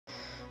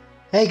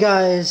Hey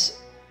guys,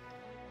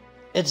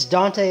 it's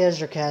Dante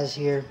Ezra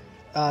here.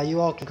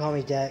 You all can call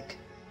me Deck.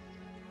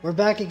 We're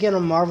back again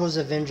on Marvel's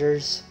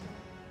Avengers.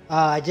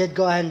 I did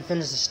go ahead and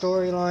finish the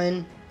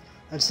storyline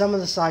and some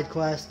of the side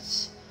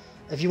quests.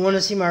 If you want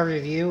to see my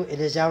review, it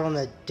is out on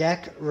the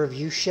Deck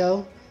Review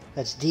Show.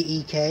 That's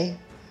DEK.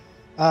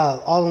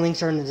 All the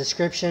links are in the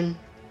description.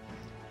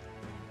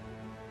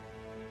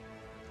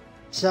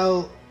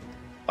 So,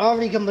 I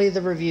already completed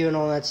the review and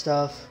all that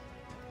stuff.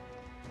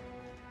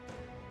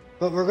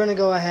 But we're going to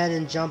go ahead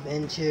and jump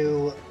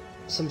into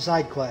some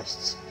side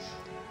quests.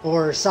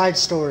 Or side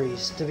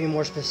stories, to be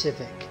more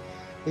specific.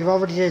 We've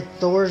already did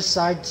Thor's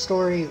side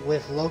story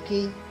with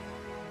Loki.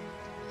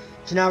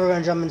 So now we're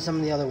going to jump into some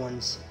of the other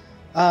ones.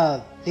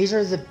 These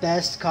are the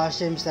best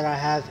costumes that I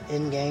have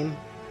in-game.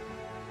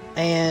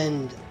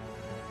 And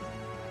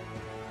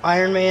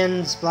Iron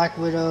Man's, Black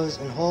Widow's,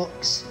 and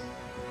Hulk's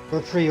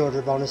were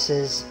pre-order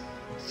bonuses.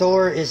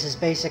 Thor is his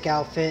basic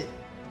outfit.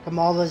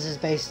 Kamala's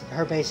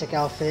her basic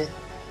outfit.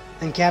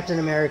 And Captain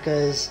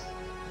America's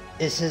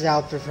is his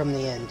outfit from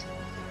the end.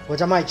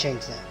 Which I might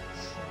change that.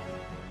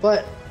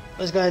 But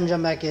let's go ahead and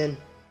jump back in.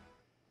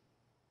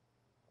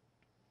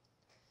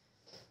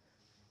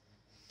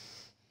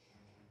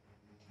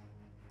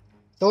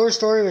 Thor's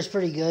story was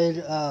pretty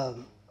good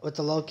with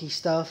the Loki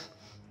stuff.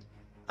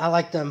 I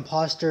like the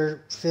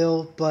imposter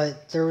feel,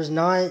 but there was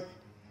not...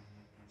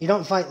 You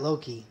don't fight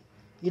Loki.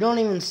 You don't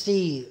even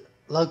see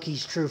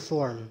Loki's true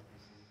form.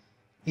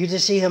 You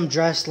just see him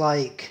dressed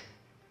like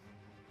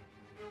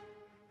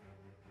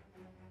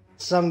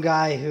some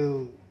guy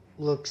who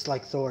looks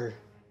like Thor.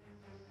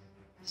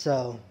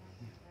 So,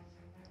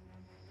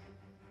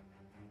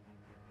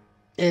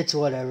 it's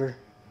whatever.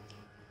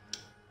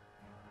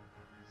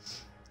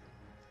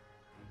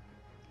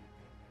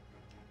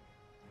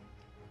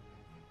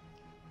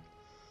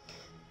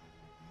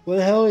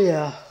 Well, hell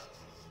yeah.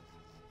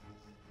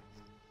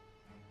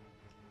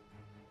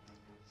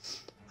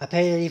 I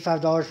paid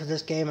 $85 for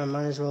this game. I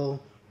might as well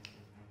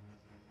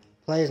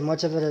play as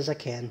much of it as I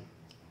can.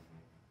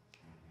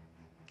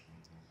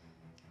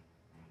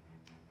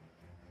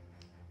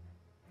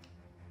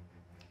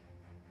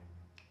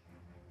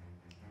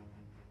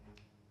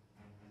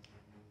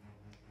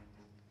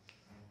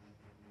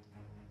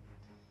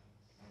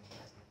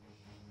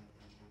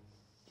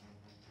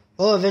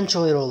 Well,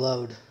 eventually it'll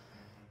load.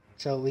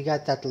 So we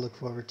got that to look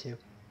forward to.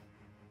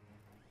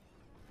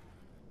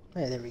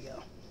 Hey, there we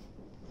go.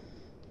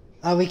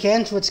 We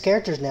can switch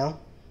characters now.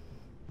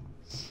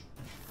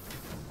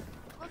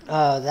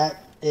 That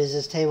is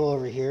this table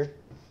over here.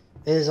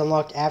 It is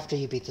unlocked after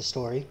you beat the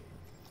story.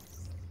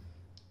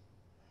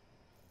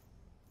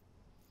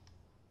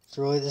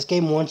 So really, this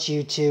game wants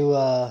you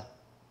to,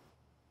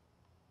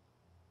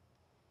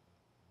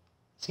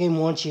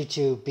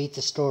 beat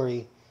the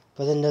story,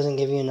 but then doesn't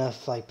give you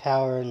enough, like,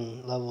 power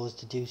and levels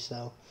to do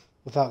so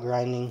without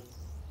grinding.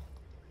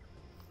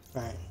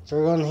 Alright, so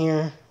we're going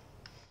here.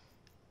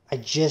 I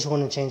just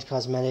want to change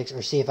cosmetics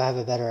or see if I have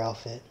a better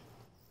outfit.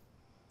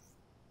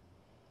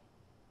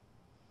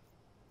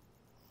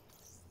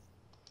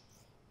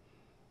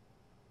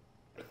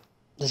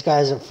 This guy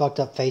has fucked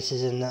up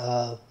faces in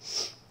the,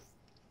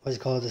 what's it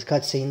called, the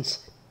cutscenes.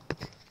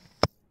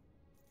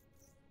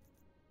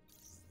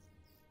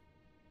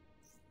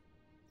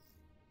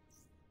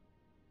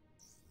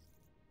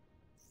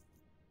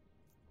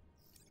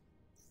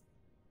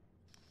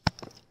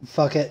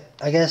 Fuck it.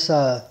 I guess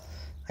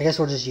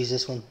we'll just use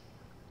this one.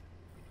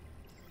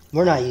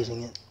 We're not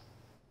using it,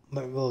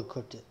 but we'll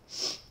equip it.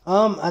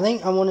 I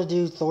think I want to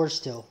do Thor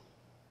still.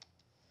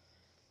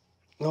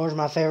 Thor's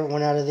my favorite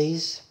one out of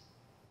these.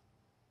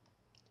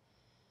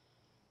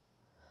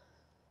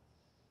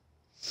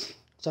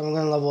 So I'm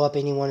going to level up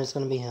anyone. It's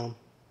going to be him.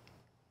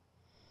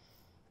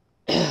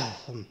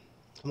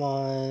 Come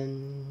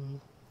on.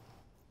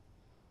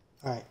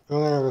 Alright, we're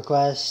going to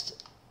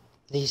request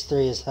these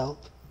three as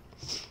help.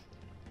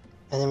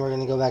 And then we're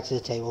going to go back to the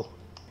table.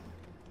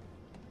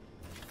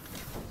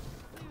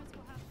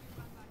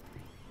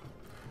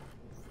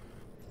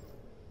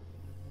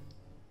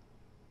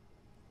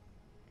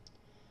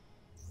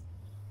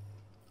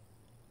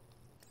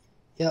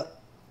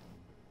 Yep.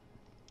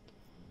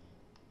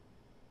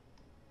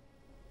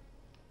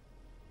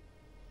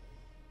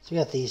 So we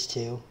got these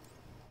two.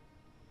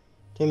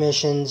 Two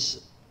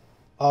missions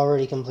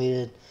already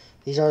completed.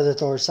 These are the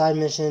Thor side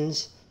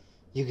missions.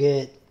 You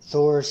get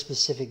Thor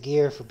specific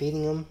gear for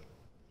beating them.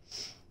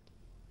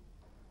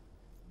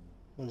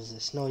 What is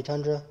this? Snowy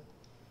Tundra?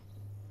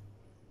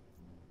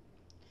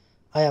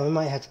 Oh yeah, we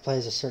might have to play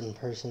as a certain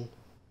person.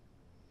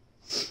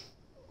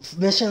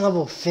 Mission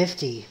level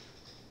 50.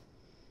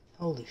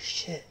 Holy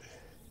shit.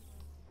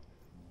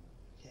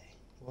 Okay,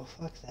 well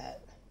fuck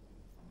that.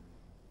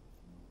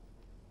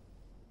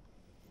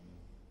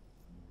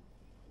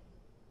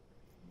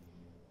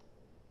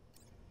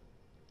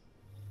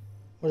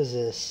 What is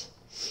this?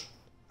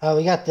 Oh,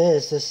 we got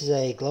this. This is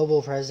a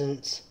global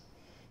presence.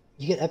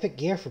 You get epic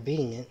gear for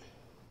beating it.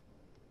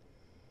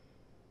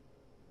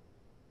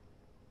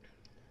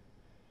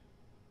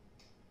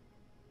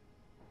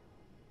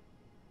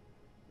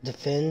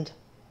 Defend.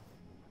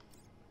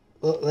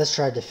 Well, let's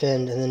try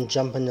defend and then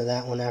jump into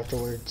that one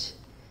afterwards.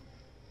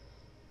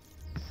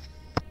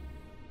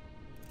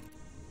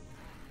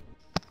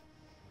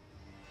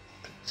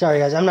 Sorry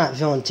guys, I'm not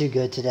feeling too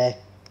good today.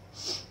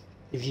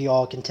 If you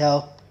all can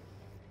tell.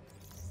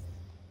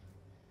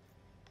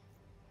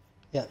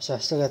 Yep, so I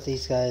still got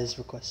these guys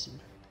requested.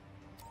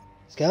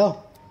 Let's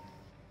go.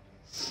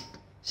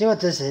 See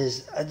what this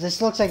is.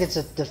 This looks like it's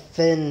a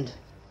defend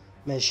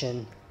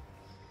mission,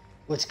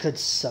 which could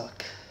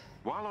suck.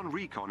 While on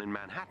recon in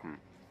Manhattan,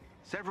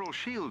 several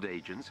SHIELD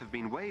agents have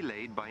been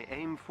waylaid by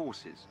AIM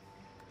forces.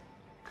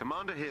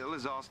 Commander Hill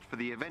has asked for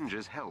the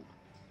Avengers' help.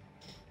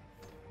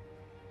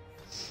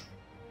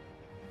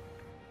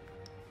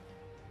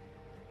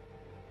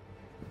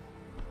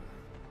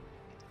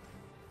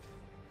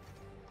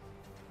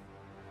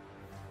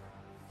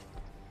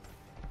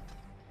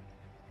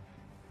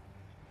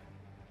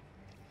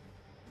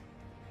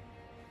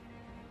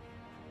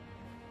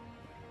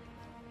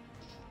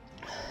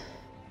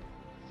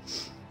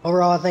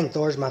 Overall, I think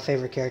Thor's my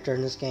favorite character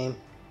in this game.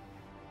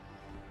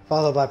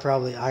 Followed by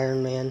probably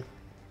Iron Man.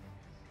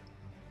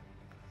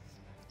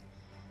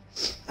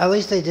 At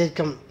least they did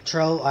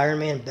control Iron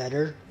Man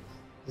better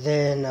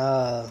than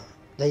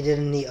they did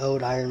in the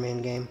old Iron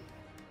Man game.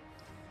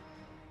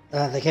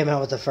 They came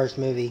out with the first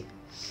movie.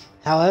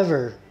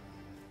 However,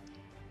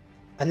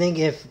 I think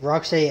if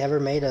Rocksteady ever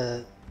made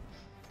a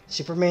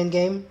Superman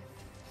game,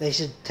 they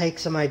should take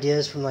some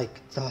ideas from like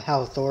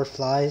how Thor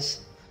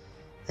flies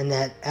and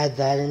add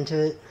that into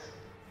it.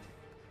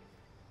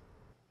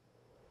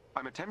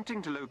 I'm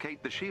attempting to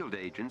locate the SHIELD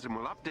agents and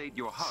will update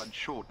your HUD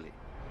shortly.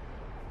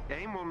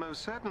 AIM will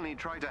most certainly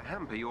try to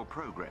hamper your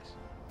progress.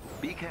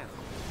 Be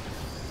careful.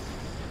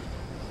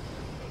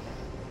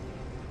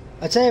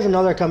 I'd say if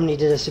another company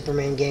did a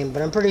Superman game,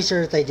 but I'm pretty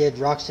sure if they did,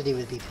 Rocksteady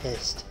would be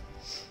pissed.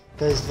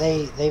 Because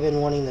they've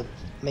been wanting to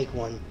make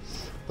one,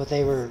 but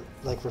they were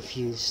like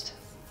refused.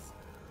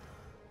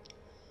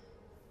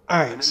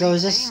 Alright, so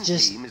is this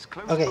just...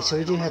 Okay, so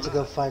we do have to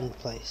go find the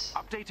place.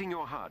 Updating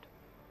your HUD.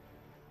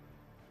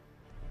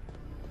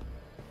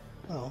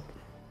 Oh.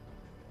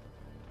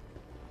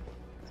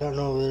 I don't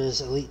know what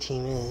this elite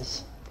team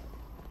is.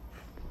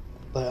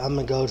 But I'm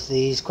gonna go to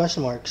these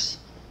question marks.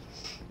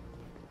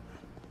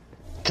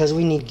 Because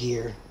we need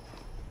gear.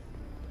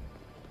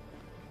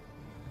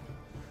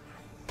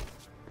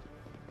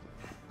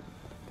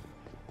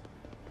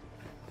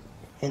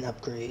 And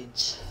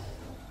upgrades.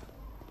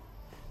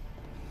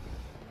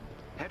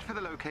 Head for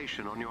the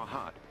location on your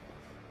HUD.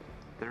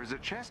 There is a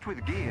chest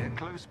with gear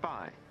close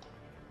by.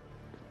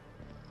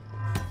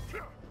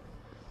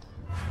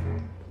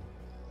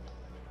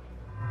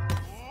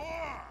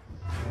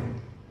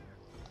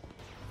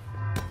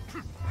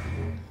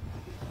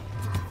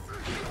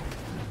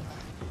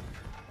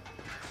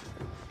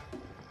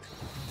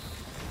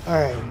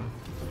 Alright.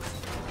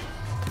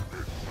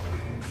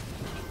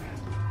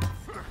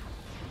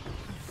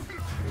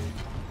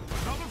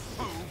 Another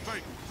foe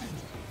vacant.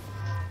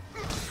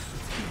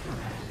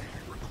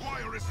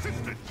 Require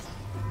assistance.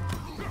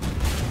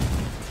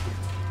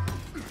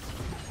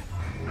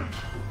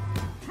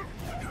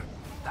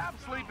 Stop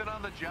sleeping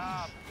on the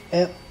job.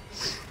 Yep.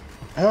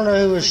 I don't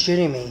know who was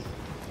shooting me.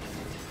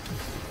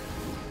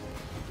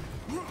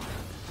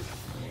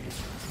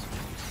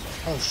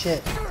 Oh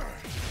shit.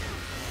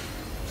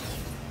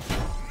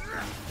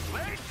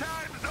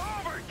 Playtime's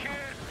over,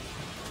 kid.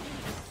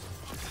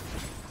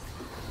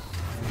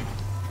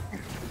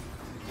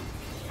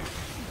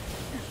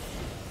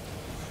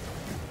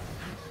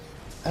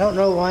 I don't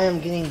know why I'm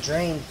getting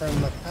drained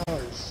from my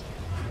powers.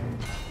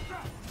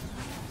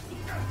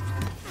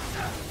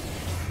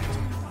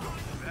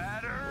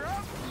 Batter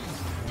up.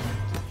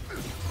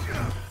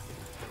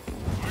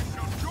 I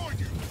shall join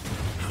you.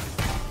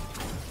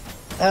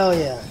 Hell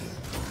yeah.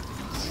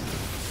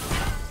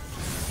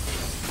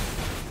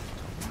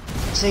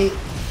 See,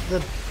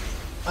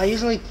 I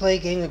usually play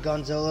games with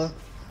Gonzola.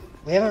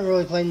 We haven't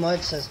really played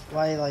much, that's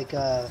why, like,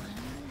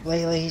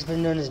 lately he's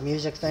been doing his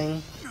music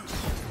thing.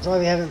 That's why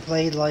we haven't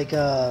played, like,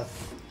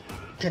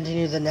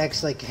 continue the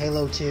next, like,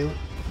 Halo 2.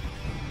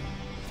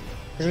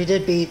 Because we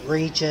did beat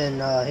Reach in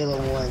Halo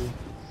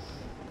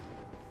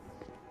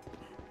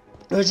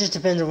 1. It just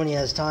depends on when he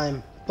has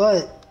time.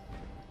 But,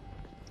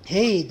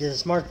 he did a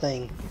smart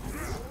thing.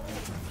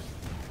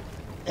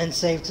 And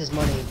saved his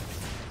money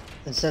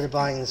instead of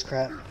buying this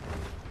crap.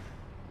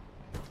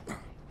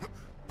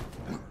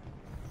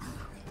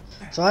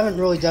 So I haven't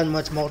really done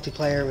much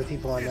multiplayer with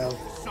people I know.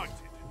 Sighted.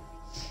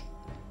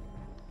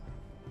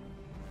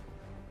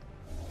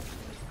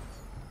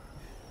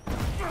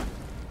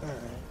 Alright.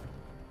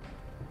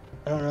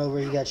 I don't know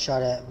where you got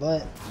shot at,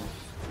 but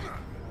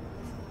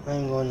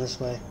I'm going this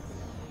way.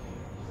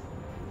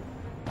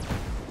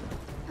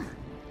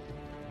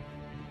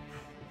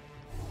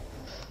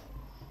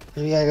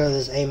 We gotta go to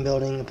this AIM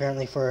building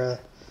apparently for a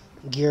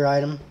gear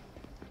item.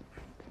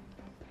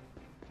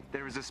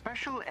 There is a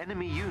special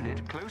enemy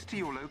unit close to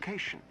your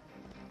location.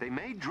 They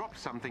may drop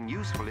something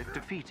useful if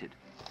defeated.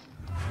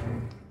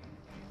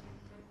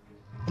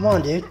 Come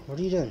on, dude. What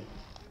are you doing?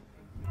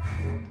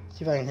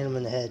 See if I can hit him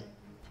in the head.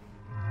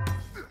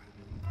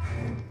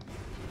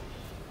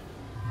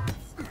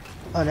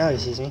 Oh, now he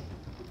sees me.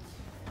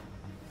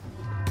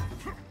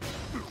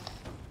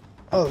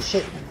 Oh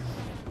shit.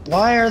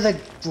 Why are the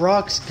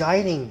rocks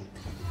guiding?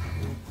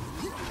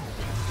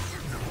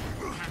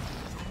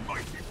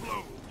 Mighty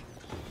blow.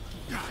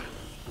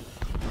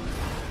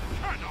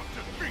 Cannot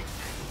defeat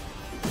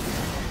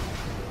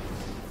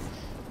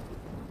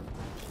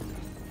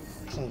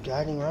me. Some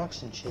guiding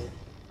rocks and shit.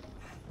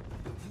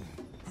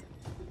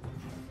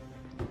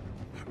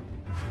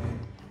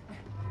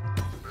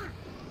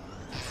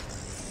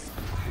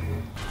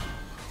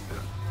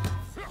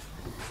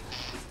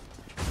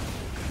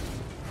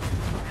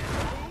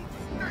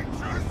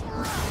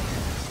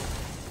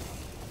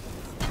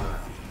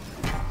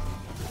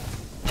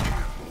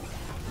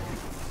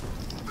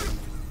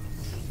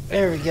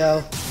 There we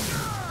go.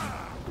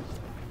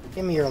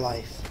 Give me your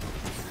life.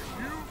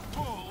 You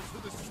fall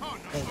to the son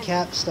of And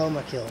Cap stole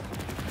my kill.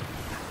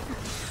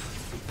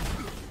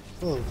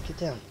 Whoa, get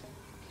down.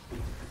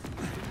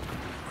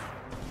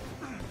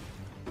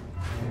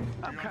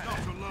 I'm kind of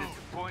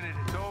disappointed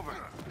it's over.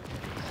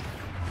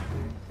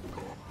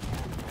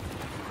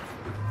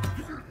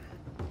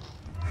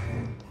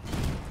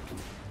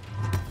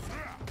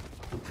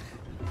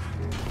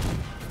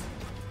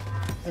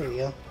 There we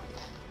go.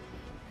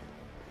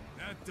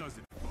 That does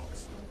it,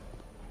 folks.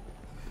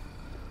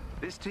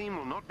 This team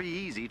will not be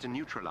easy to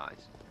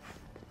neutralize.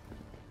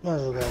 Might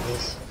as well grab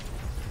this.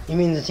 You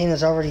mean the team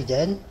that's already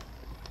dead?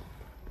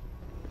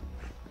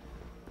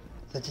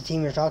 Is that the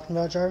team you're talking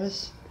about,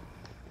 Jarvis?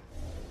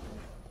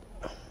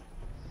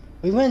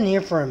 We went in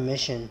here for a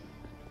mission.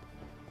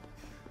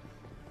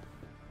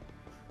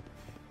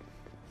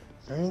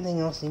 Is there anything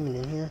else even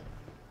in here?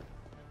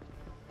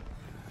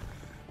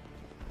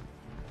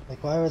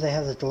 Like, why would they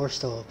have the door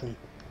still open?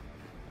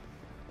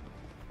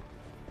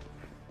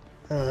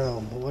 I don't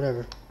know, but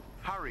whatever.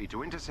 Hurry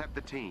to intercept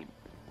the team.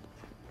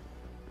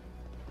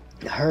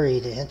 Hurry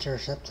to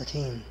intercept the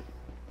team.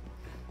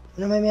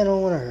 You know, maybe I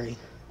don't want to hurry.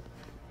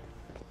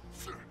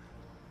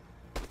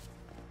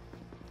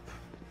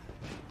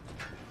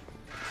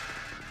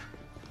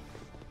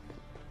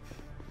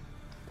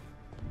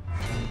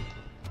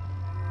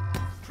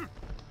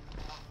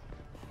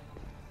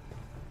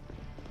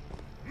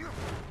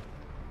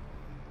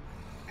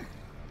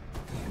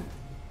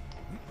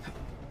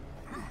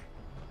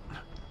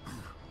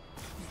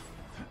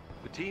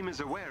 The team is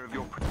aware of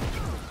your...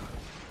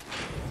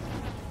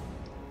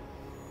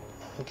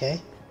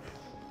 Okay.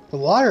 The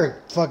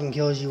water fucking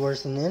kills you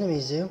worse than the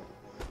enemies do.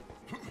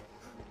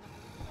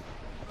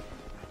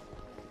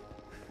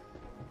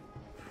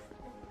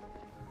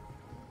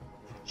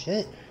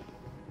 Shit.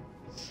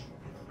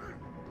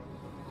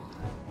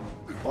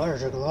 Water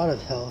took a lot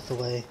of health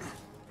away.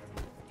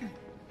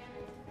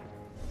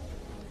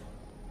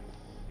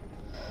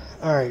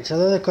 Alright, so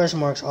the other question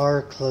marks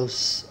are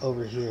close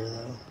over here,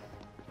 though.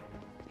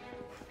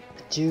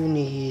 I do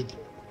need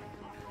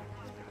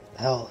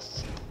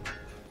health.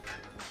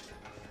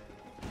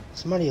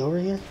 Somebody over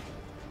here?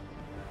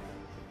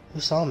 Who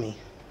saw me?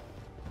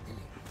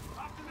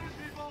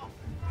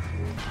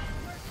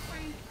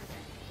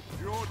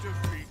 Your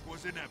defeat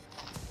was inevitable.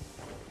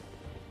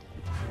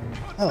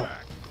 Oh.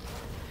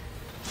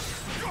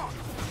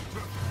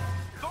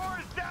 Thor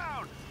is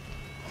down!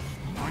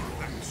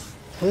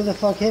 Who the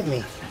fuck hit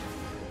me?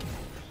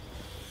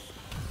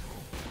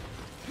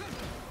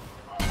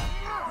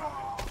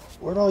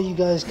 Where'd all you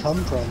guys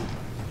come from?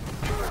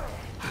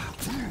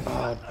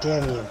 Oh,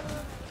 damn you.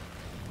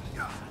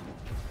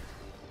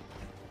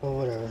 Well,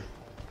 whatever.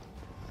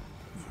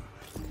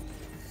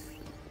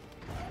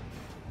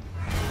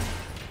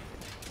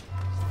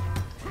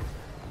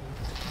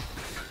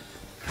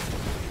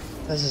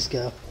 Let's just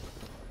go.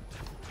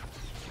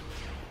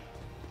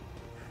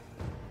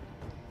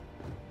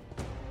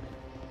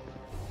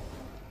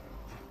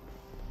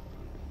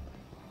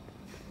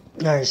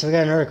 Alright, so we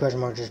got another question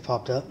mark just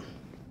popped up.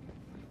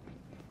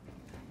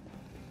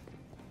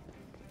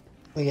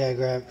 We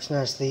gotta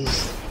smash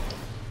these.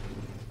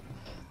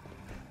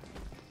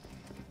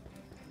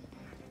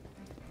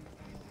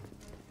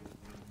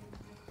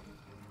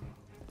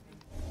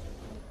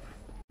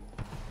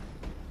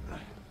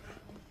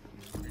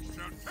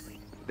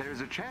 There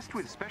is a chest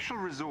with special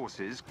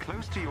resources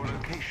close to your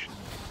location.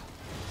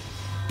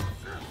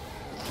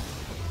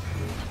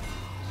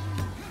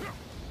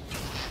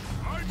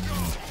 I go.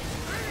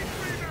 Lead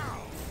me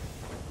now.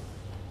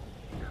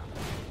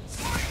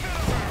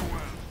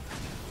 Farewell.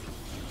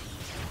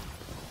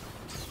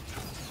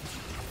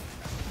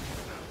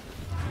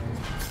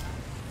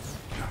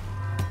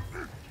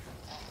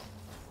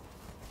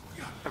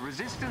 A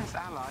resistance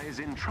ally is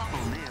in trouble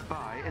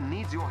nearby and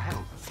needs your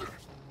help.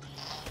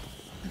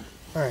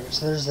 Alright,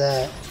 so there's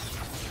that.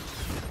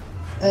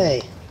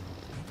 Hey.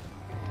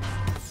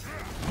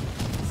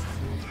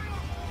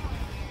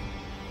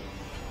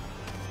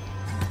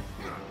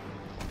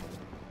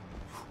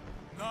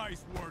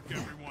 Nice work,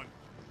 everyone.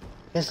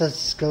 Guess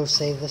let's go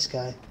save this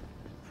guy.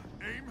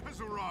 Aim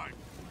has arrived.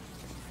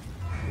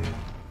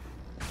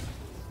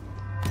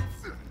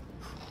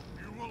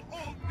 You will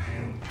all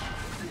kneel.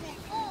 You will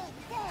all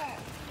fall.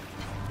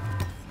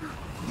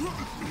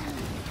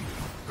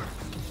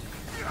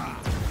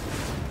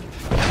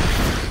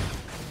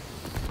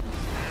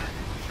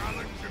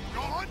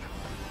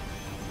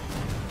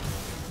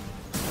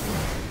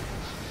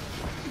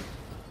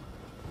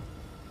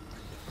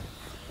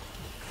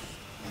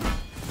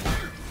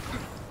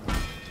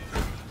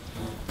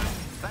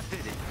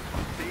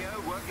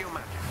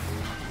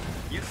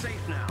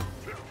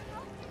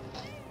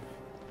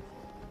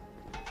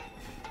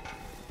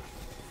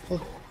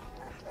 Well,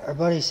 our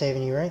buddy's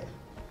saving you, right?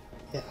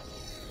 Yeah.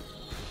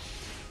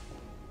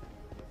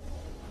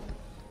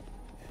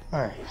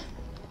 Alright.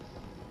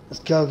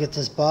 Let's go get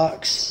this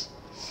box.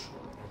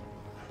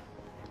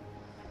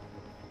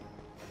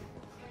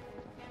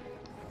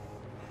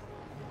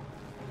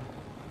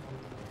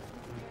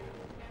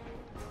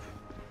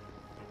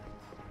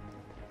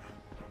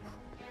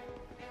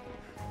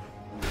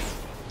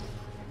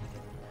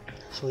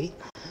 Sweet.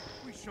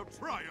 We shall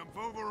triumph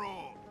over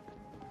all.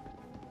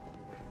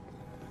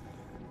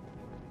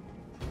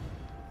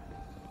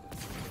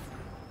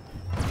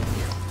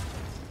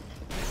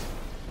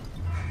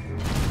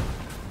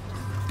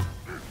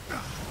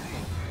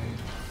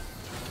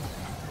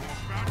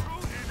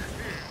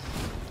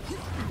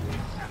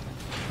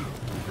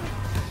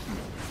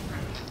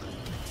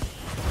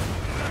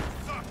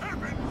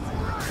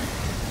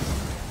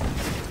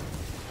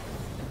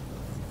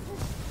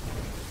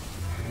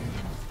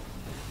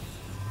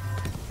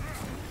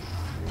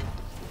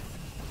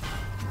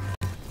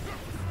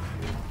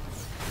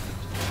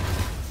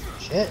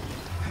 Shit.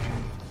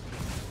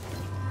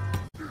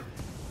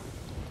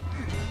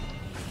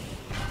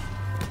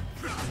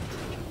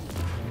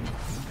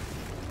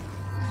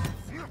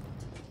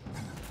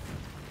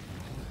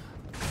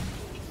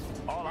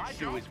 All I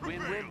do is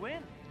win, win,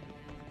 win.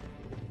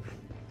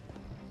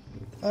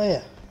 Oh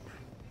yeah.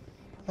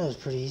 That was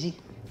pretty easy.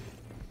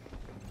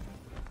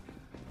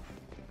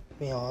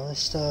 Give me all this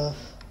stuff.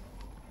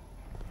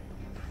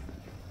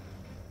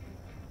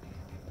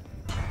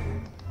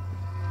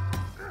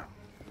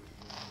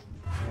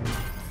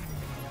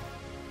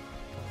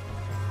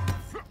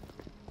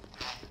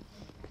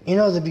 You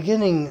know, the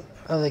beginning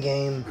of the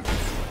game,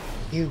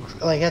 you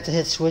like have to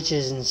hit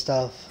switches and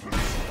stuff,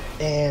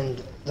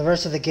 and the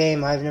rest of the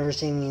game, I've never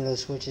seen any of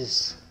those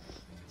switches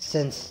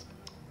since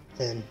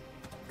then.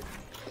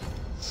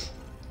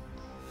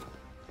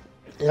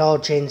 It all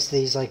changed to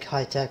these like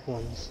high-tech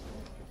ones.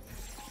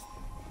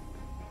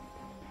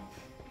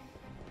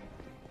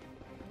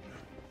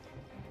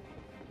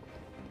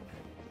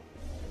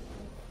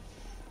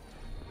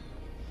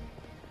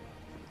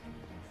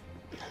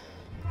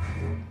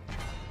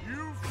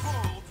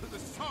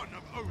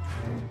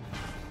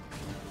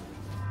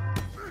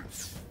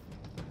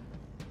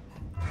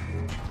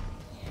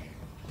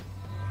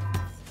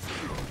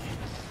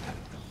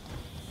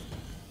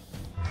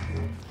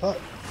 Fuck.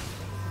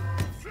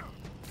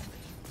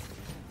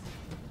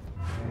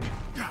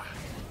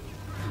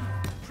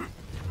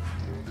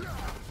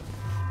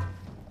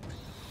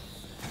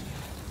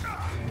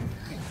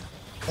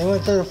 They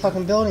went through the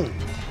fucking building. What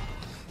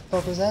the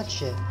fuck was that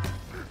shit?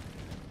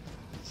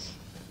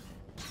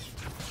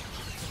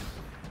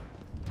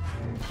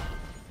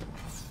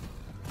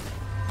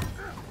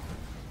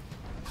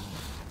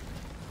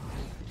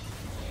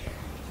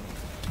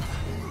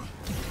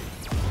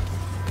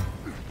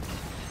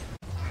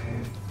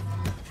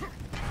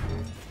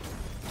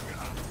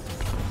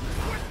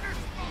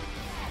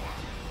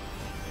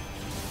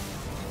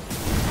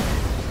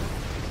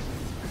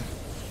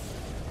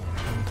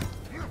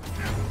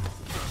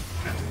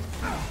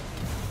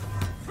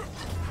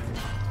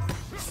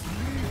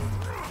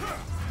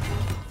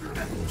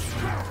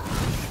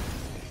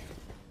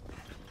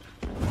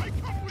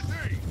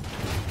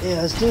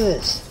 Yeah, let's do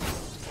this.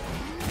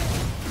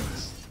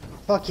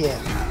 Fuck yeah.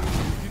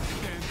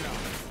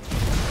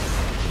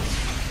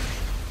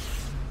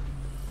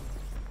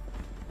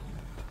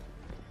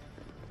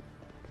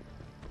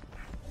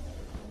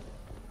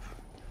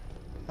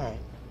 Alright.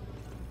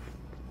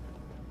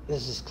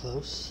 This is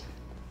close.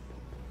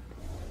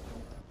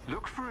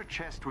 Look for a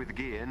chest with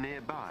gear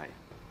nearby.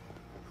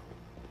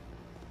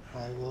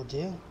 I will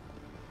do.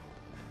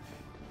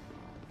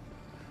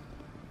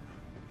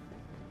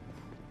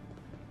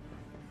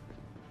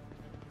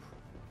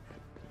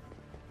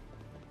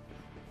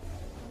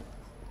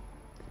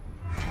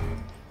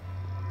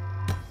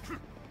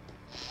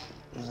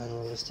 It was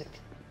unrealistic.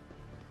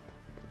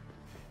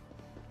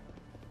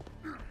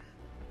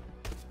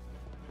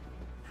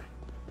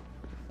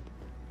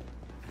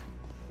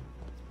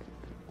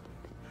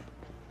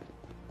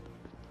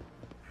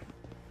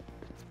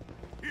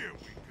 Here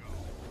we go.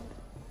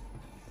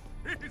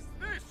 Is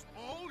this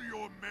all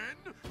your men?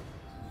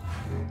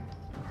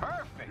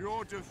 Perfect.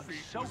 Your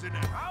defeat So was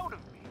inevitable. proud of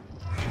me.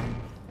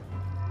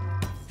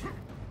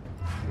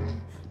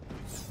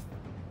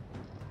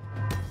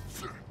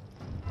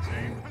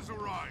 Aim has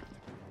arrived.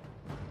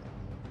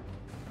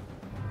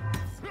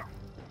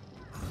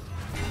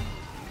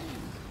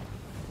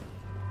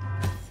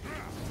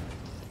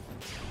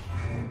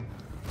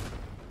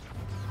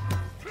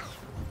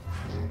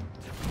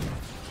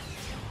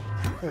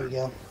 There we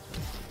go.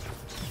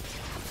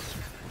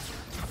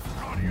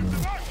 Guardians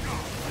of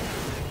Asgard!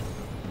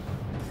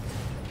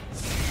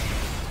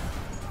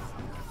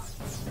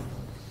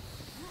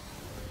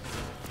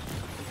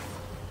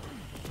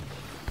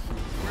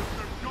 With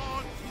the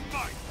gods'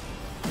 might!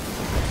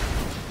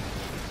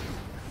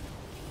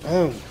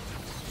 Boom.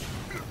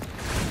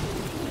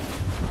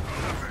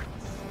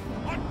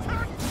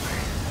 Attack me!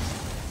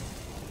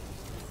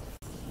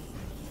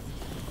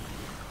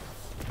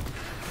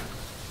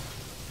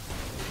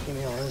 Give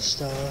me all this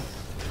stuff.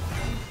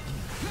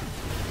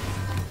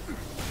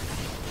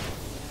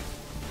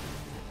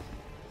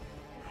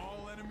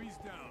 All enemies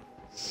down.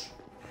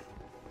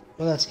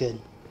 Well, that's good.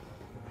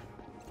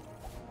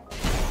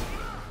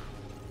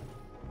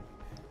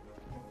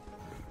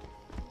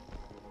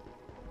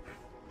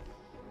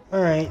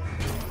 Alright.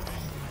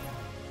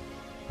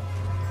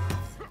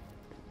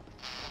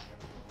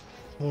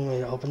 One way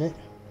to open it.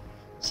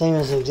 Same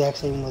as the exact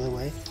same other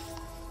way.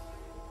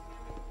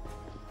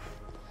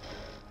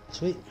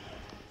 Sweet.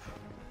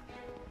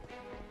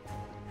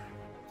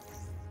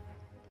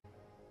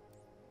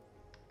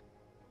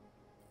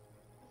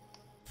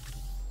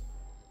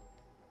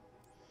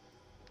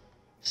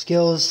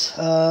 Skills,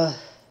 what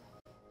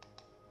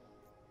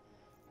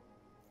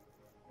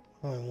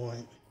do I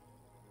want?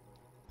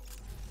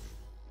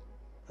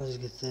 Let's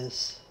get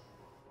this.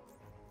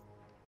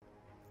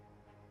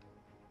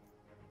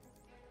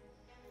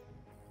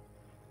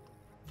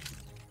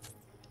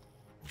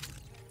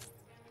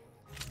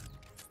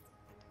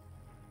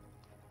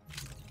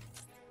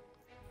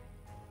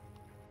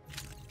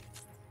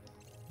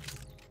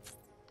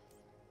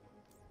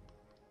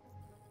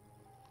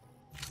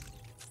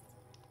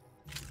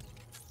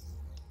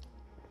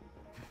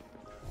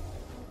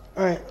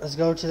 Alright, let's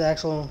go to the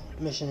actual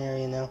mission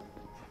area now.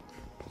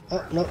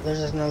 Oh, nope, there's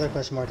just another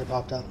question mark that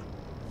popped up.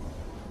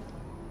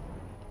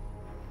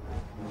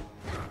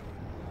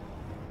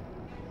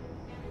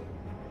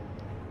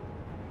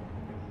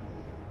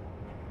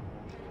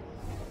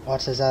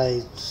 Watch as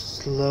I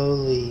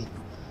slowly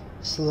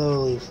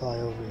fly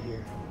over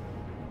here.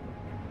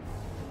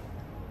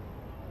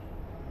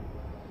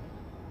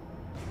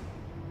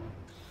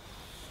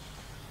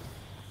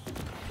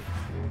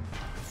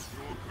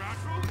 Your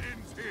battle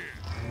ends here.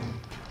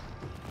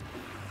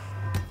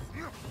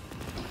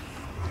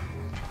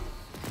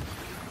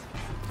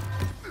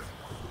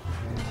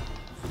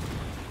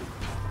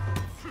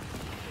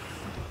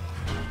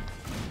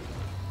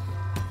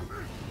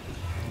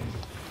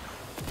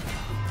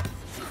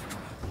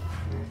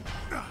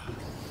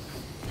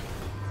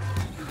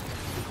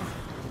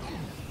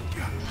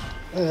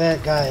 Look at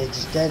that guy,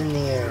 just dead in the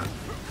air.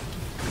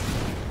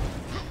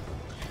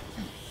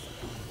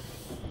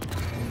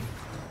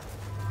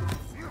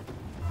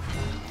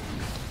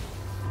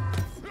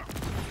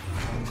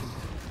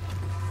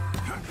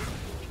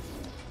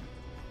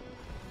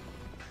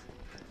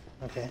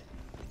 Okay.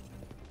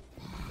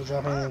 You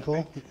drop anything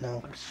cool?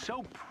 No. I'm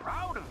so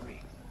proud of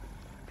me.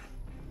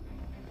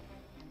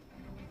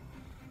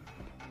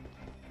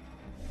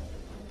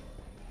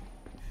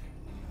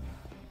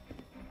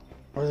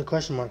 Where'd the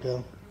question mark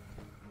go?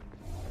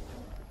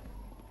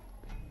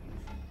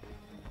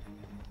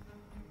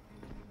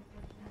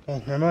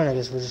 Okay, never mind, I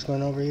guess we're just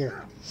going over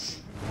here.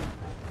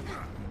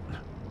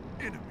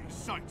 Enemy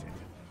sighted.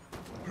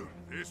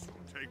 This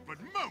will take but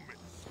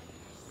moments.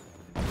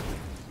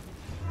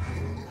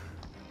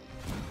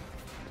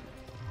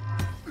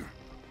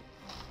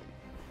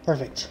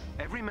 Perfect.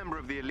 Every member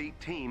of the elite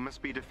team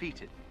must be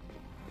defeated.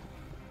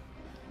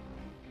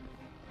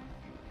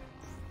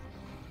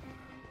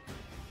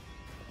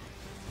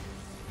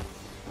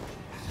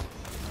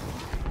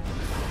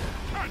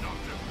 Cannot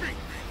defeat me.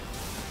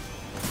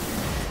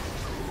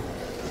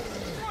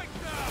 Right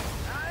now.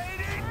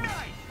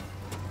 Ignite!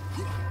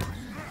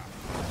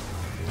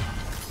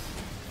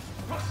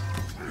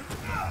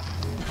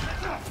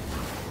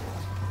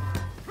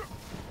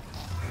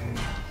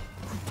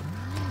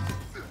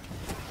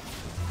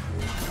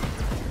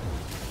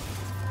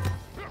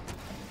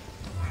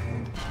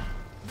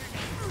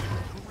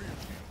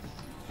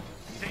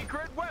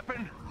 Secret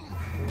weapon.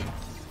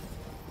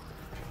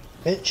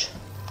 Bitch.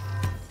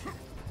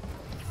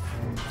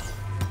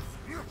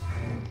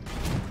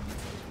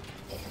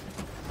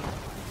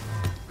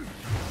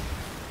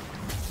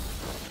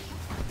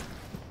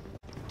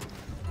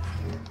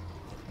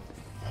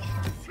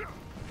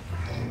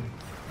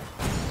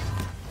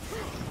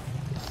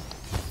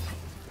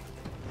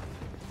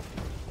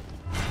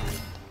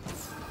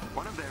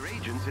 One of their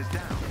agents is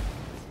down.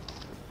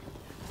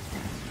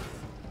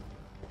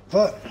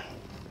 Fuck.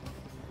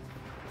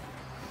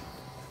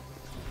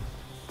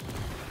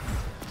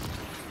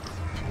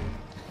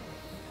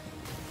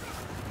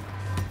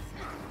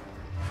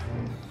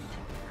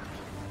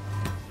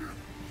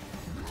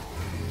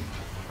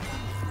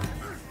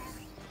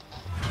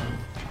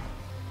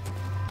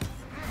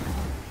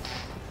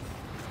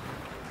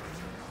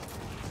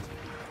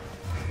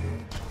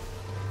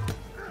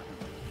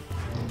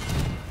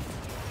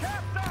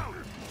 Capped out.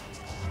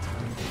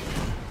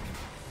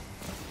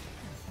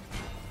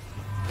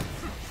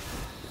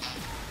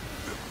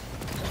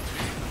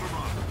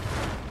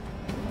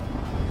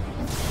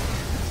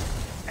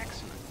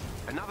 Excellent.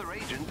 Another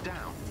agent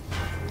down.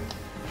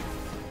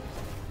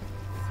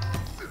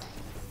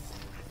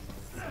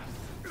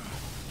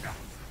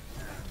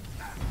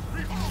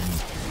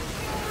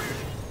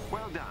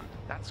 Well done.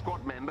 That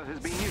squad member has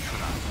been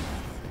neutralized.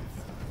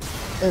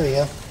 There we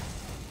go.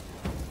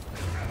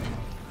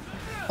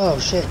 Oh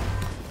shit.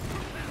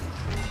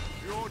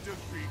 Your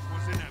defeat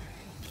was inevitable.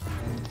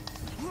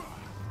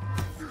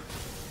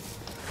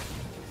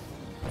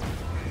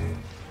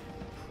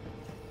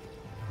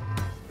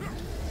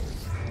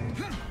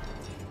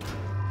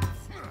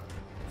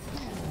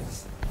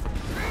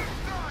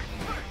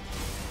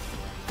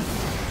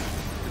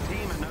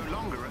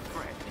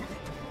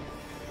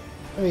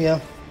 There we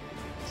go.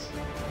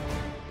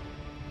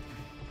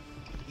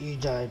 You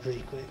died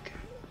pretty quick.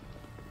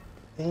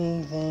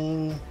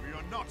 Anything? We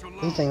are not alone.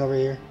 Anything over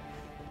here?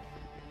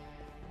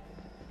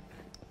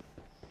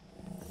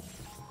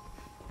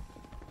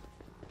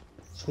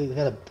 Sweet, we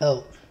got a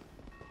belt.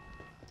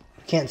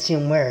 Can't see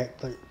him wear it,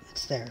 but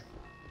it's there.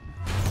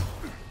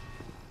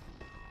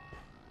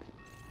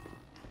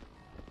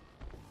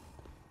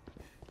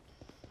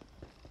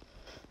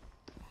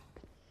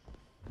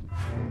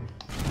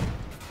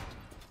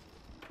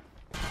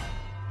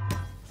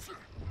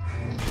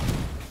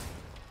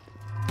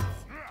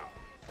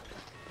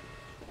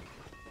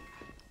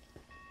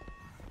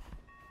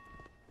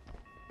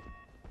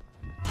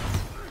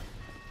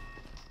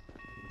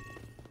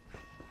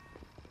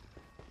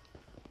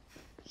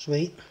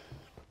 Sweet.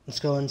 Let's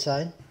go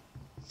inside.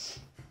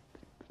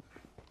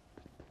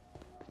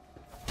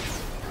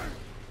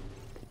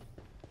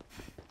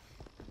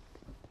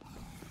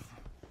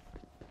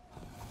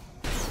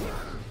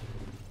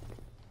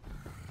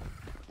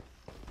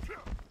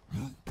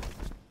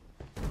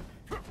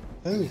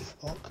 Oh,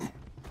 fuck.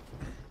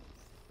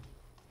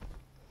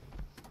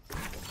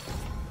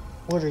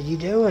 What are you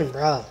doing,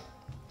 bruh?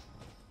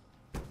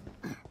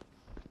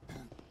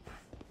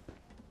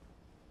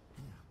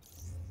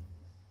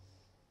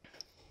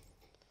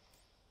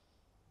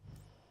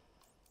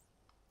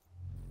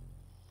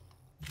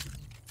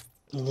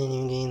 You didn't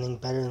even get anything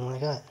better than what I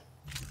got.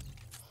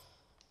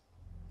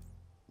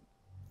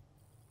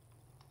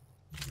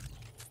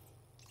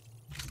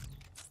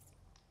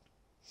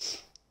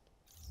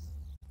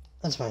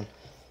 That's fine.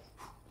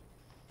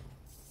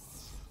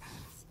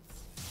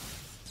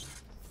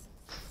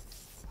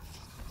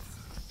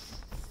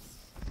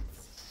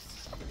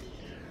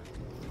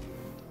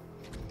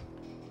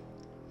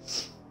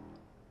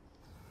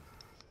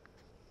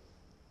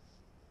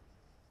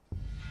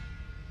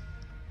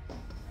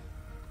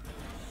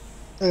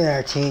 Look at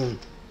our team.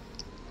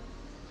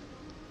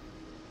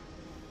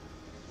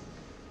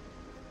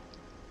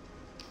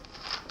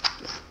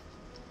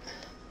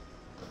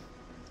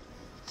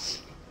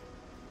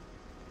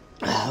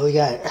 We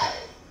got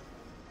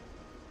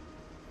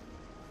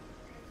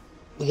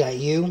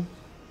you.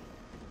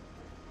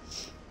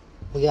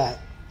 We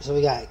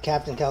got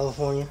Captain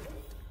California.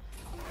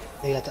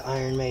 We got the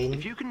Iron Maiden.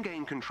 If you can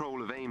gain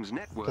control of AIM's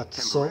network Got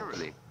the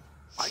temporarily,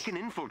 I can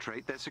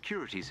infiltrate their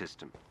security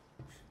system.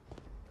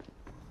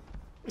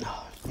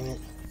 Oh, damn it.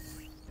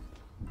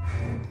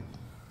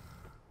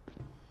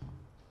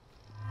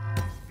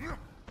 We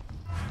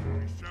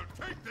shall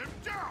take them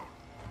down.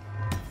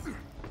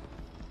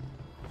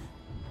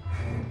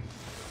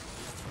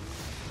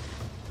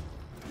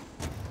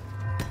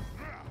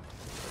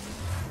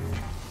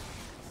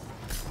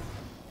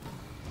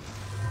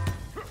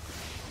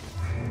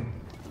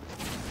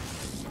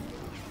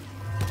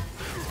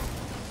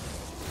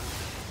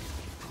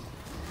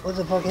 What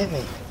the fuck hit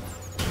me?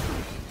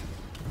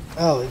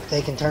 Oh,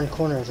 they can turn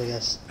corners, I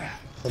guess.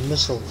 The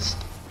missiles.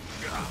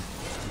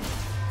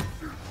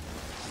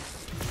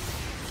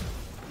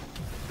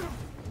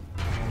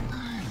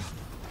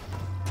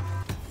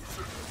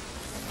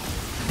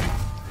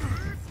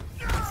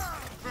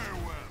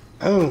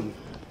 Boom.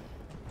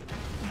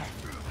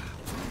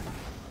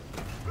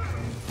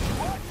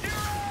 Watch your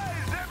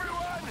eyes,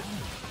 everyone!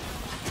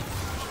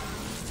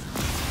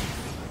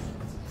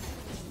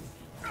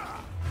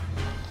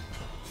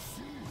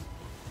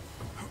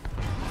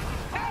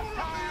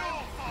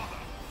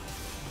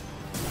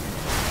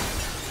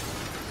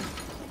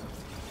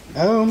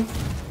 Boom.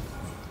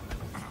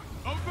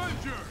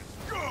 Avengers,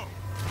 go!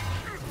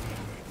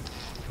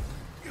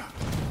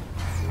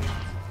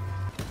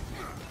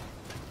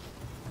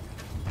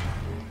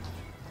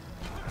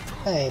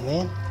 Hey,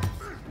 man.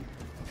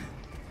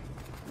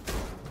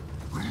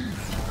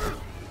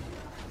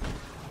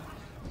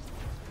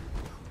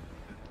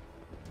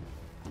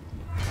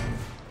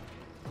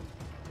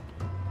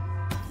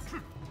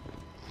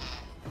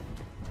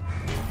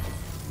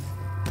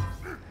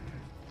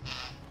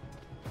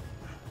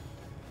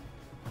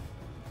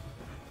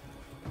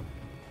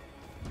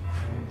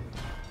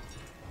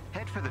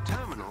 Head for the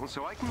terminal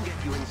so I can get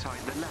you inside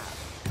the lab.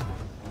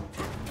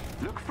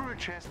 Look for a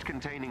chest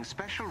containing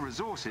special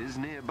resources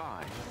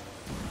nearby.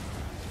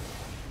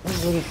 I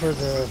was looking for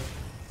the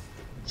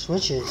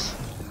switches.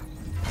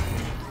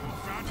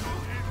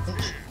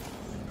 Oops.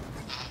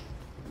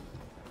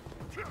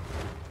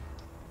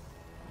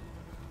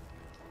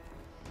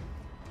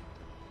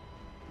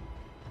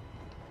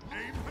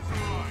 AIM has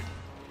arrived.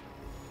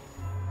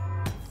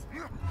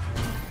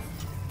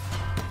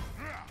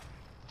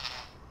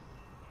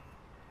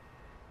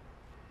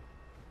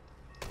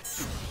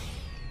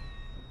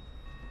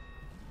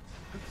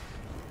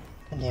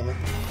 God damn it.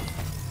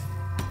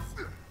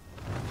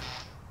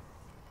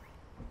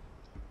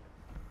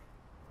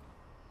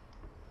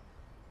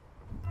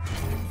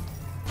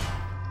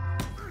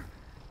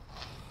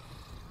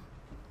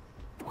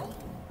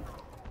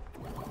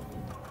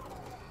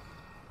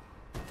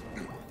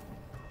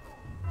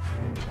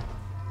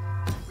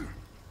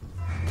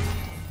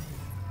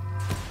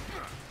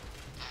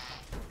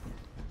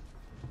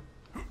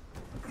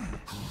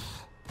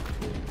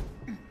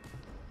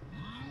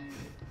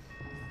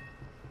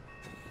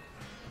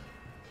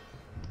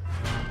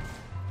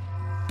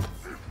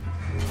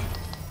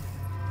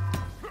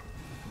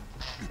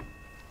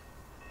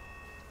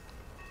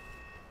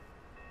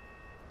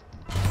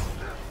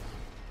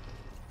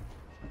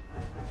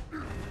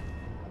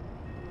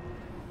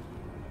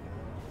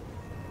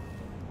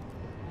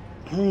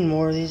 How many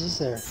more of these is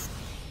there?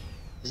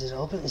 Is it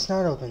open? It's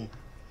not open.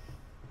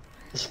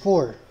 There's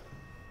 4.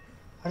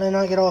 How did I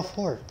not get all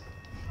 4?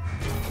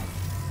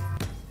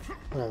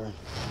 Whatever.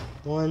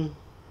 1.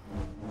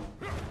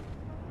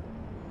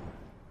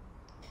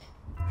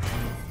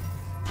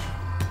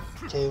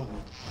 2.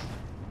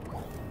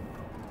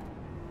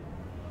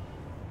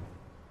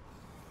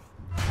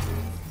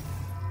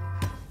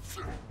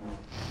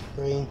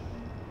 3.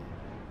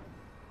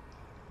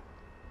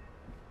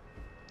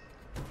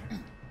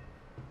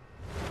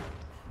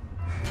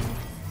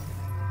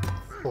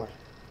 4.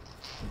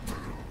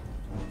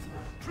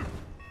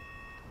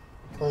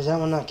 Or does that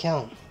one not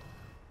count?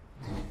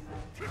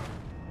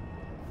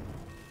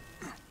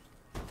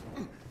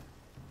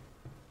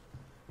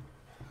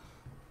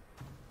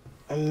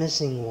 I'm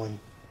missing one.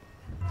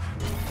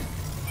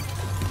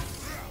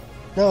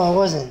 No, I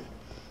wasn't.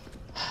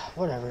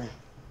 Whatever.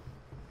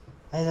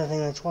 I had that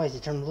thing like twice,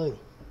 it turned blue.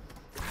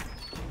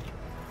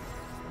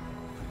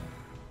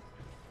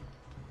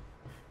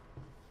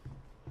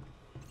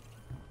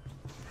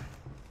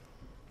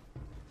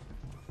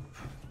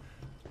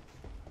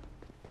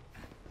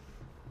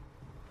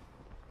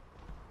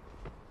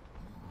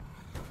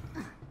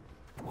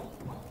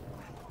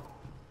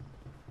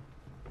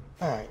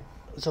 Alright,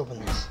 let's open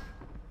this.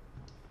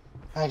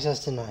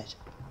 Access denied.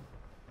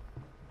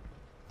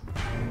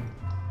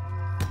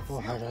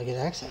 Well, how do I get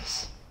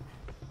access?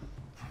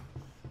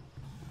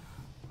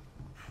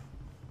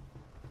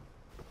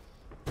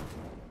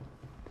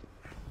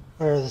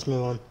 Alright, let's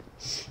move on.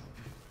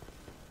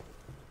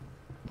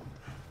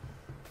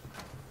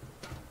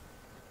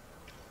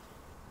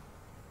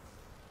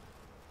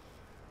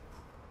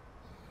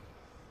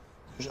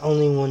 There's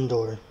only one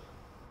door.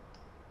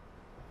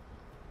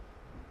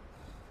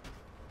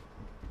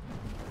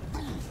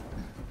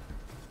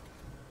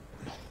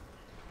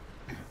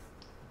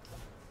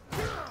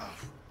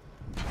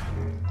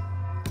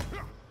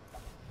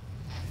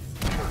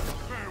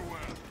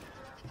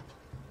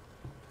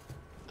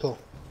 Cool.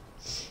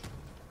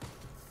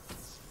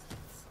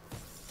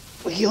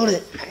 We killed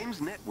it.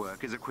 AIM's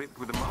network is equipped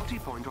with a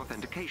multi-point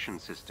authentication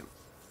system.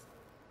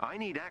 I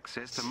need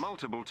access to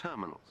multiple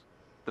terminals.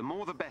 The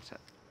more the better.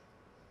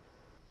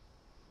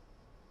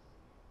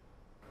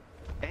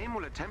 AIM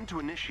will attempt to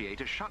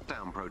initiate a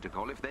shutdown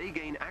protocol if they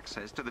gain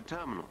access to the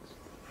terminals.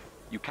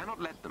 You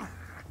cannot let them.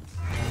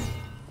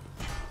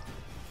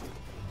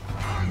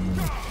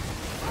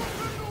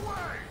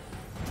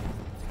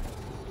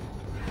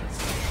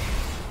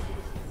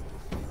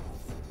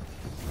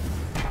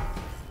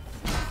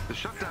 The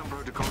shutdown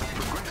protocol is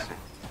progressing.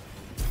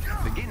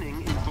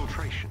 Beginning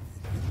infiltration.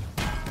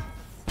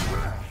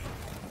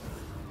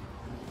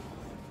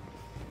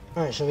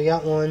 Alright, so we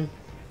got one.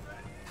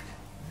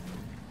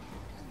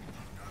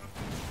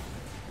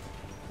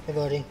 Hey,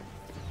 buddy.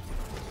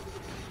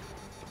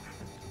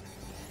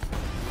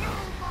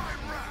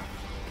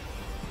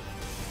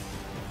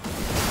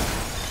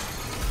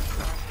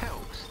 That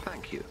helps,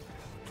 thank you.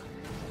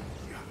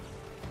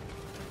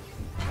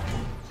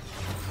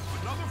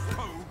 Another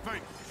foe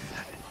vanquished.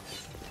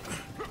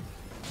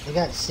 We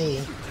got C.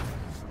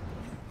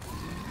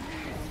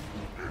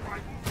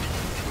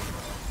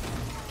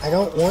 I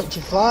don't want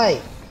to fly.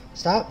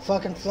 Stop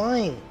fucking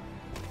flying.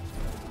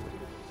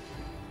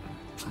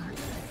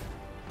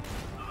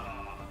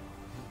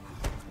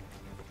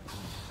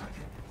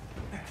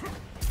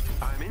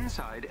 I'm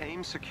inside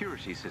AIM's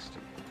security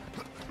system.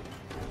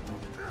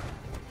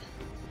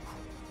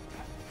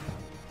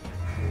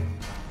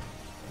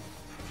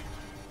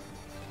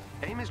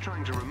 AIM is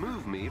trying to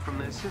remove me from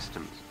their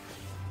systems.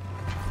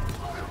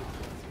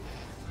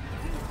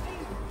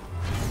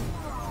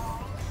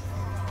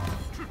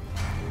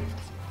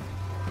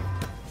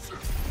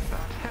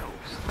 That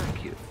helps,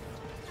 thank you.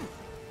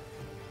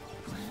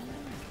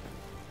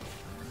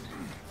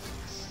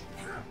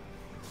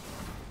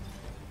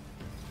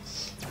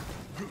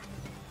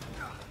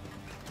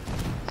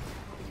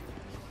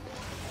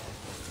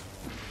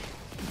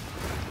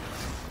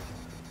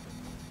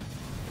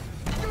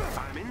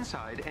 I'm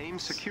inside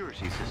AIM's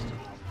security system.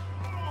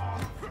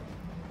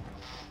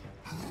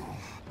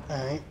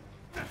 Alright.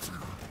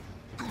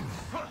 You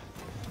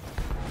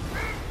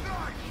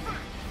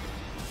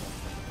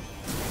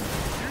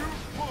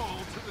fall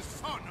to the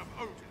son of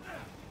Odin.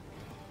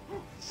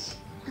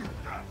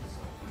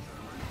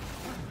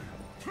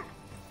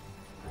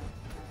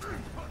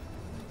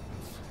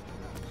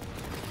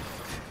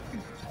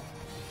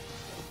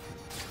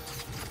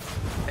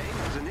 AIM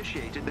has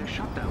initiated their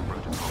shutdown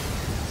protocol.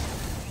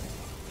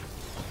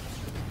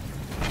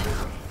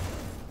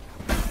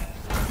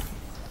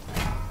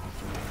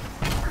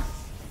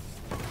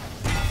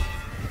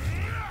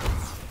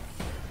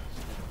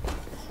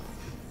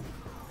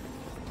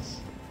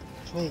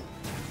 Sweet.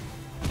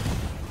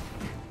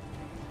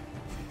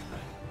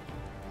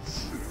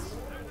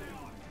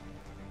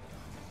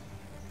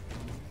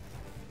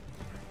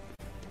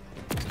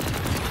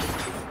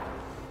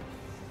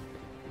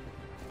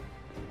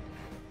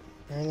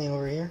 Anything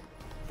over here?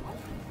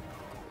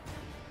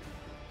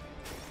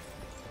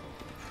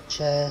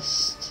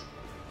 Chest.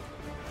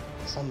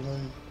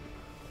 Something.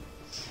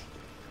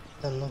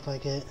 Doesn't look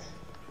like it.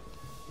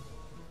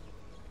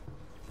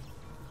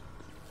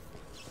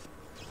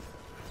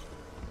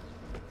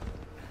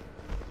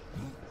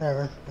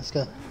 Whatever, let's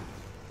go.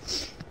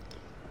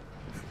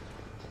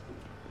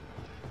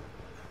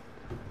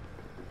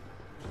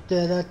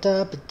 Da da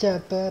da ba da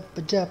ba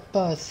ba da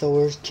ba.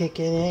 Thor's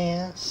kicking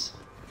ass.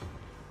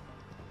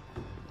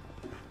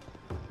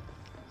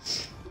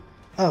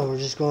 Oh, we're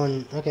just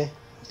going. Okay,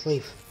 let's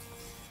leave.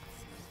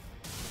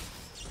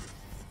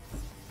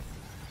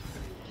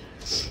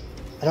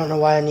 I don't know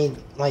why I need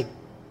like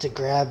to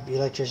grab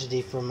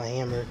electricity from my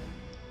hammer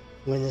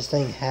when this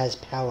thing has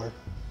power.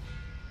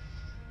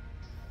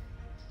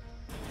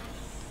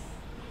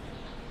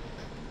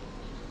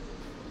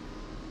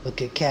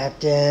 Look at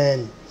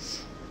Captain.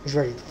 He's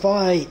ready to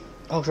fight.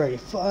 Hulk's ready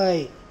to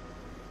fight.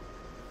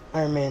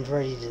 Iron Man's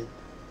ready to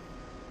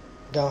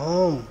go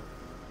home.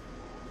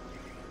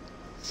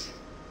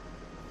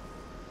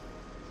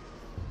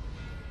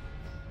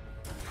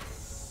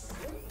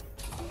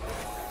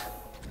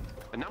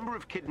 A number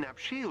of kidnapped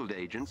SHIELD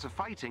agents are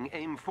fighting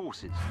AIM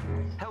forces.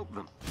 Help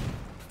them.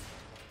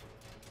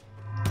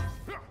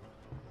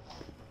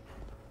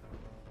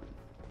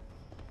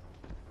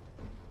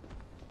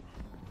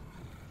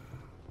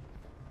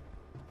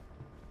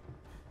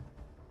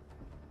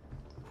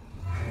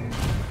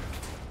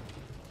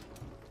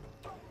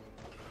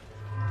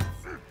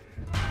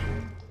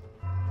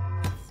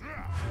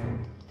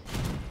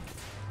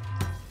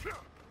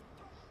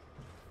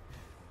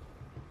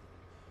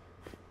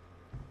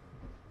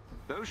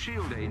 Those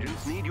SHIELD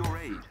agents need your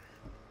aid.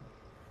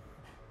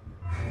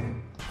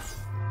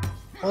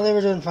 Well, they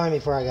were doing fine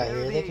before I got Where are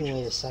here. the They can wait a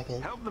agents?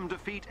 second. Help them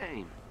defeat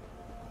AIM.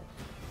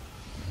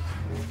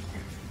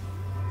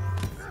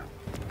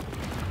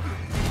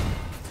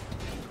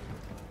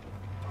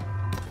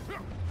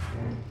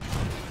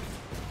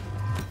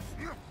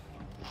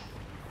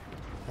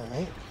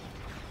 Alright.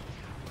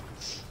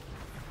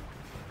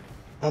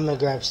 I'm gonna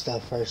grab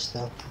stuff first,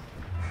 though.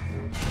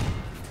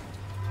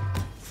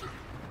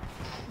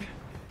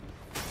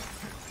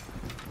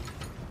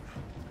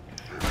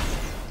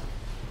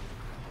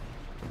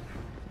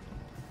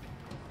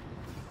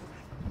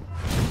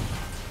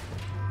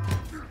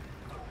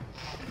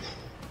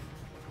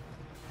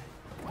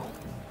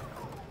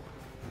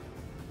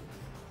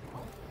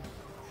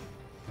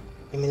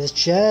 Give me this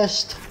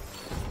chest.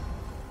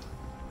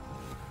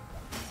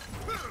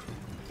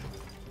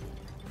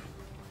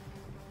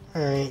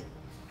 Alright.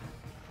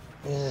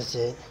 I guess that's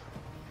it.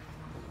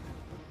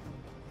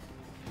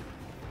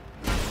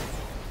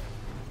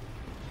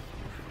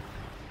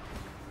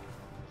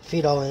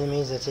 Defeat all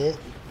enemies, that's it.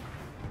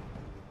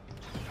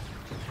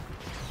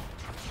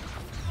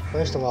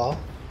 First of all.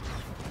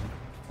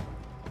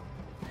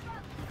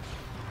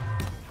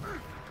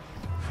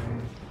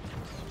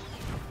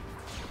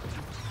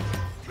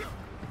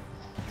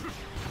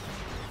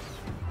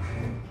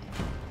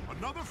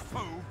 Another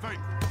foe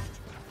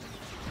vanquished.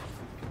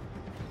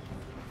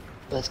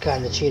 Let's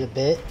kind of cheat a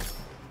bit.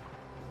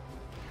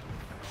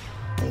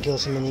 And kill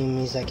some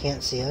enemies that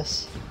can't see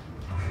us.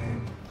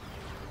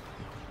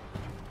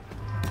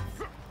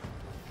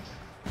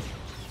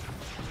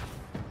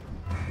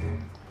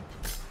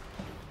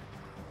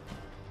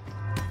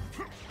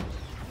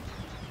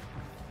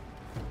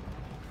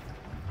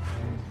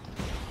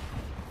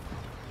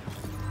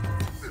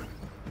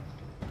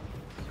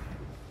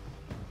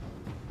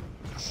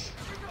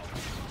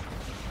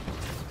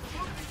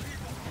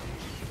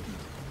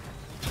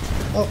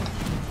 Oh.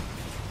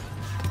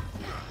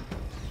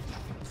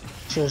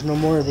 So there's no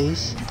more of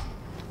these.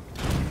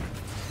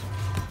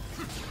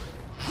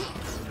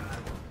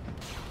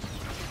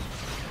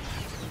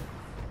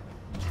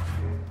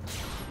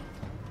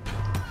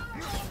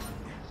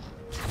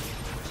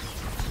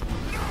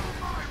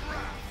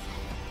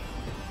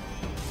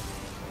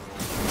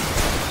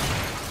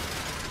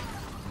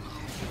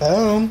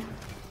 Boom.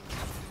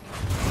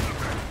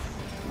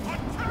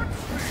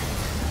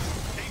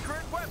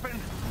 Secret weapon. You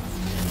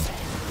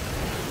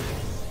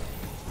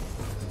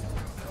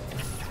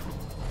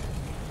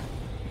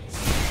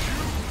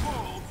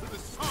fall to the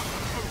sun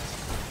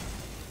ocean.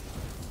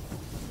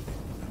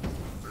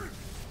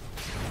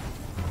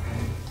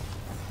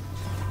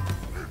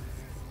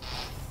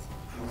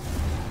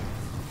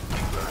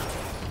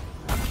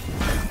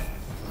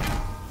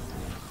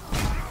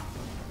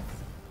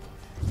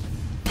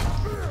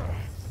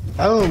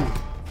 Boom.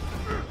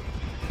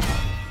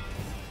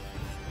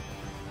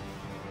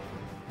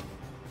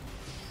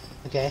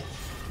 Okay.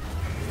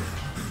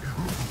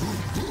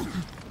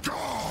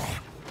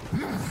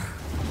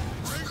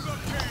 Bring the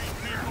pain,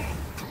 people.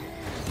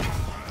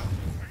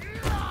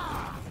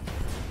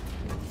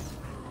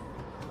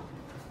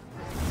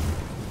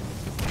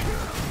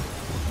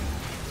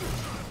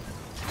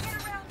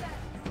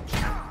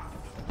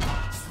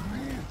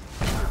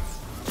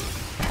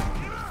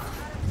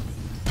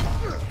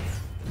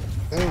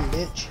 Boom,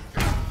 bitch.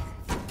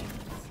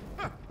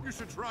 You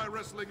should try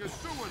wrestling a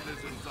sewer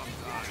lizard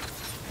sometime.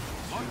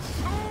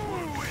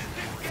 Ooh, is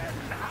it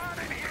getting hot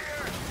in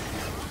here?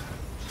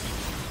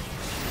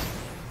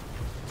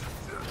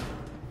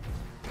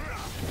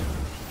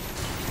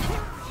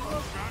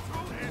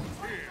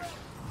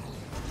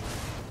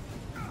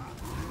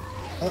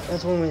 Oh,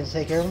 that's one way to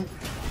take care of him.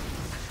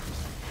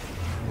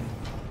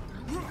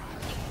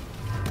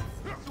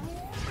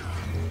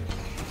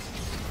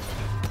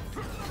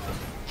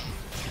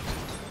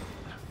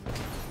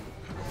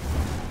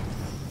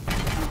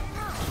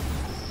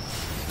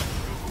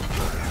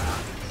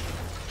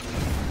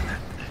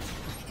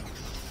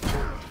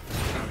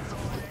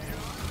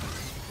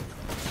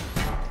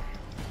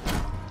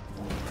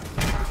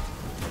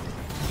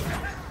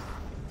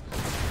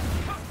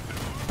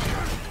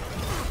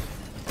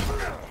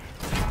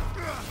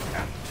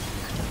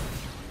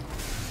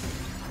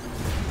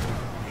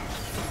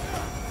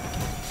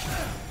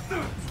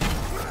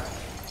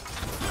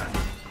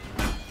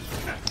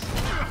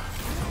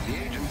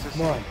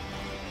 Come on.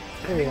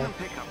 There we go.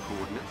 Pick up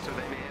coordinates so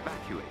they may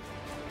evacuate.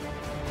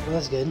 Well,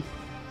 that's good.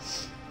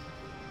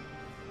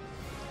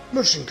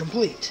 Mission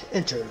complete.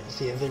 Enter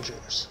the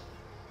Avengers.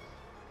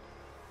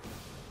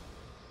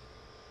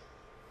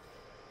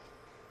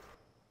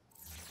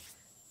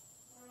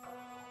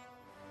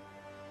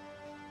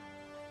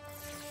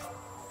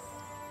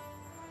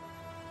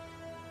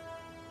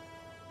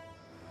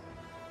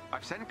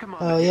 I've sent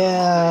Commander Oh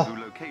yeah.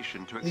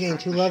 location to We're getting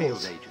extract 2 the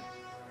levels. shield agents.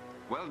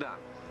 Well done.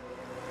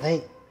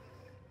 Thank.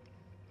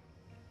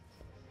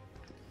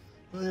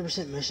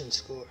 100% mission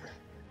score.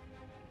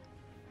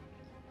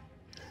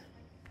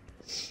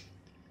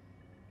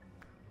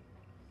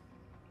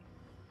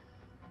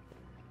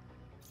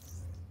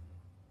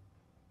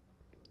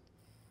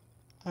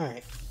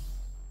 Alright.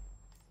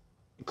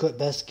 Equip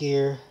best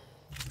gear.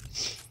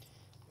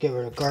 Get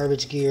rid of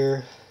garbage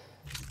gear.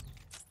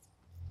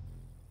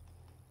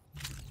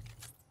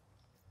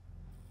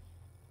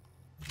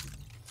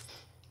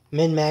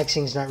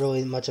 Min-maxing is not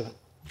really much of a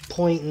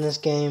point in this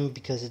game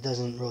because it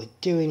doesn't really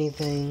do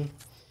anything.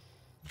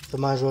 So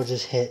might as well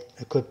just hit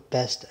equip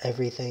best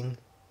everything.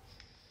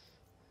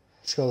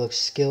 Let's go look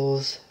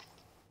skills.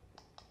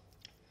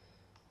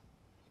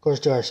 Of course,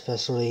 do our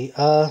specialty.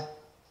 What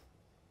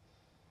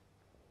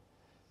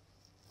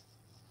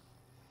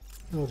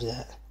was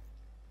that?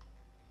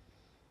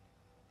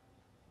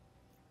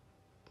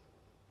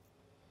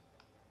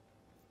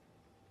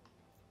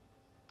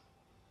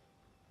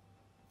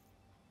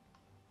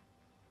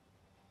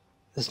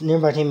 This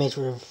nearby teammates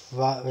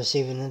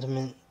receive an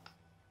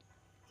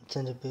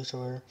intended boost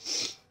or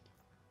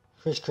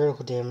increase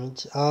critical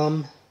damage.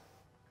 Oh,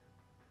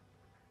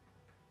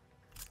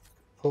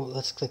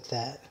 let's click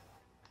that.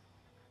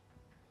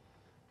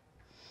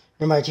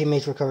 Nearby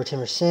teammates recover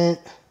 10%.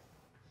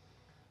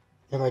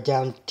 Nearby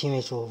down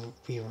teammates will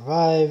be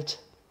revived.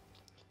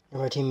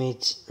 Nearby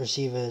teammates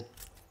receive a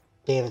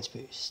damage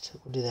boost.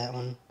 We'll do that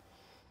one.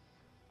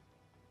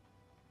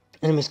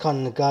 Enemies caught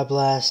in the God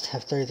Blast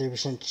have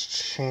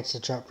 33% chance to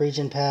drop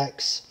region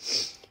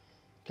packs.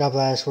 God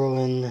Blast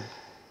whirlwind,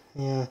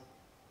 yeah.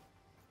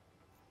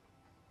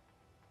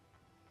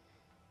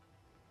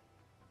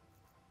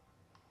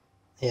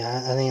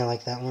 Yeah, I think I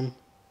like that one.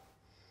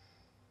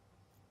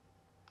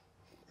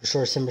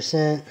 Restores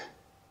 10%.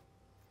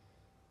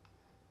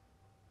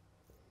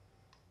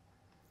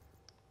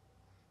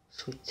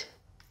 Sweet.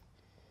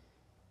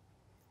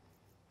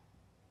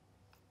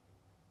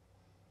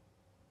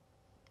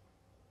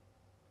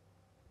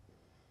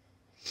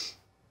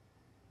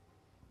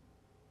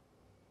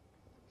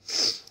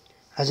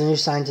 As a new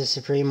scientist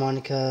supreme,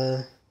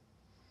 Monica.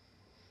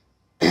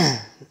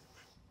 Alright.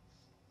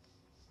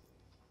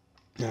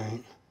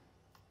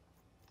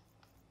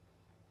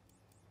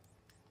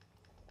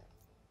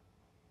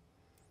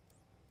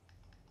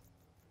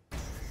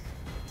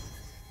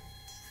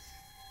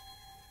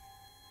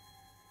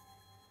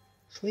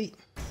 Sweet.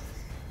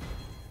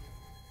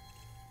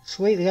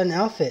 Sweet, we got an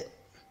outfit.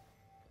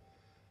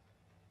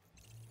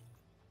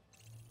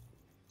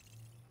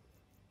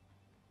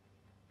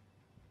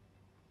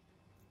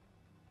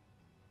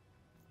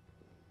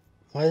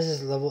 Why is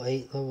this level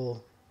 8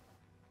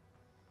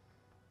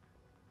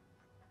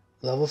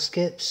 level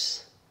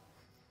skips?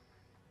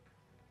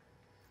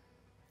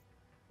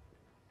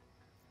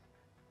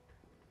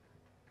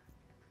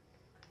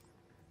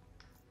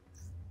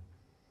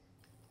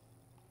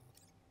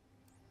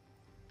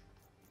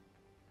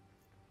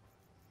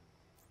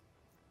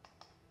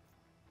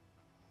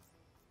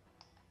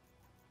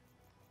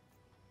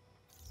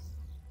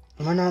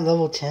 Am I not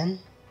level 10?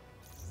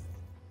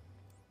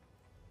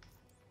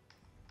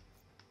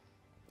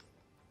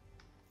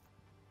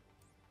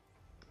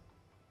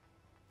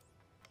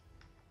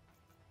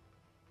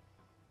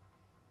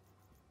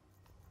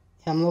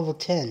 Yeah, I'm level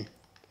 10.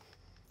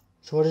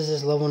 So what is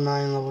this level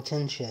 9, level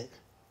 10 shit?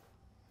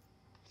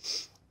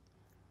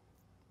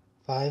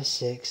 5,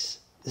 6.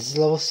 This is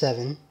level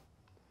 7.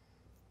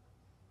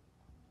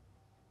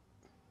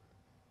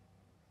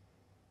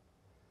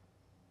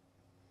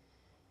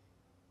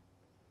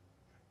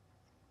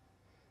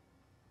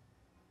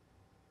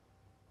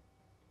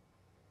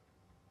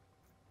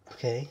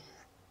 Okay.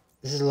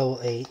 This is level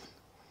 8.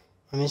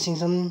 Am I missing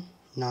something?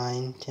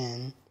 9,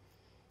 10.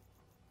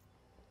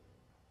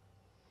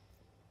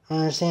 I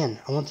don't understand.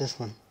 I want this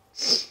one.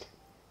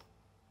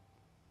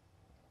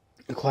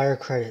 Acquire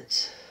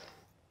credits.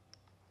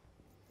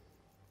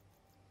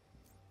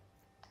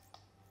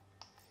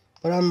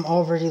 But I'm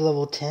already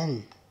level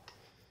 10.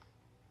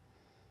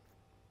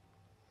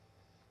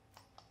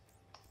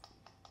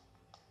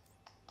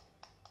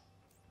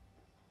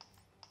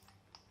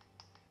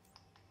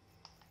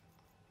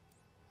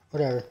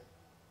 Whatever.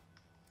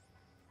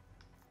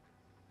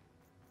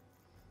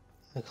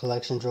 The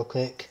collections real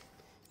quick.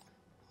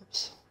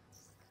 Oops.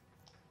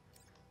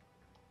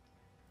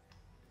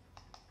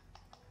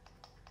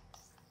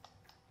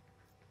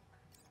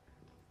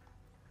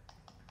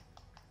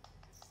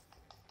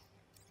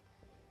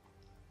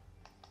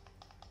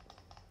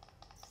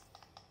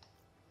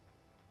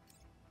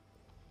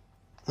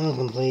 That one's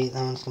complete.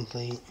 That one's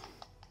complete.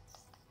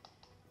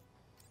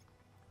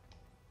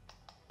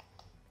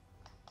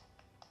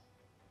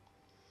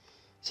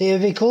 See,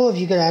 it'd be cool if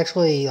you could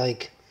actually,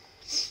 like,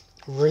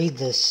 read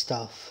this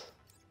stuff.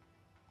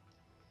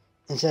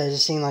 Instead of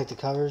just seeing, like, the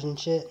covers and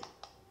shit.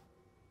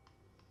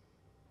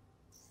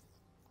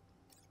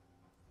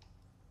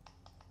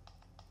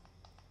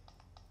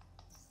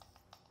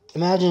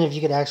 Imagine if you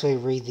could actually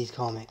read these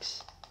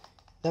comics.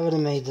 That would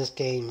have made this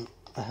game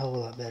a hell of a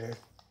lot better.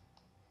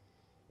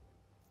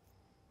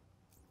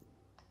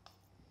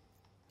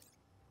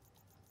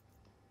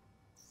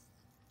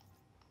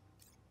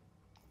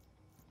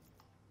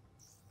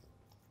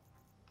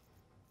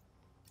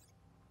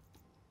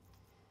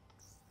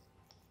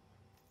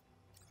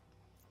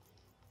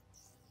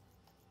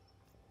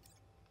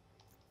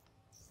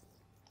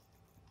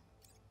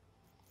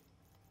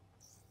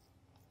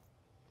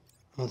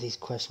 All these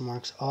question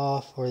marks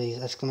off, or these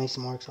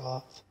exclamation marks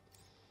off.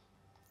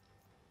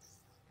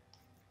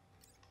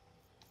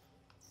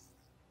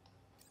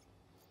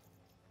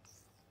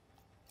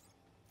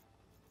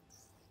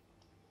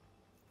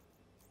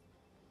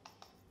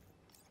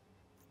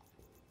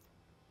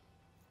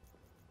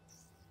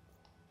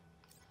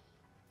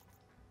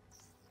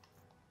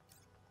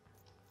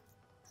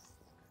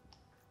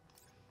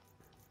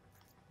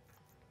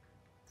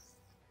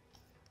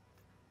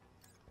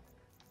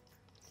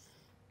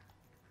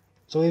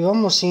 So we've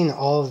almost seen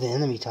all of the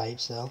enemy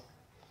types, though.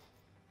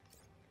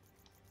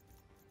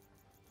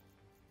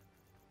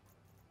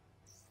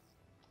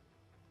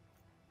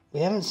 We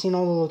haven't seen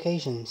all the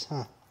locations,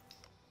 huh?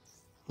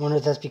 Wonder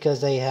if that's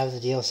because they have the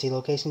DLC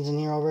locations in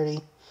here already,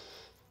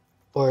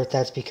 or if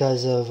that's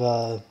because of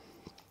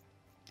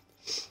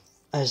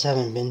I just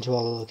haven't been to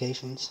all the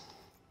locations.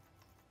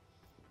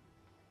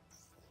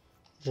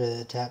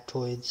 The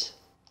Taptoids.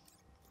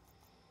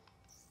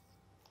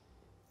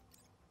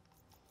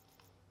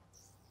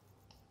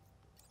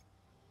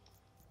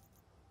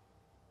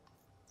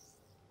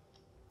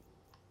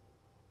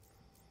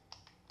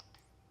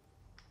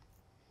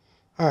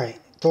 Alright,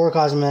 Thor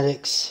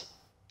Cosmetics.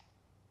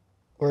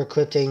 We're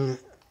equipping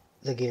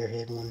the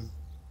Gearhead one.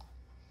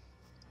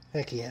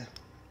 Heck yeah.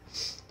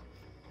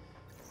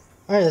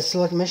 Alright, let's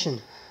select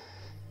mission.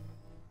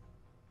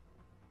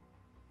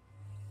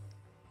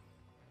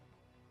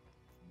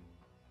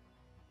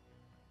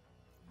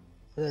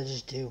 What did I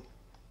just do?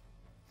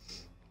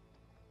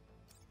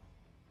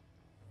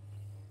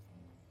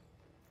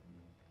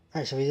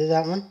 Alright, so we did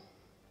that one.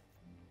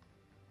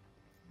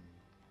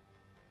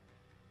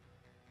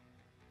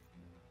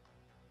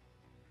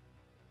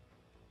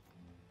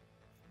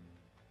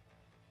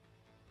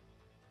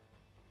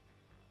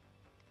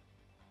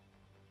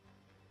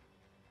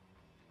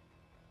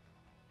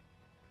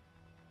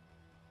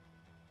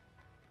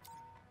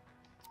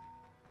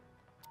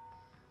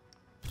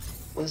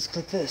 Let's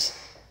click this.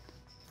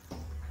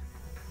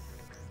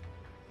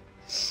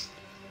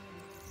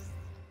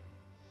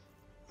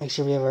 Make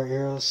sure we have our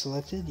arrows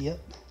selected. Yep.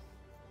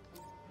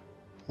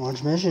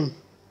 Launch mission.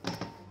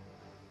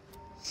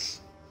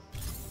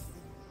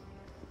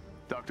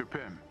 Dr.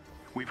 Pym,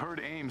 we've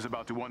heard AIM's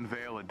about to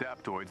unveil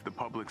adaptoids the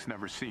public's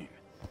never seen.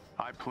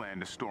 I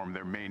plan to storm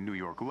their main New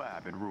York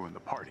lab and ruin the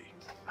party.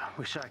 I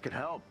wish I could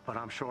help, but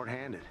I'm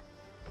short-handed.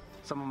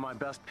 Some of my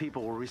best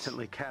people were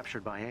recently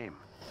captured by AIM.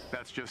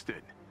 That's just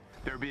it.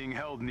 They're being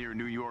held near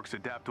New York's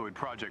Adaptoid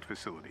Project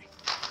facility.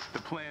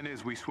 The plan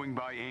is we swing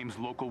by AIM's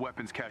local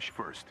weapons cache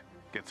first,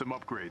 get some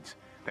upgrades,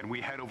 then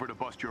we head over to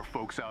bust your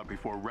folks out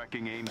before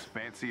wrecking AIM's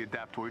fancy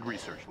Adaptoid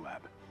research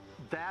lab.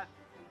 That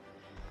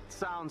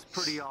sounds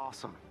pretty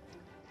awesome.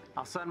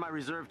 I'll send my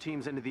reserve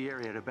teams into the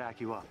area to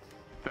back you up.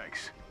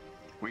 Thanks.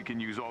 We can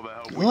use all the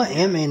help I we want can.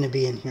 Ant-Man to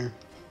be in here.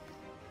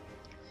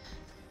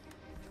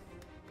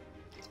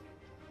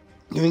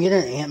 Can we get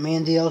an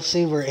Ant-Man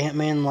DLC where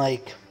Ant-Man,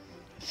 like,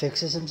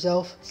 fixes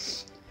himself?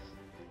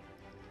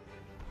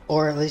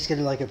 Or at least get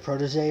like a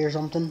protege or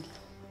something?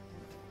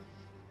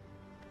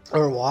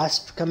 Or a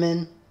Wasp come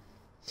in?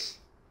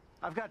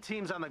 I've got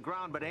teams on the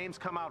ground, but AIM's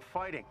come out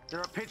fighting.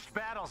 There are pitched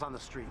battles on the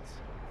streets.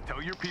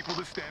 Tell your people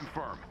to stand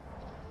firm.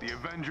 The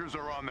Avengers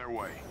are on their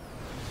way.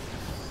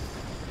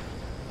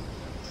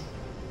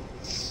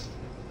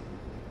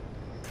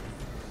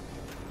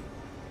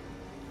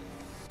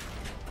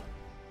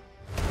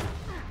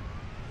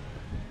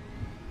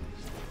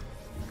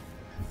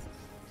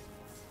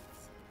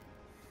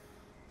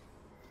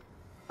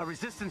 A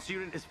resistance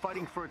unit is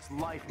fighting for its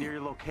life near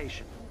your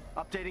location.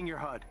 Updating your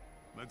HUD.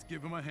 Let's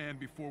give him a hand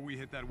before we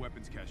hit that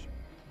weapons cache.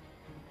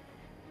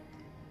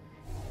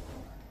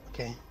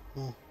 Okay,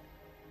 well.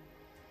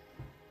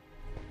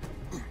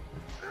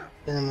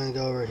 Then I'm gonna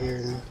go over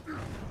here then.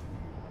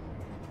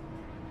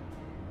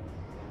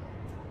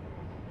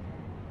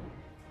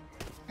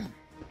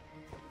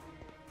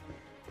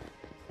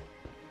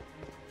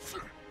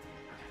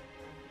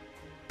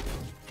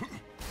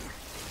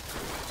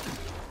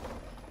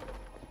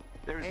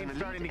 There is an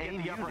starting to elite get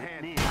AIM the upper unit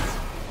hand. near.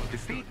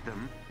 Defeat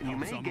them, and you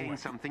may gain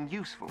something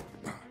useful.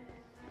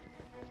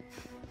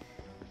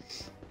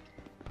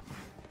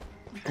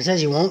 It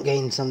says you won't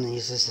gain something,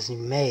 it says you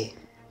may.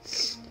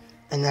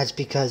 And that's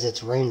because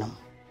it's random.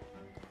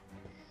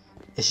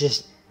 It's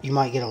just, you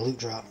might get a loot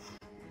drop.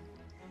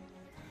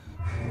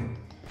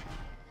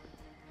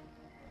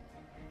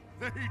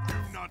 They do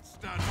not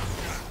stand a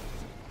chance.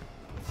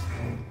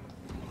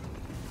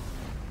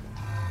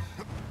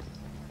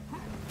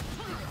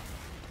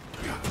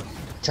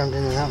 Jumped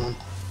into that one.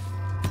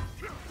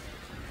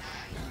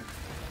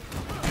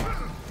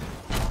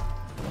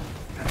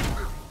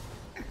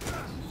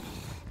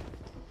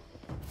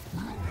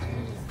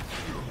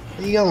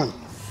 Where you going?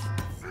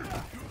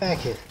 Back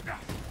here.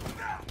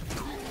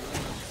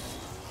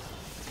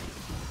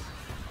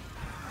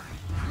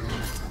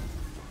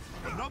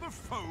 Another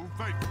foe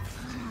vacant.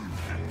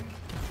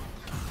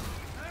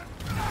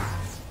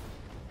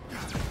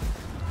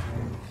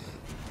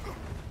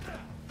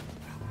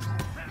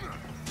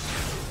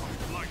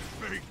 Like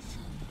fate.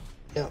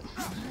 Yep.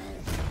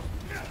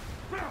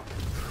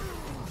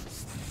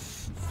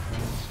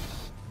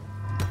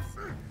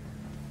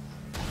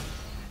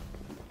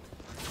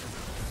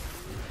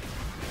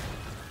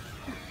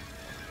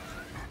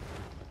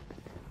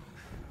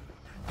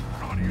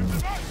 Guardians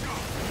of Asgard.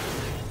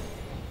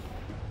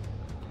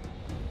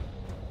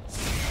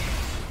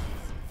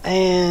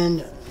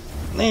 And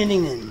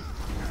landing in.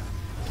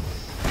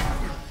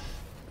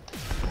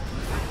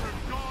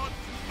 God's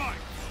might.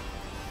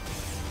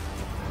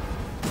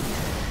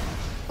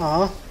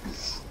 Aw.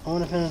 I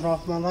want to finish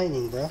off my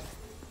lightning, bro.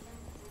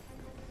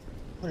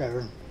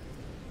 Whatever.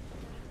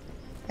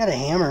 Got a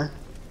hammer.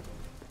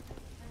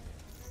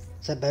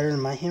 Is that better than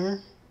my hammer?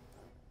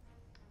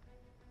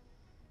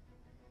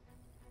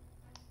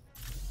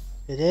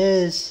 It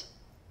is.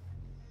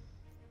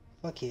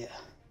 Fuck yeah.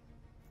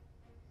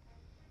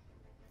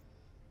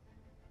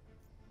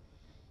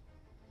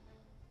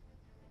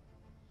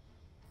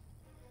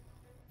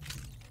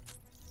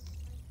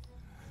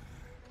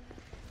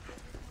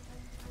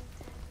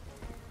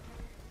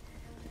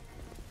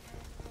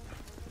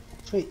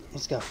 Sweet,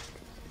 let's go.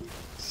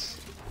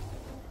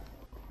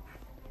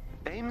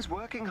 AIM's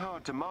working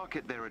hard to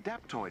market their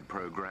Adaptoid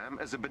program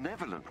as a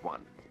benevolent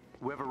one.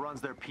 Whoever runs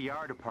their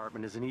PR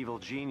department is an evil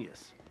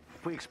genius.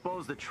 If we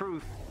expose the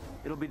truth,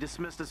 it'll be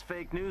dismissed as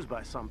fake news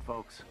by some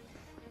folks.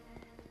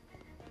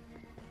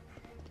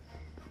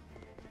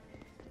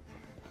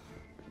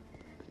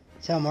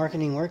 That's how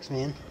marketing works,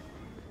 man.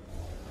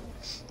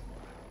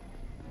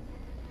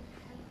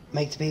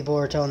 Make the people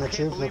who are telling the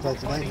truth look like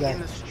the bad guy.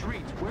 In the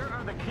streets, where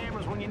are the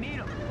cameras when you need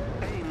them?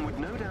 AIM would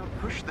no doubt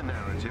push the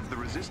narrative the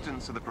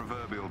resistance are the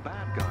proverbial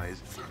bad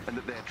guys, and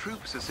that their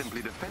troops are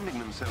simply defending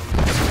themselves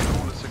against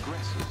lawless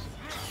aggressors.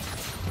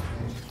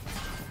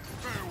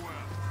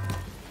 Farewell.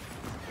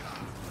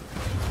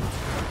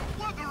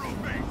 Weather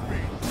obeys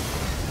me.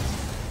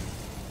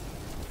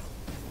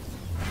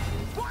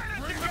 Why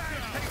don't you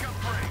guys take a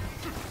break?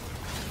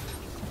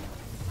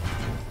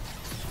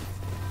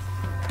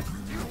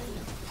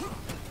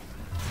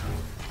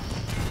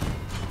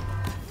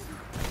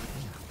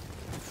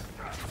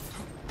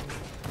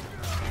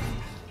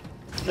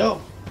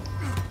 No.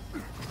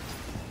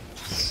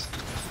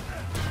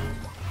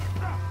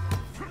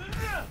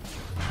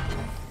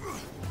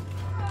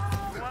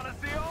 Wanna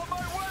see all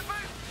my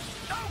weapons?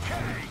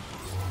 Okay!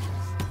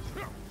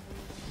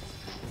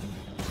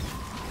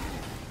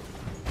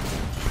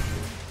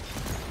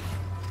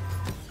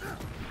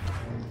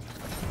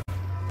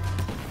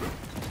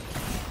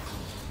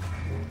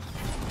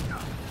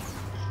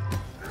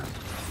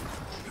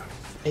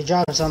 He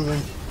dropped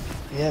something.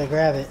 You gotta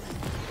grab it.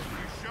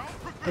 Shall Hey,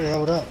 prepare.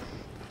 hold up.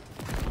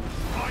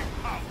 My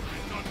power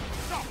is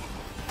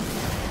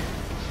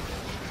unstoppable.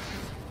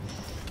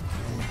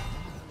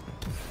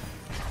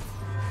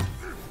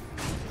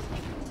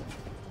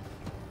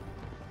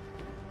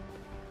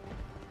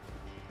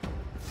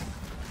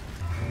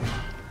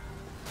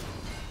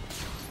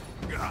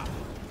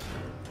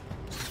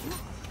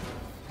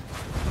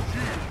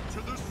 Shield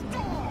to the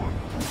storm.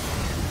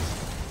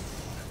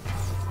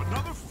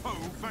 Another foe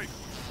vacant.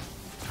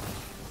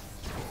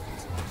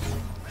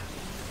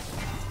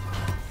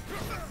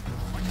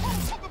 I call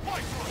for the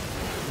pipeline.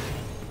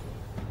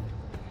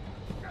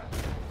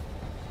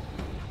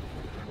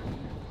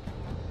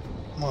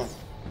 Come on.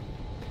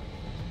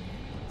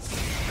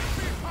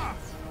 Be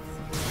fast.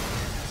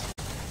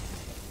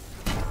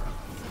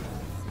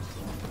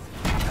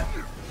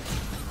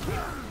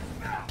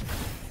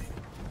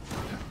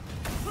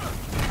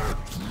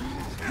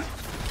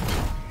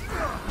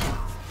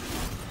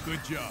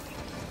 Good job.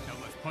 Now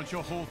let's Punch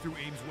a hole through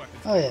Ames'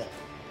 weapons. Oh yeah. Now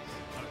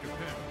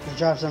compare. Let's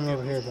drop something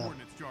over here though.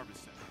 Coordinates Jarvis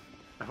sent.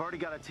 I've already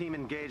got a team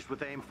engaged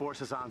with AIM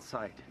forces on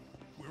site.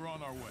 We're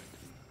on our way.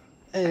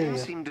 There AIM we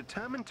go. seem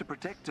determined to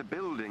protect a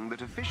building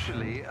that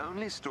officially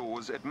only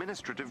stores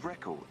administrative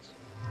records.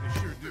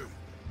 They sure do.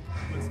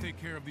 Let's take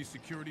care of these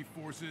security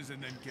forces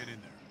and then get in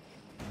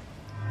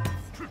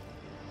there.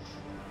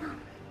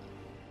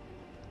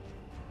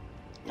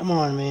 Come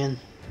on, man.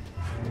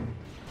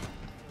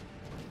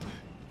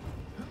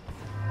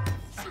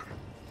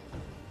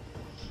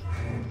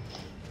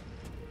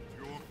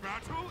 Your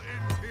battle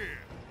ends here.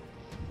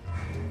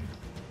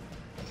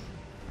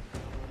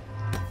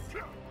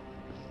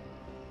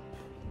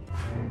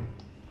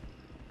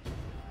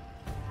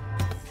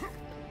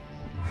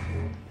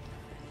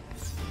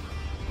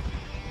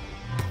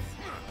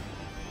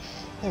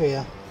 There we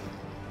go.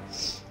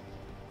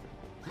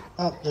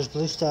 Oh, there's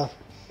blue stuff.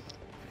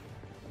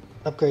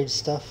 Upgrade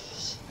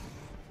stuff.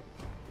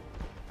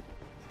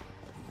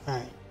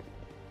 Alright.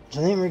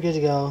 So I think we're good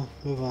to go.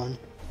 Move on.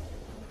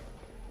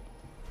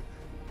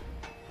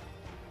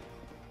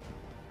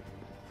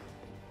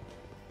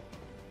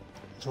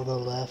 So we'll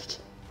go left.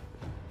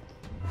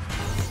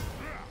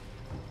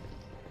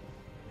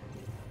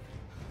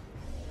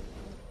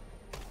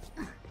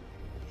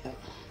 Yep.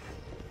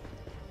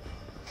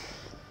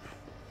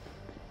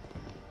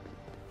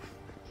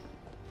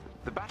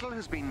 The battle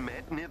has been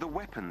met near the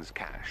weapons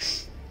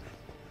cache.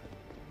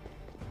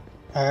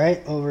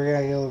 Alright, well we're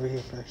gonna go over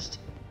here first.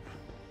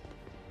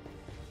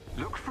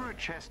 Look for a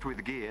chest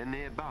with gear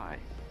nearby.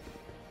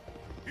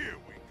 Here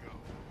we go.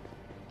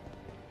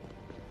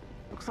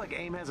 Looks like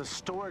AIM has a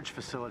storage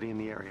facility in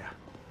the area.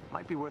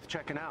 Might be worth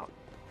checking out.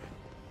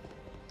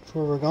 That's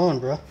where we're going,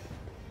 bro.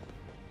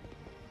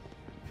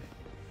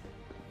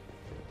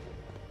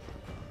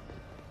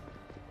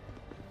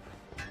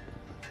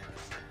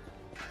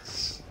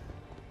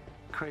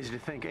 Crazy to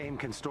think AIM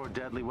can store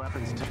deadly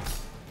weapons too.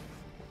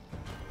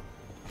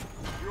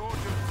 Your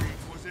defeat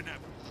was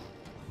inevitable.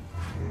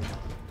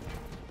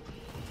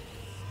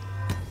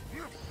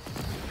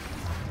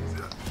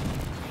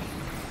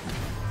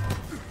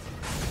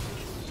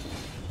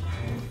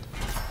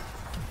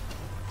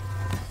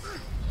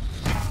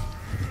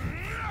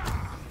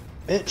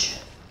 Bitch.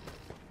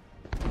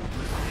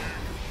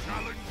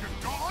 Challenge your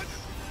god?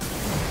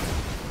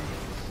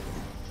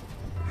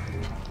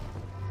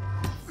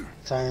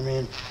 Sorry,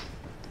 man.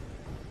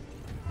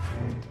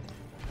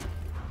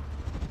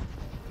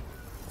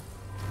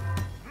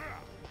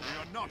 We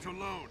are not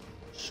alone.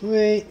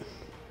 Sweet.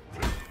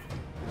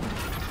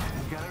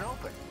 Got it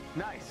open.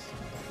 Nice.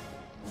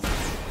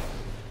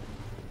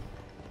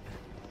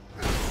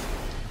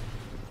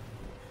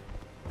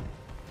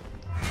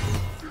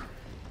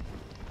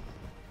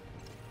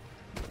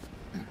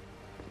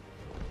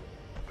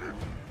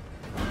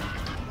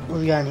 What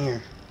we got in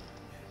here?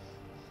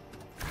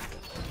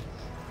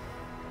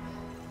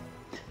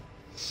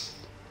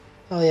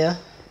 Oh yeah.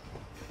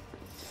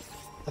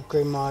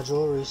 Upgrade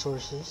module,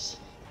 resources.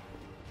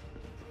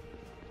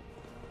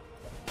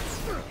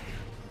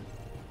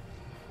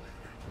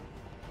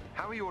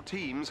 How are your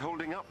teams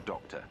holding up,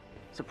 Doctor?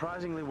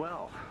 Surprisingly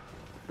well.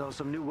 Though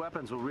some new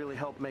weapons will really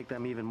help make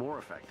them even more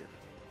effective.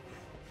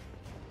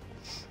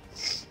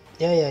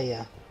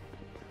 Yeah.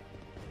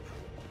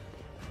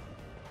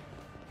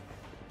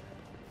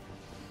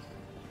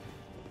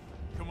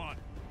 Come on.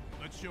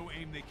 Let's show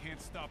AIM they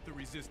can't stop the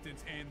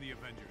Resistance and the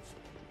Avengers.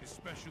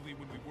 Especially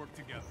when we work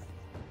together.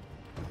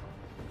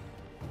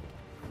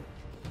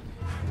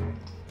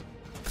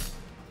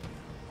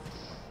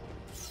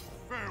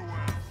 Farewell.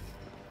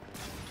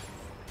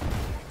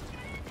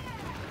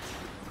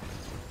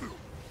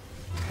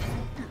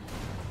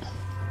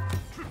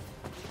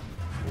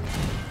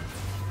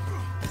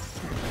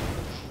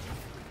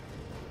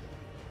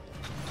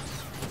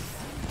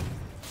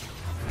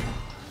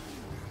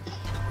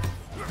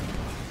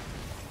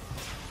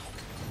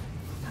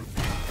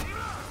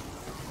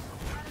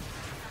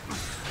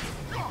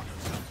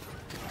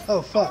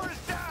 Oh fuck.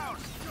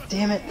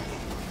 Damn it.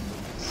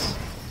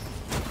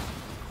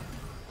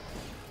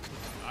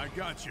 I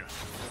got you.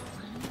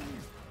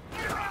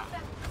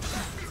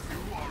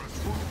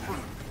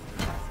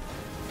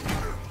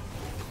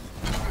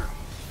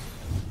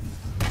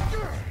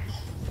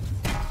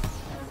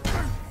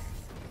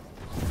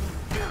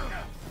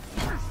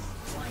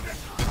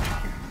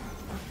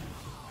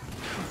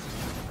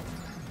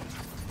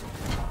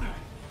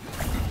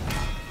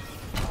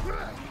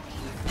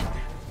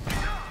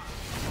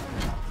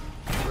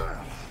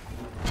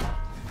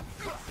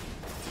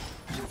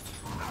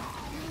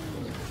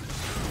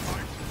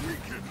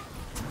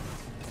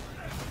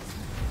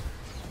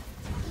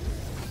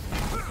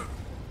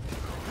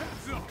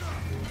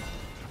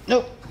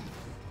 Nope.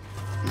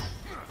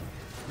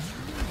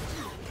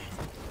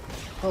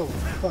 Oh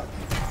fuck.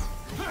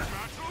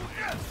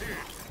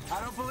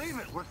 I don't believe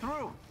it. We're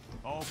through.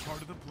 All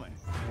part of the plan.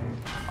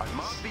 I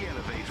marked the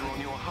elevator on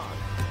your HUD.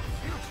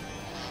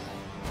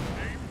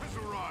 AIM has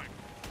arrived.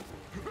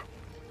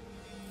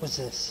 What's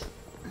this?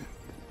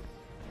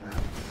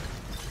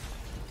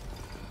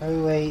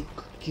 Heavyweight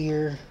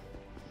gear.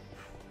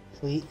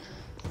 Sweet.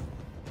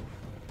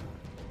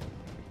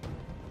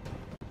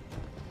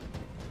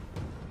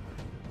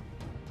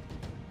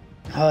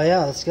 Oh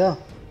yeah, let's go.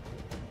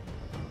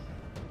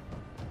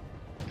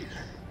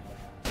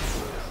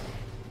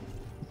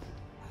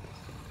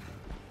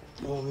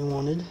 What we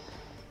wanted.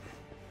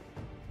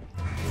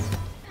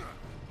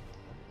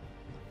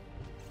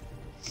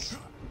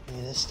 Give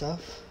me this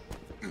stuff.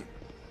 Give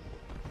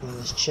me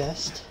this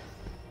chest.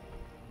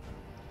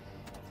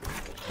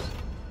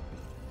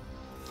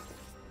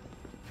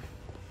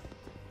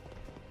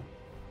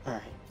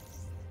 Alright.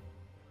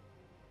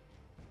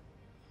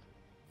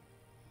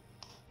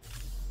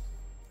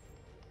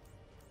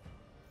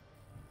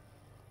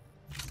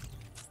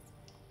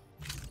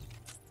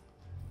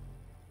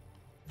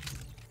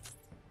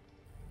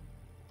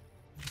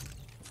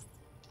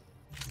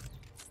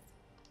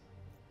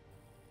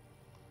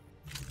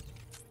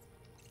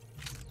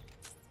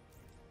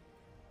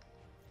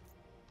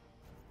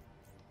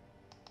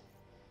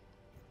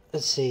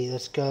 Let's see,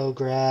 let's go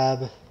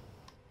grab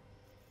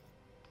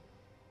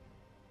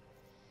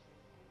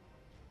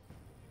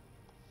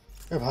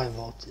high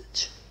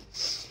voltage.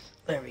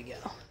 There we go.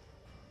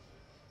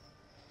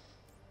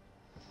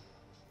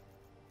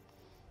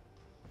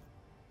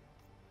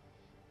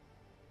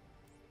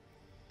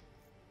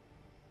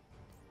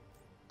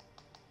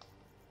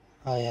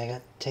 Oh yeah, I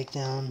got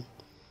takedown.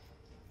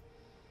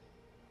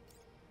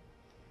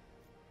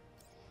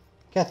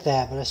 Got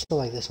that, but I still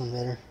like this one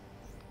better.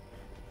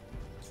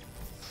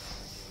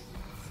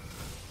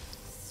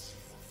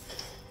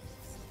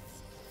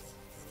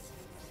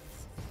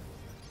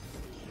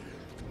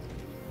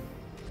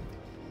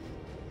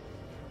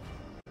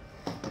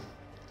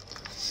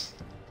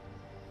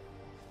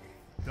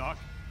 Doc,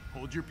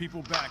 hold your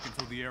people back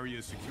until the area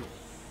is secure.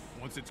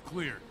 Once it's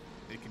cleared,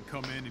 they can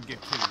come in and get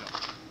cleared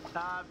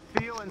up.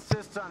 Theo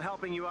insists on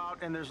helping you out,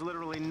 and there's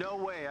literally no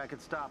way I could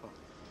stop him.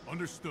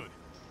 Understood.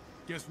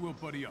 Guess we'll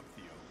buddy up,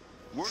 Theo.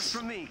 Works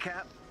for me,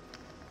 Cap.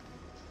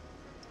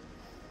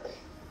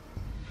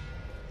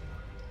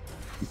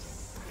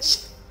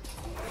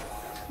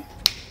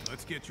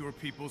 Let's get your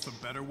people some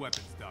better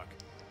weapons, Doc.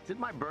 Is it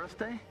my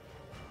birthday?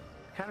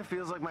 Kind of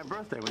feels like my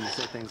birthday when you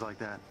say things like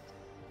that.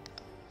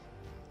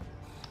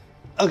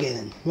 Okay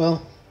then,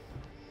 well,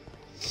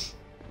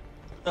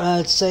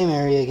 it's same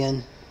area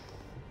again.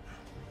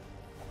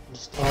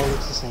 Just all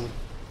looks the same.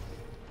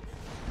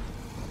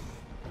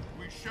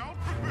 We shall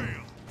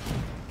prevail.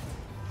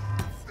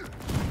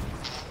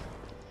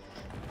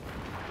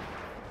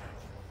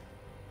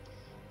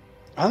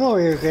 I'm over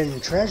here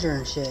getting treasure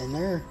and shit, and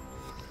they're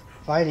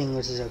fighting,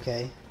 which is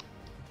okay.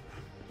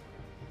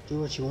 Do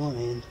what you want,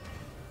 man.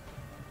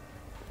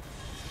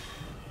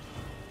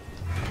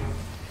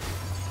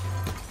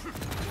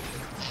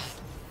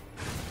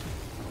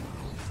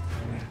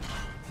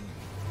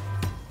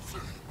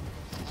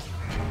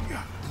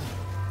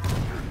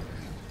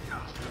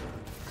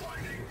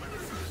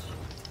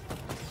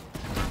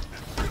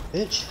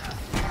 Bitch.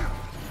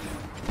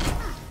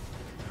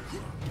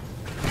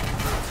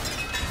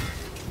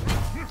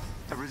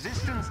 A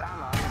resistance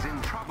ally is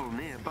in trouble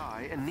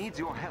nearby and needs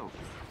your help.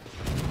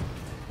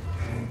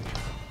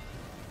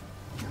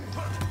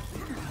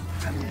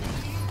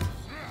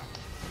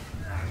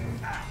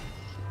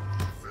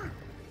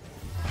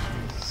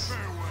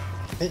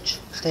 Bitch,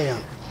 stay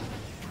down.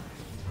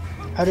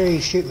 How dare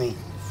you shoot me?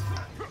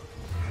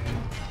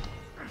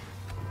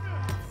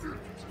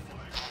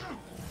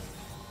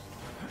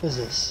 What is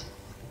this?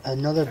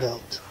 Another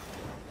belt.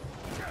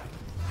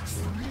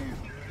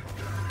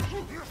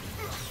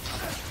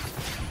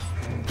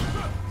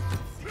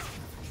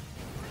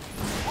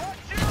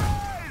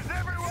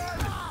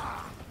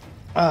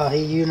 Oh,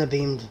 he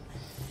unibeamed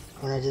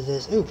when I did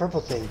this. Ooh, purple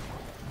thing.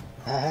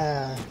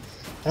 I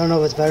don't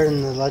know if it's better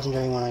than the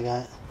legendary one I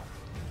got.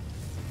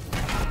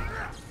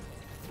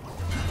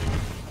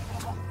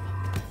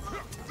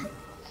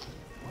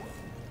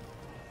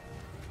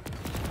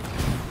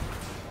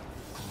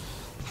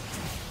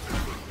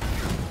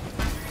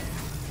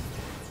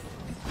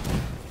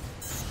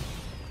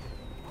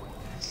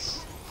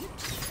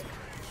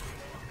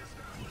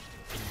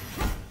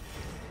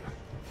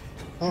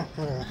 Oh,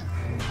 whatever.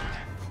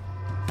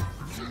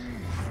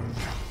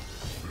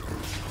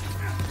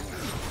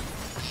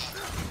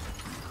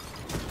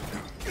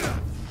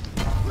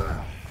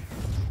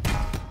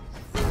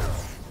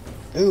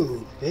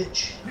 Ooh,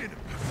 bitch.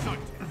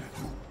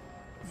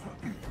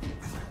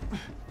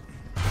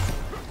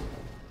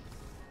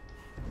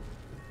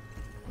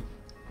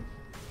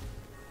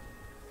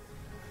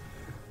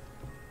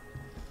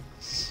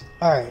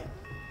 All right.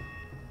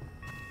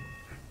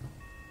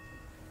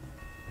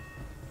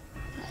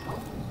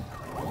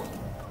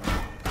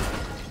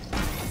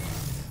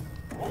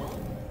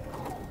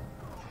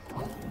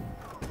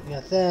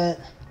 Got that.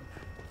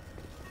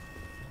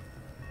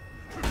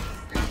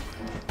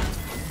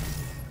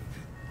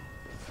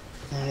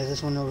 And I got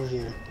this one over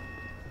here.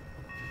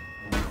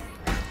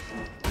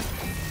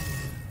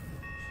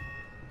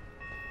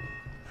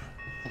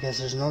 I guess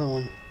there's another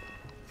one.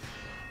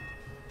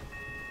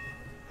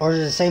 Or is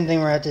it the same thing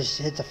where I have to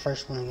hit the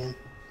first one again?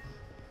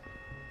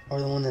 Or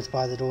the one that's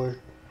by the door?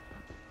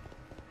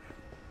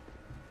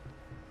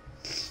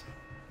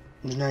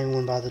 There's not even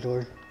one by the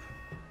door.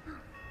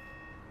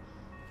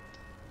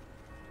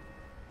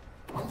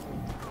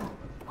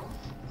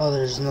 Oh,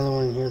 there's another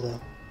one in here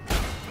though.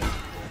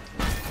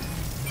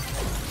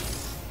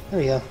 There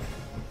we go.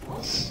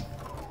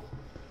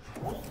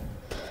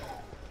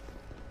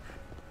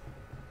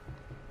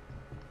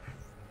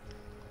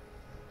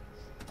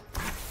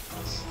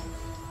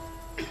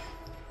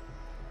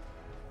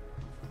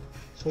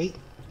 Sweet.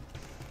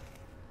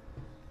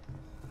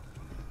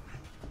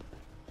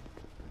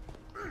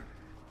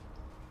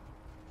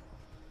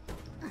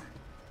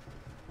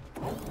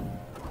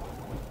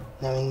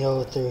 Now we can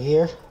go through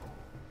here.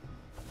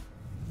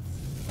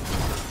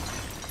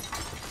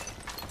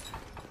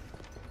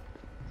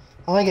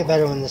 I like it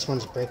better when this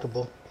one's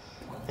breakable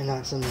and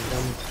not some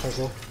dumb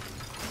puzzle.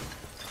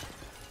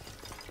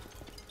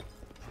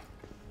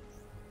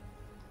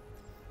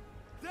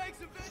 Thanks,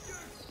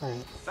 Avengers!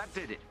 Alright. That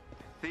did it.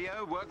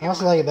 Theo, work I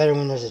also like it better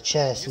when there's a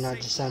chest and not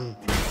just some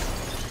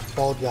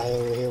bald guy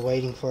over here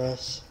waiting for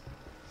us.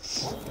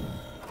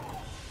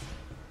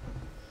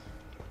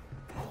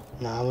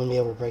 No, I wouldn't be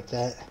able to break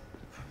that.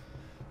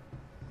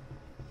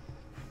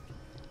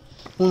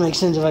 Wouldn't make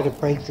sense if I could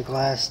break the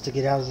glass to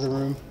get out of the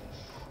room.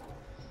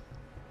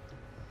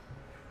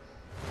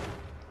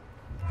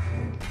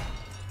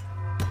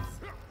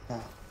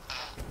 No.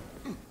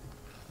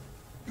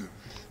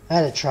 I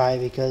had to try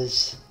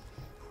because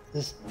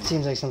this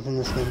seems like something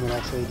this game would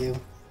actually do.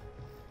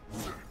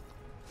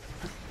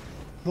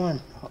 Come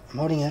on, I'm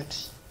holding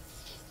X.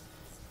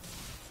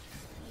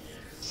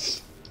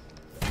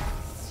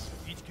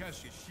 Each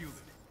cache is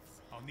shielded.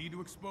 I'll need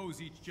to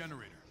expose each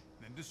generator,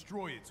 then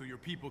destroy it so your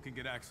people can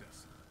get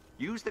access.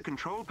 Use the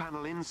control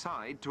panel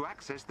inside to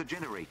access the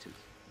generators.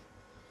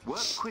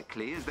 Work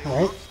quickly as they All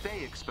will right. not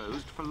stay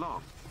exposed for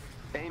long.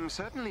 AIM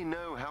certainly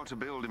know how to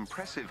build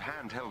impressive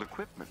handheld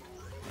equipment.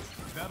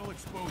 That'll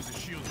expose the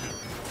shield generator.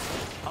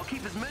 I'll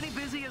keep as many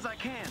busy as I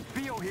can.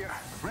 Theo here,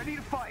 ready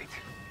to fight.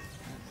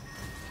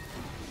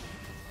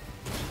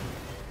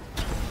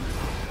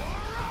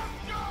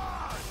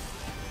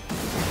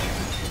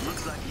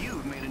 Looks like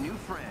you've made a new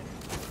friend.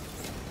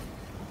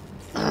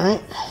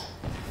 Alright.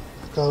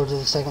 Go to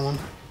the second one.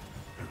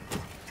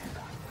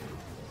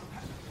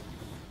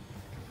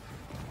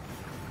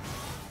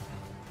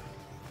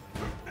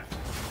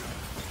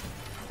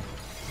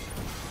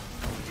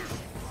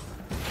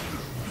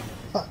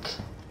 Fuck.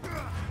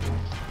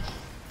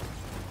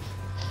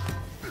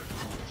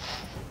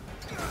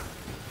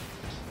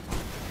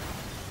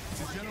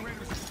 The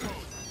generator's exposed.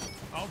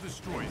 I'll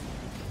destroy it.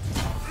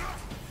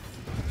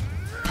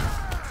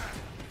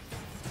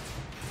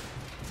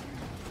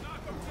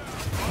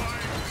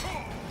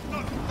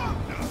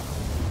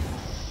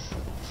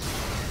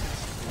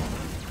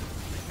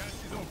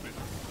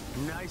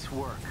 Nice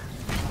work.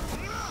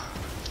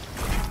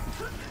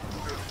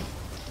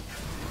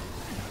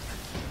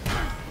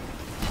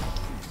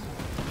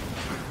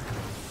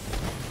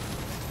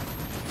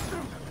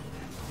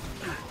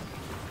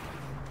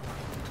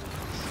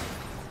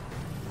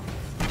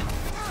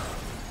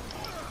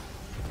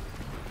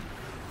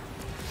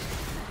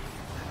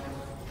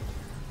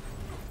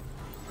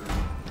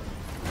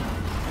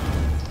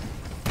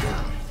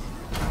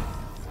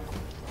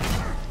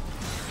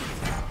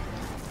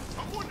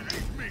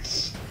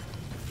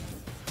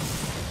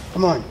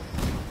 Come on.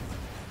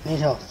 Need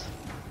health.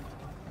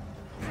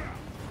 The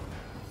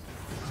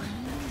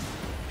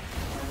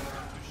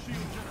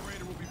shield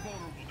generator will be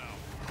vulnerable now.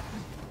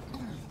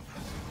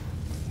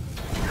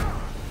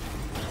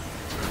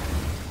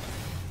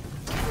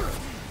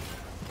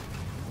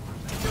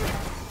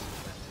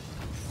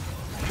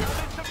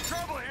 In some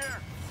trouble here.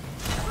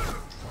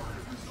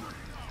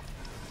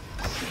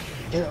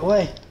 Get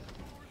away.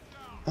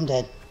 I'm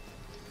dead.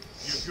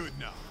 You're good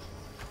now.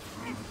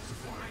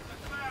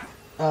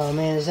 Oh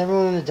man, is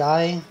everyone gonna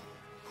die?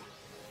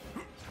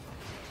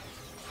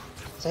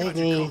 Save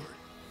me.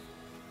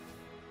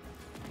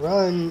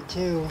 Run,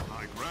 too.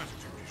 My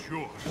gratitude is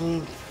yours. I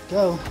mean,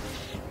 go.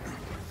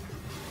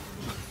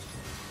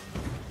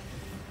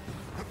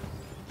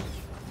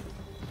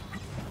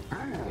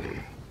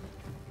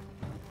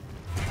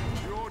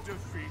 Your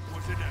defeat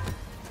was inevitable.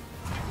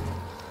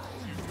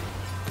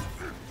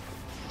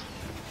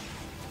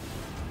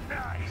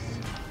 Nice.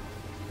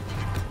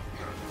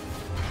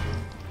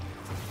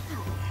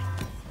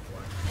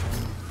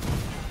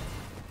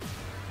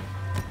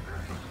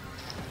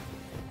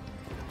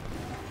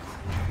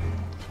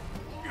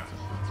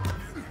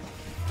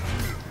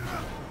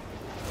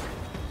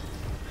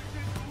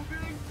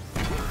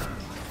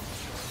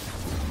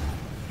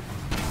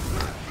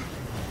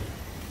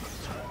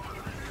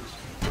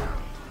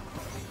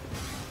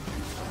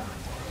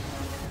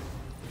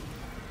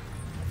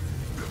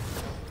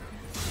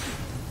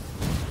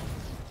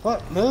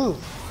 What? Move!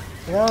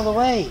 Get out of the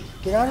way!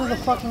 Get out of the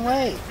fucking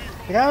way!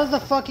 Get out of the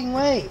fucking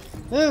way!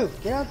 Move!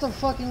 Get out the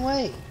fucking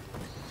way!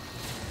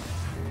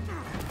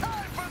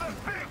 Time for the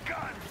big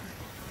gun.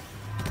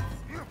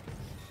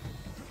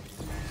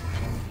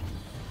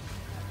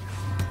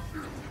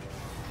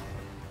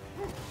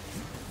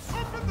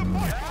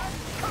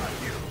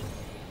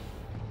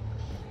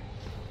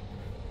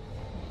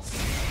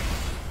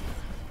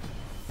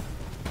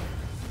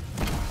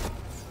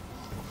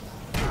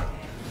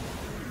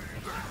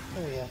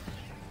 There we go.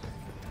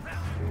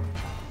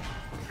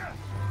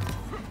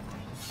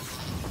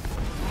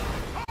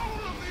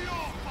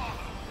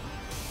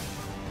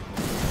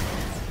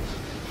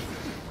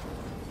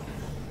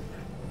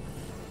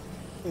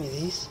 Give me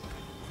these.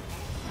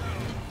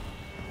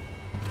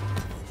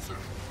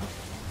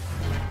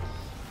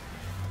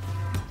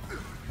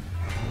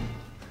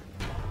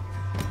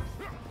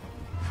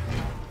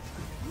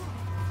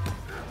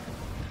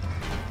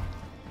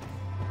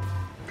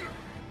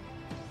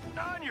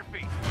 On your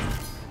feet.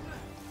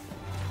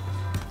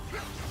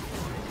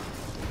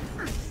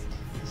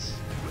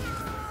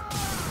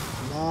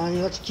 Come on,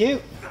 you look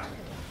cute.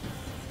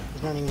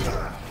 He's not even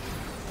there.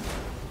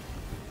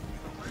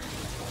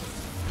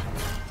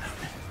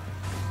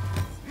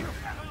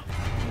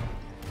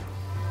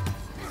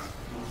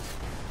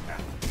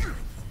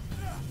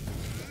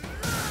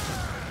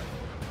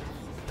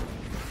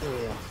 There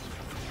we go.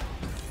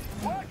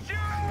 Watch your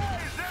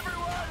eyes,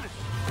 everyone!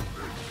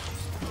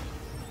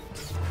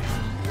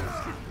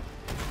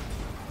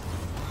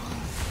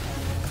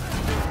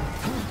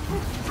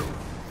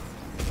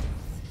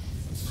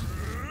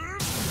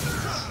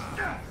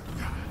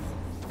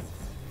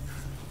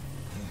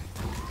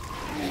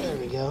 There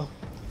we go.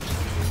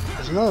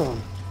 There's another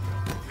one.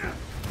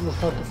 Who the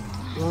fuck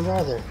ones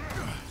are there?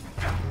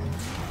 I'm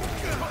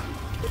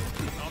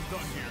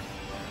done here.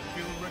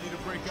 Feeling ready to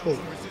break out Sweet.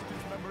 some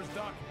resistance members,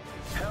 Doc?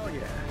 Hell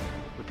yeah.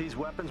 With these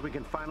weapons, we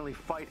can finally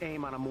fight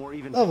AIM on a more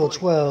even Level footing.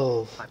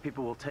 12. My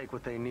people will take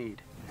what they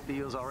need.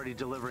 Theo's already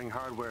delivering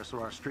hardware, so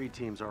our street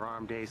teams are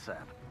armed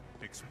ASAP.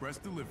 Express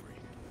delivery.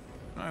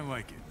 I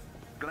like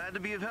it. Glad to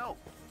be of help.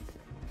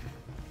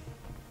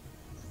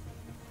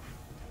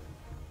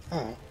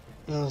 Alright.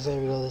 Now let's say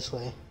we go this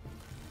way.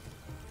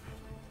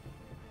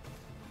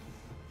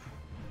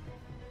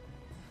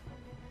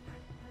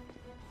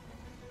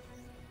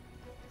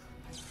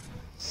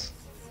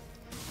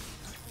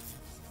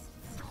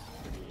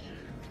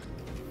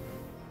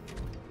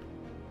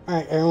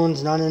 Alright,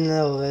 everyone's not in the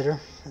elevator.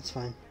 That's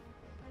fine.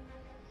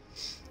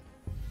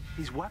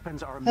 These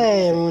weapons are amazing.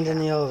 Hey, everyone's in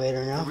the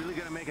elevator They're now. really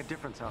gonna make a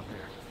difference out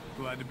there.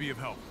 Glad to be of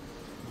help.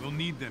 We'll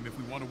need them if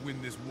we want to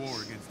win this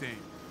war against AIM.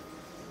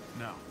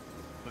 Now,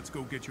 let's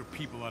go get your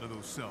people out of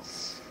those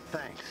cells.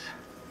 Thanks.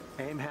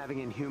 AIM having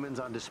Inhumans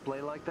on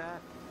display like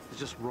that is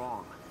just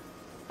wrong.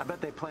 I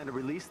bet they plan to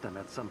release them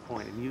at some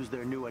point and use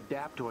their new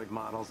Adaptoid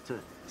models to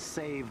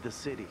save the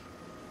city.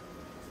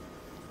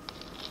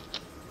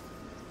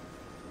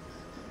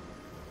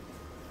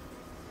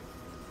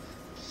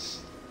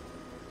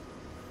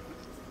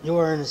 You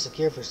are in a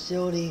secure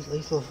facility.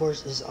 Lethal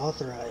force is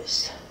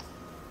authorized.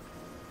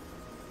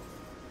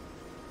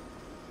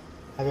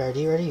 Have your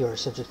ID ready? You are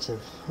subject to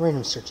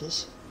random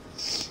searches.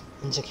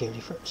 And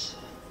security first.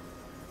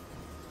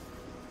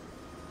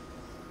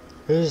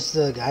 Who's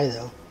the guy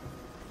though?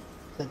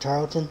 Is that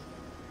Tarleton?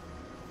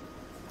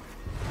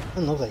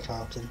 Doesn't look like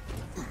Tarleton.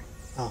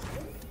 Oh.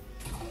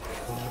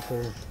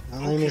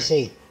 Not letting me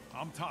see.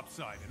 I'm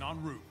topside and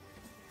en route.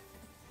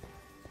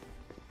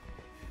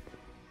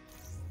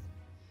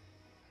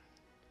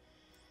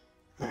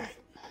 Alright.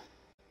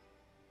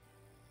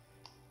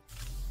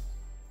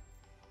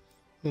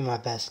 Be my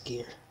best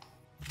gear.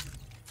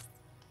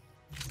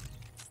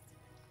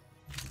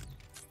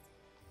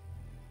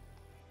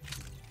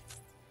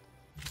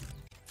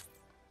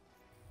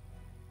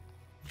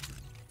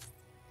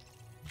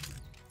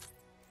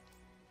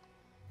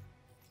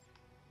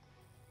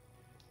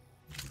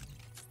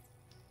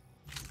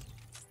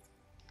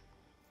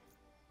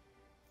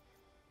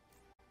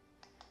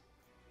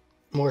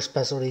 More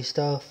specialty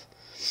stuff.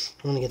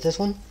 I'm gonna get this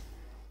one.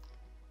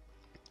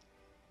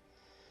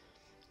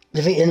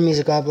 Defeat enemies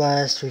with God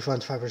Blast,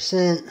 refund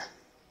 5%.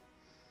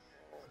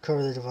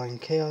 Recover the Divine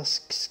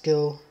Chaos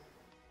skill.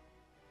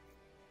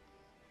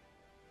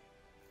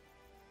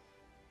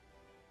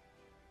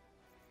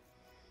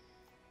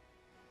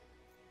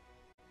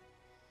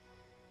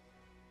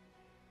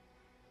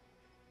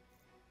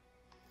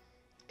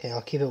 Okay,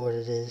 I'll keep it what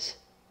it is.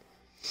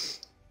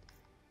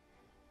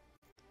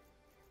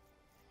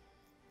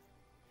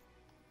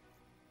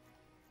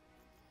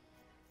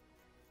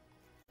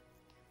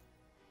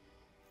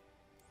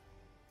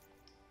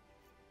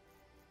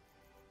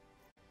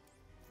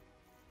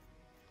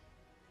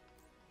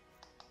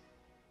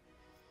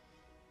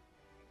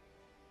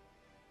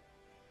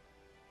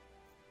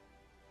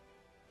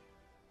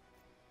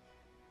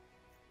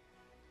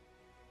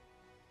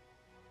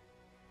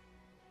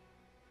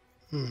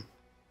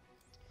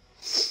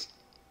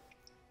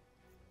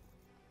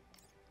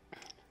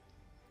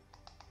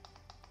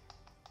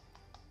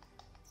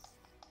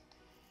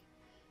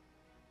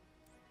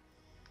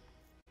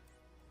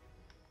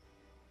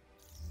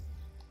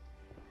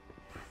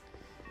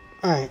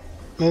 Alright,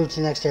 move to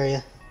the next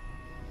area.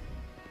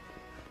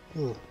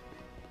 Ooh.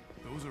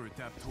 Those are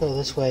Adaptoid. Go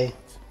this way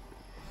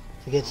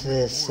to get to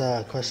this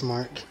question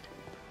mark.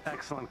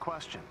 Excellent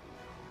question.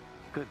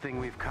 Good thing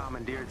we've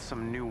commandeered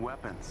some new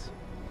weapons.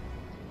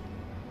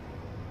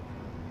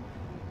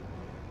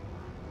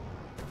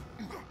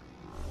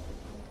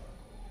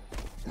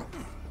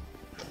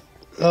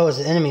 Oh, it's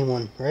the enemy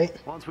one, right?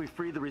 Once we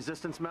free the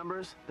Resistance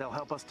members, they'll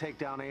help us take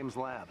down AIM's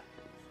lab.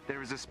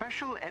 There is a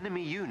special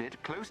enemy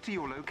unit close to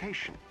your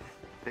location.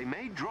 They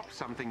may drop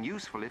something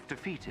useful if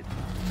defeated.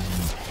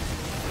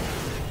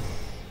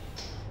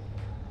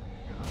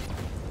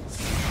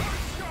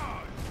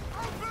 God,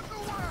 open the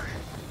way!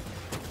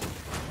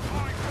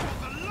 I call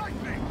the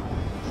lightning!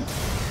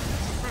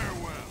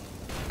 Farewell.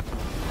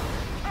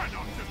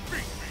 Cannot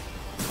defeat me!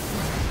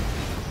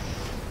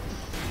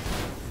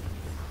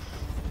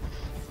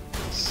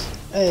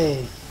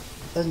 Hey,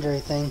 legendary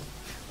thing.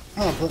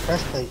 Oh, blue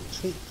breastplate.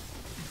 Sweet.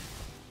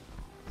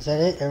 Is that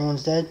it?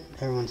 Everyone's dead?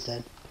 Everyone's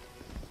dead.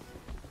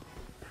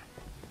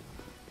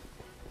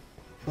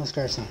 Let's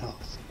grab some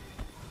health.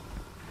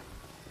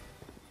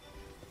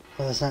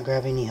 Well, let's not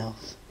grab any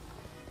health.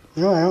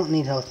 You know what? I don't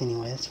need health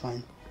anyway. That's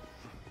fine.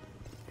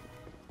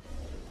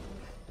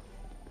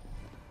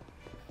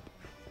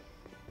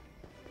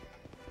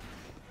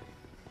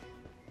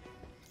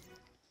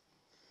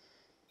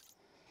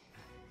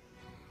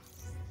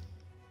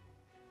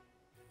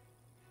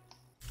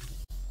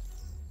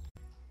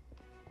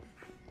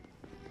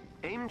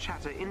 AIM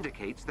chatter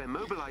indicates they're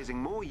mobilizing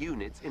more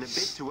units in a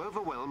bid to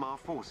overwhelm our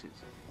forces.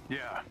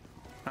 Yeah,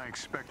 I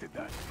expected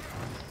that.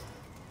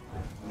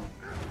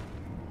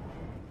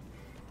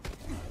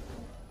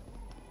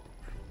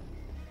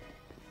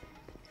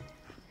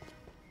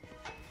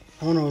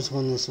 I wonder which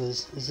one this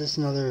was. Is this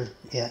another...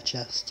 Yeah,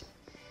 chest.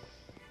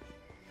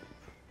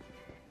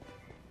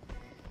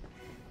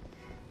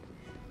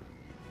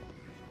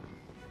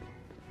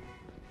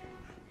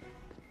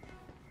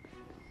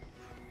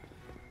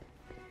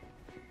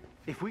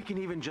 If we can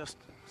even just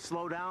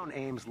slow down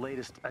AIM's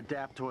latest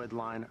adaptoid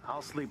line,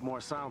 I'll sleep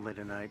more soundly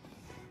tonight.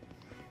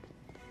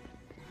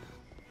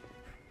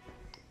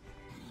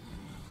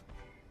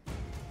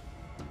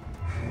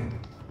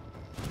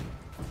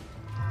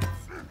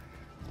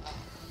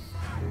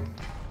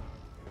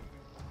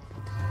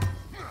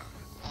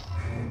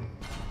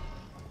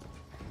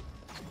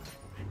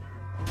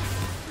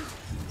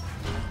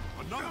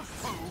 Another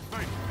foe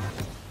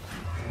vanquished.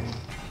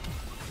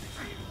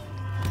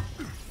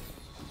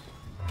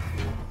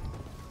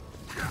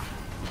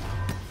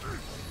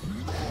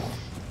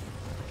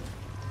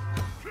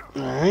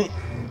 Alright.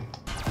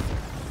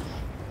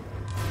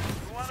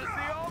 Want to see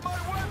all my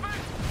weapons?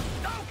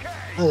 Okay!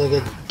 That was a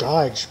good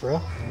dodge,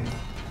 bro.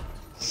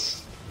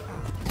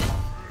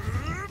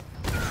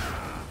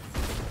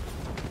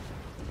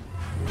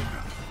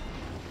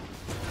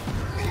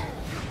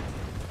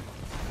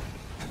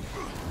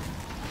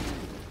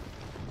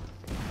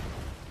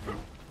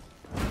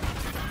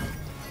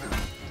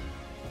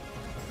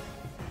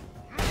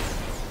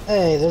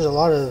 Hey, there's a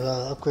lot of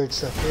upgrade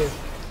stuff here.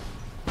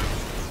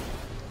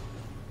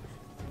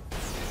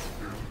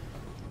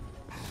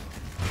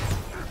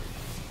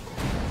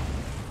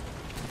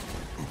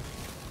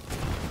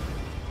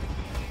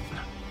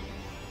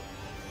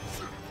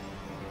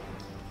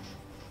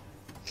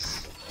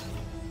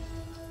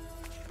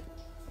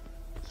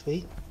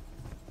 Sweet.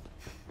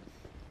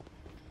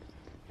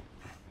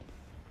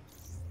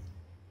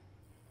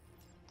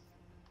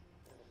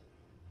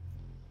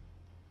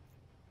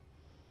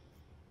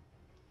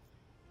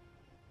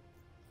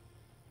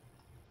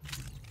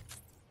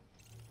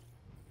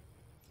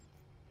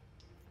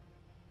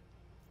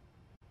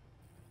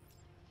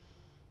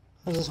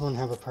 Does this one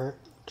have a perk?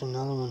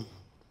 Another one.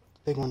 The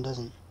big one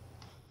doesn't.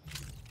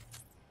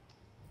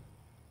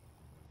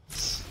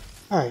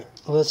 Alright,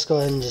 well, let's go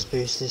ahead and just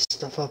boost this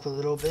stuff up a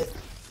little bit.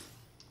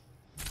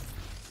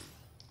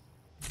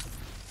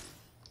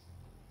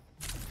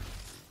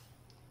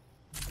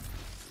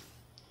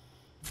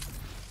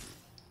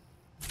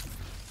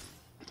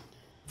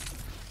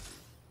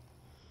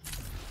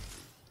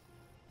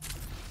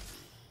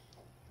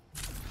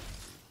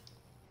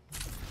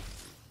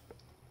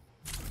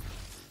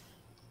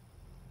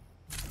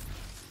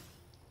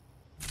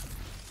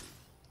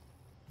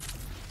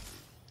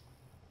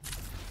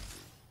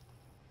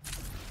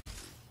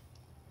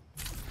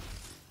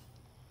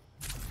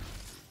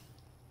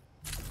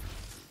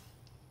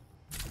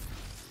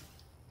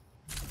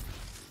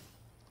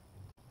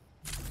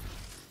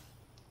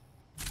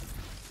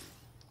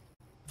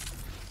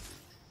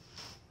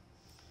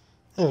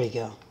 There we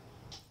go.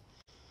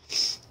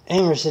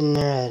 And we're sitting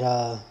there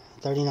at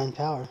 39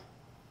 power.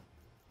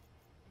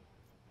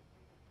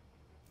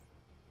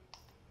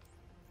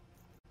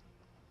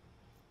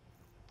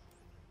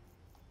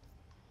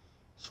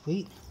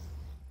 Sweet.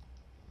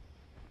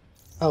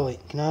 Oh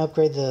wait, can I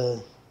upgrade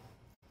the...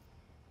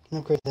 Can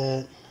I upgrade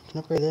that? Can I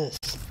upgrade this?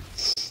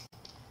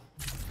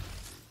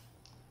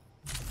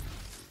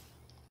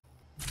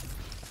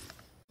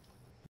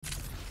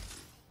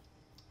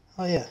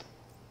 Oh yeah.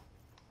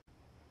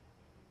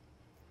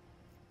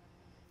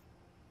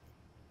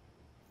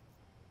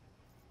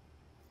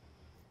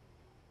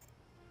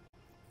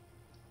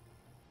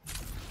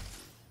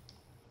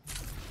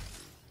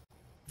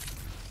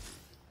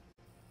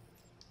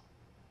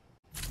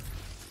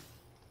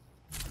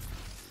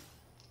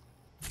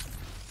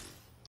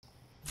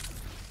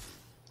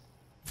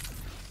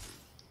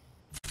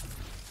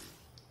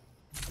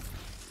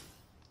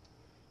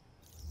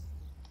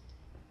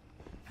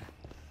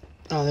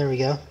 Oh, there we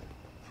go.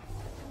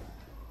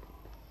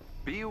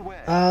 Be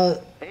aware.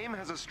 We AIM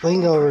has a can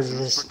strong go over to presence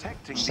this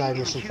protecting side the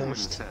mission Inhuman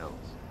first. cells.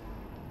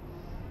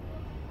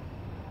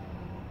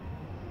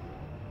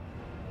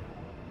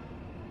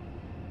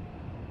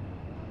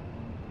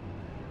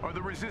 Are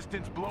the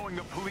Resistance blowing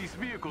up police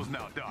vehicles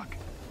now, Doc?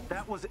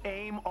 That was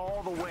AIM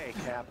all the way,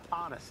 Cap.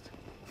 Honest.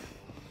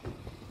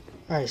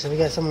 Alright, so we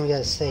got someone we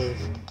gotta save.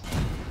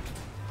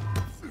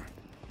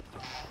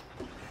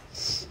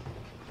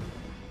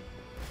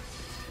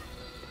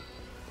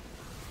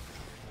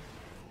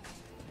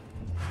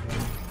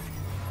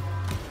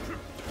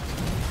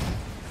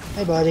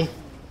 Hey, buddy.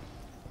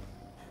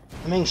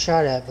 I'm being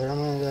shot at, but I'm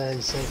gonna go ahead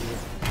and save you.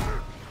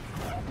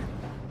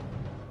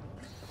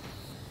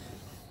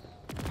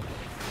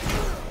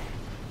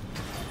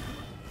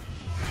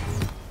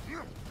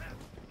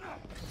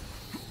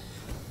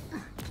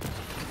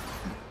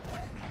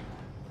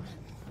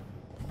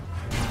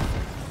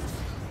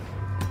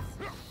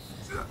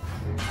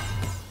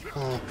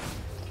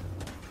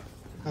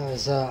 That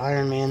was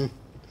Iron Man.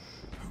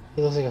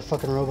 He looks like a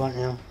fucking robot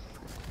now.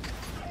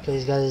 Okay,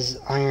 he's got his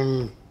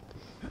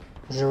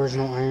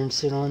original iron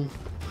suit on.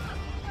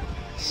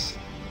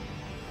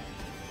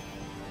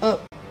 Oh,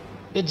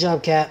 good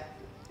job, Cap.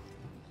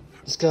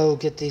 Let's go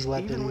get these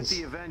weapons. Even with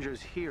the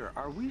Avengers here,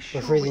 are we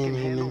sure free we the can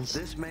handle Inhumans.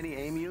 this many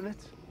AIM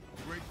units?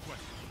 Great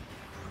question.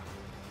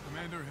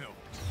 Commander Hill,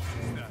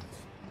 status.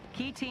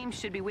 Key teams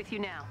should be with you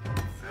now. Does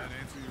that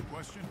answer your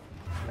question?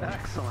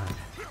 Excellent.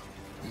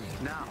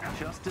 Now,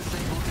 just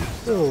disable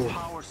each Ooh.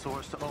 power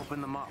source to open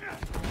them up. You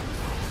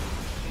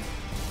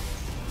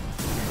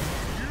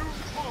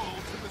fall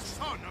to the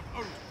son of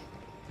Odin.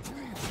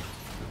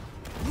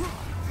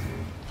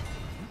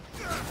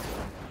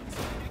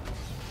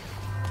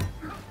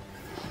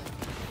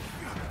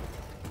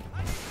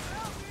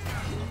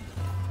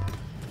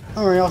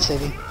 Don't worry, I'll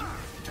save you.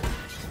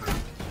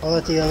 I'll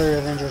let the other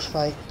Avengers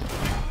fight.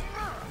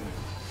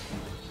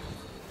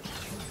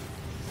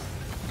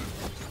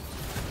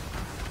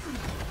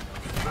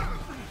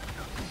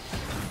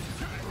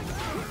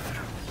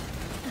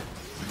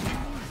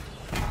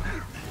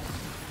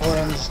 Or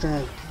I'm just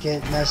gonna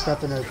get messed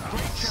up in a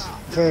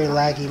very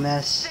laggy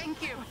mess.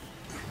 Thank you.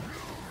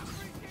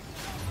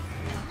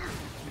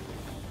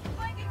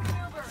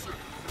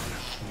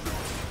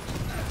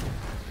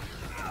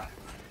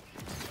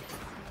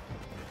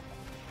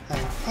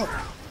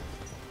 Oh.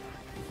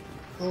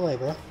 Go away,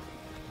 bro.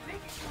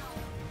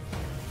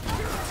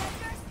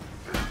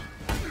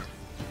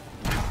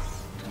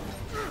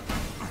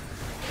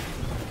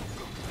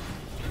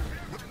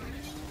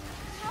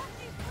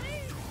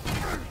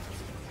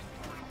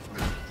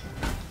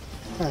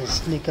 Trying to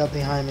sneak up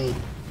behind me.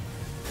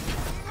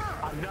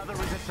 Another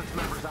resistance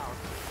member's out.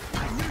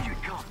 I knew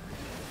you'd come.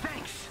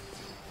 Thanks.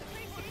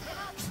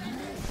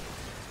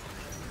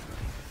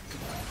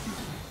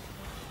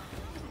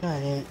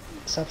 God damn it.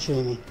 Stop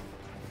shooting me.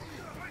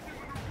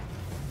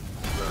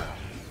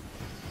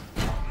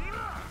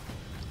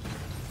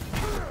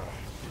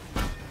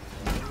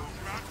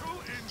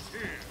 Battle ends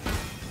here.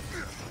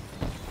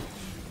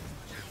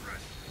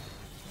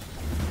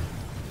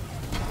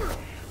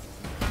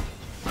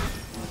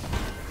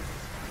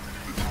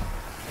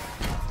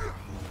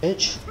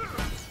 Bitch.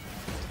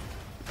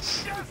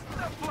 Just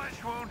a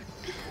flesh wound.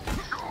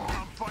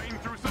 I'm fighting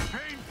through some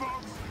pain,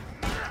 folks.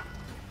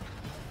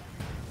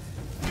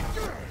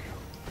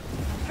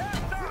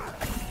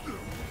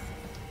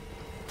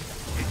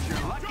 It's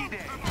your lucky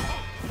day.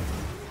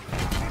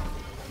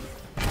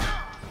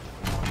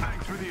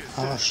 Thanks for the assist.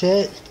 Oh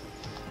shit.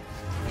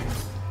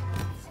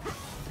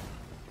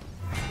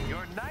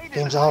 Your night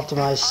Game's is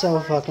optimized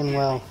so fucking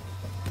well.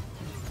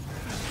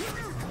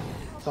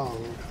 It's all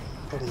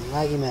a fucking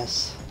laggy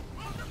mess.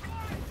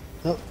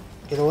 Nope.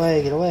 Get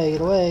away, get away,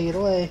 get away, get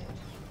away.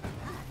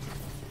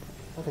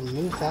 Fucking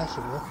move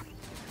faster, bro.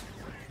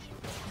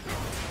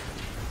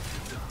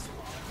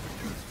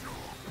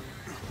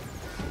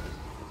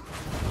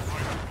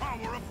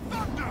 Power of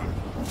thunder.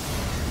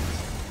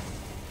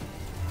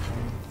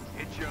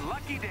 It's your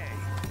lucky day.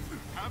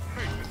 Have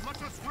faith and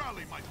let us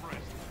rally, my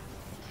friend.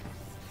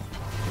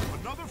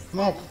 Another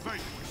Mac. foul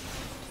vanquished.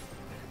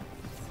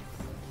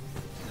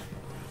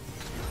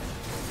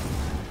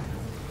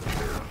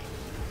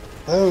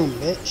 Boom,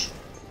 bitch.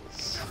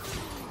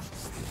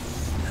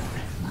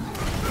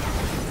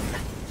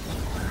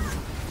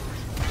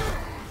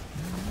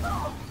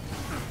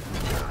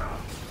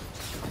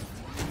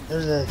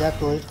 There's a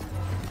Adaptoid.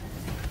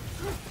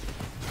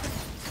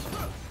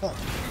 Oh.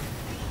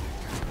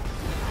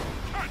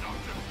 Cannot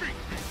defeat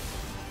me.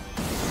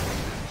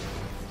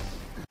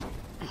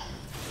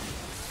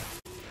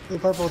 The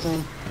purple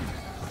thing.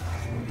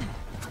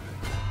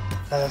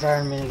 Oh, that's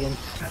Iron Man again.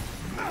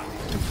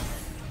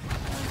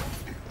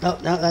 Oh,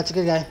 no, that's a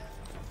good guy.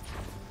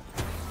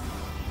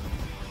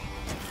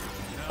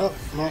 Oh,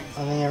 well, I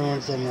think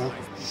everyone's dead now.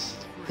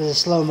 There's a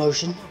slow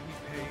motion.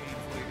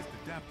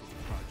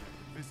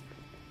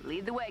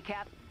 Lead the way,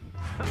 Cap.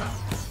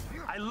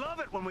 I love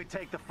it when we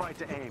take the fight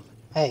to AIM.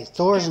 Hey,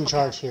 Thor's in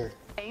charge here.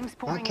 Aim's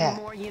pouring in Cap.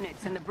 more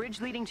units, and the bridge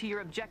leading to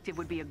your objective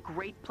would be a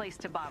great place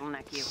to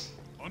bottleneck you.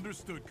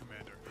 Understood,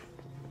 Commander.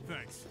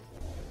 Thanks.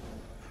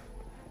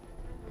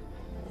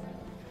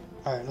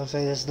 Alright, looks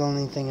like this is the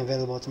only thing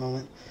available at the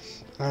moment.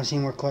 I don't see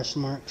more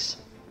question marks.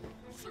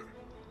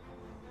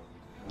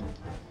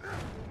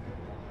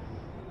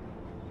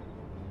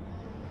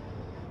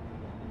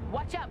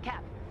 Watch out,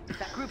 Cap.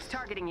 That group's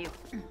targeting you.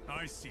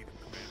 I see them,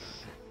 Commander.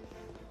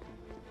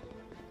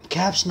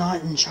 Cap's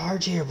not in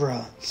charge here,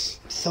 bro.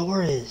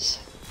 Thor is.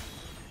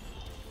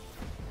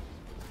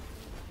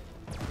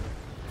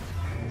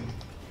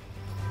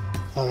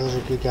 Oh, those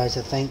are good guys,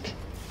 I think.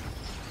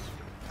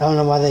 I don't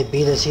know why they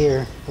beat us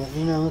here, but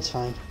you know, it's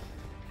fine.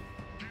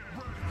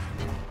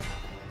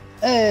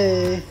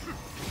 Hey!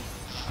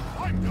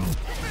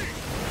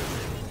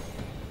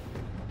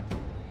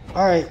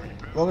 Alright,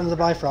 welcome to the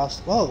Bifrost.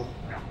 Whoa!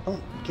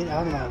 Don't get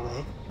out of my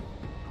way.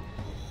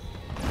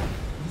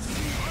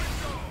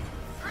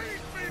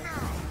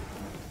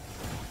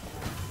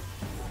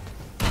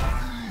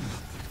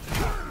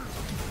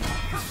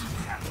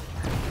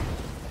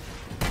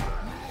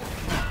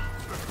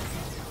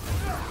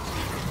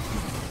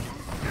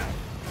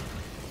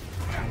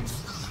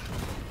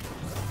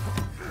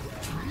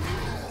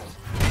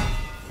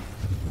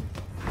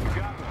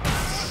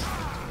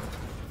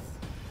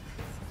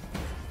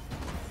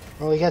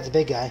 Oh, we got the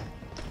big guy.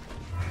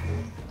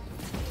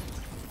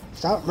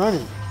 Stop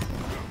running.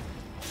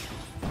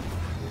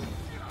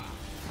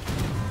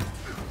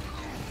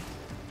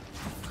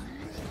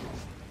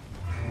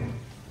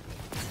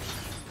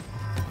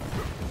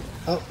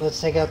 Oh, let's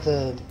take out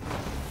the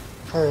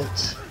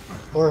turrets.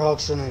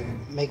 Warhawk's gonna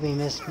make me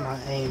miss my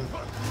aim.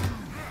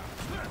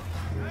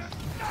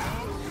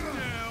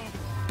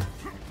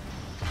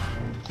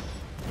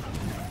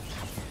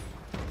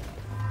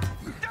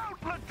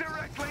 Don't look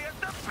directly at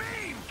the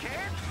beam,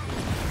 kid!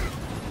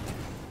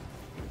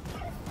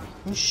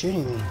 Who's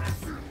shooting me?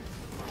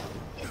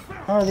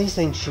 How are these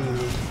things shooting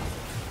me?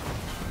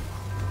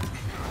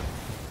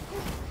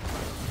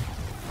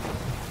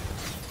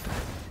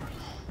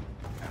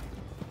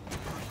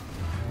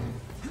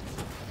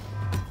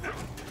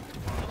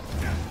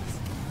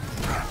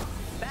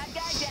 Bad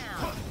guy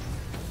down.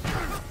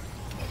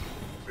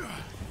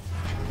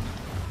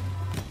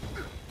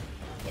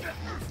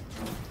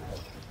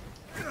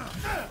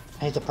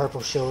 I hate the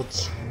purple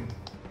shields.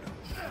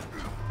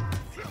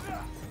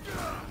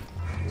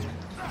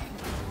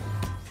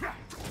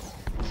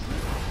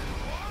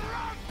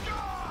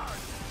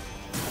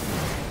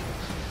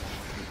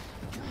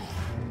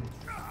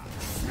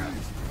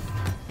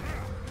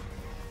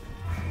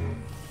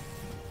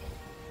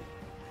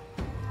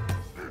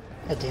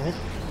 God damn it.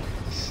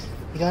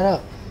 You got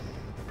up.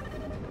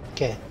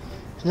 Okay.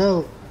 There's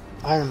no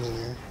items in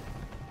there.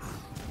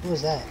 What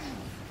was that?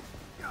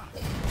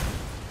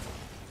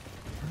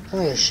 Sounds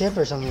like a ship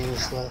or something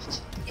just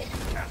left.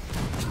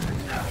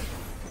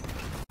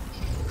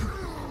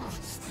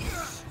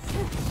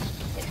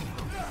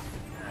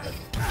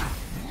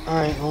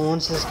 Alright, well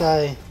once this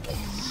guy...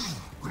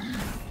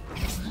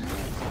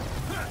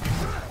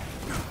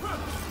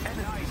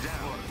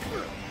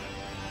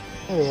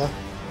 There we go.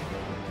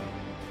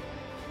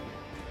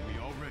 We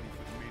all ready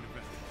for the main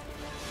event.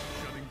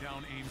 Shutting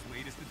down AIM's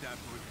latest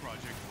adaptoid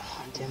project will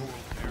show the damn it.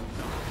 world their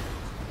dominance.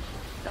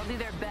 They'll do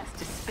their best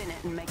to spin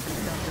it and make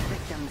themselves the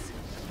victims.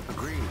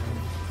 Agreed.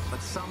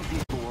 But some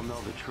people will know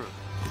the truth.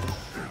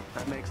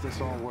 That makes this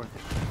all worth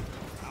it.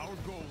 Our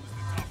goal is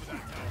the top of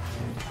that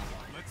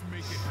tower. Let's make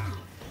it happen.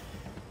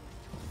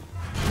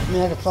 I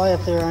mean, I can fly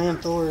up there. I am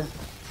Thor.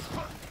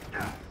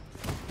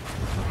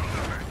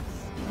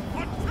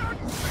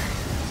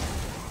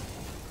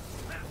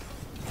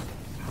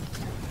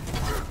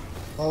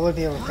 Well, I would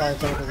be able to fly up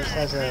there, but this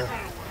has a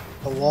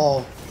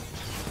wall.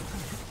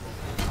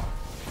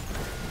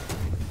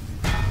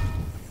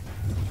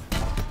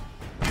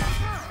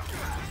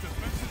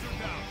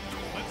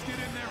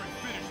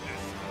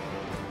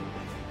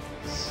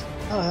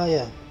 Oh, hell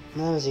yeah.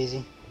 That was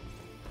easy.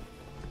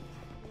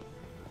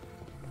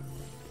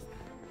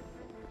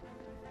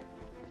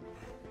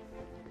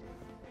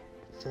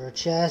 Is there a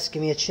chest?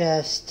 Give me a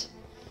chest.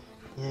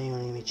 You know you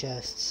want to give me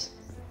chests.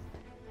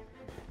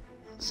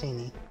 Don't see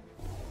any.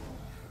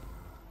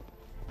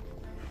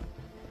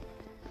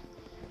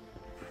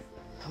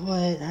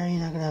 What? How are you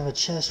not gonna have a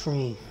chest for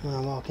me when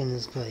I walk in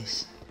this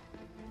place?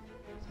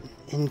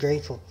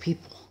 Ungrateful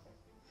people.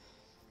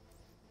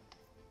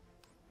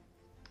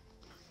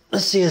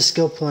 Let's see a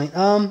skill point.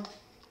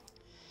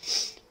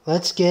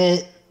 Let's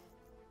get...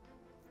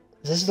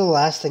 This is the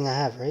last thing I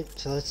have, right?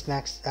 So let's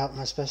max out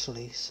my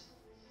specialties.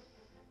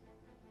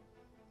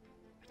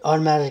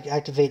 Automatic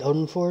activate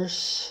Odin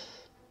Force.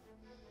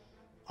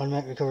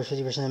 Automatic recovers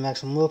 50% of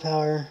maximum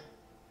willpower.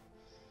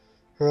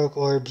 Heroic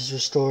orbs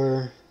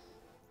restore.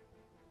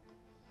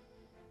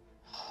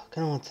 Oh, I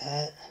kinda want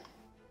that.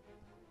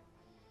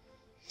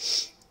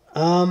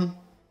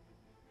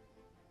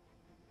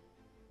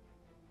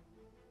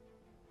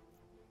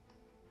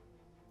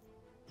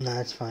 No,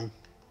 that's fine.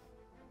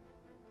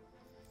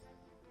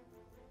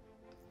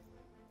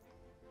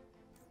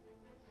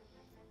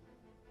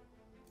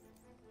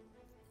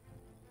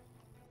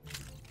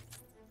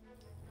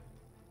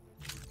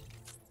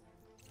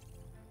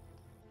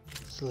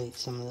 delete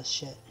some of this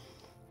shit.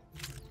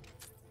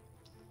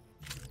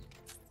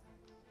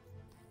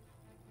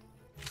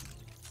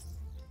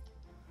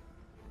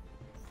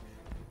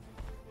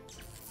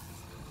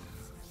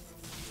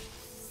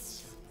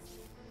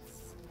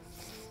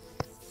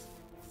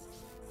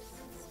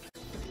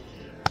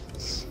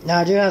 Now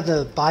I do have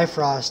the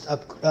Bifrost up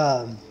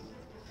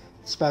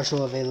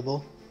special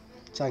available,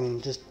 so I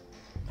can just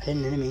hit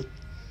an enemy.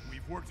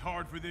 We've worked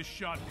hard for this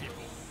shot, people.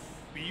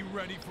 Be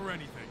ready for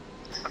anything.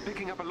 I'm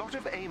picking up a lot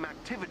of AIM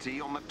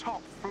activity on the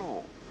top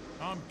floor.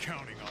 I'm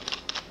counting on it.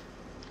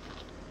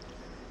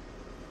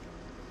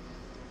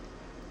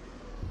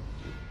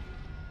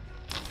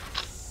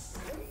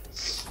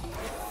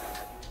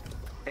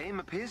 AIM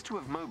appears to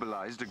have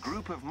mobilized a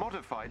group of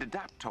modified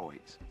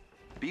adaptoids.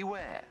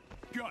 Beware.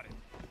 Got it.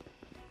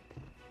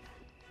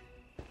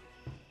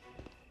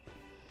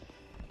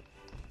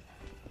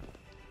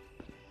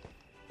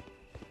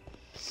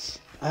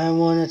 I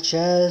want a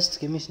chest.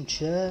 Give me some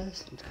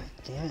chest. God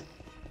damn it.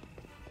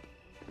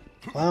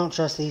 Well, I don't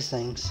trust these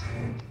things.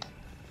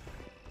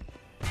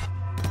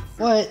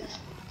 What?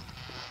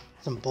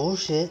 Some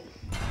bullshit.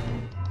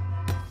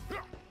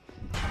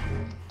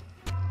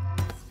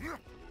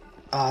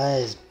 Ah,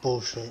 that is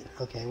bullshit.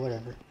 Okay,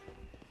 whatever.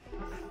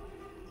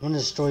 I'm gonna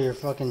destroy your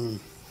fucking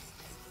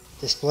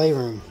display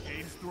room.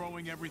 AIM's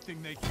throwing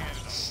everything they can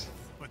at us,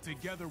 but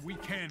together we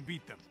can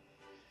beat them.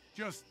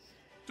 Just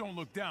don't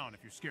look down if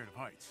you're scared of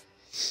heights.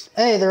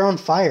 Hey, they're on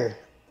fire.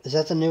 Is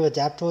that the new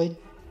Adaptoid?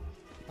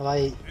 Have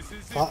I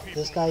fought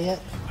this guy yet?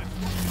 Let's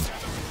show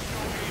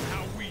AIM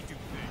how we do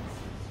things.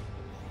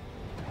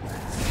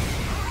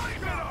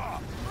 Leave it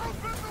off!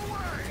 Open the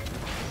way!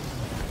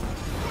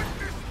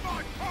 Witness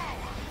my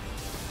power!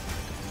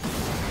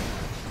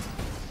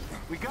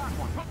 We got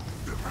one.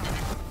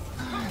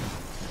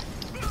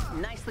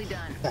 Nicely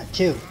done. Got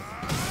two.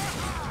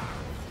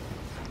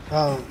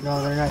 Oh,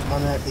 no, they're not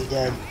automatically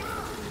dead.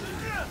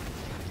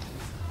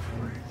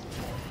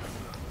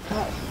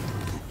 Oh.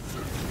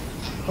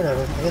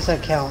 Whatever, I guess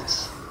that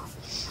counts.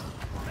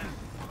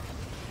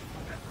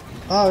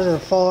 Oh, I was gonna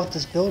fall off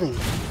this building.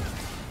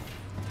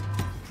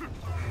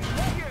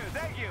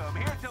 Thank you. I'm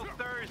here till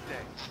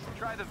Thursday.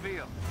 Try the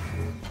veal.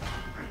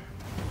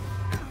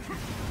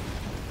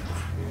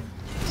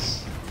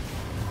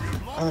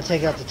 I'm gonna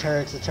take out the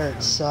turrets. The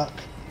turrets suck.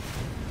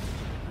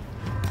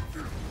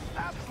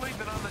 Stop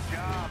sleeping on the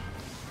job.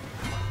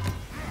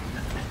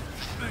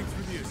 Thanks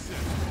for the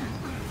assist.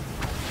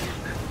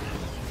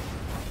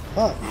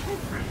 Fuck.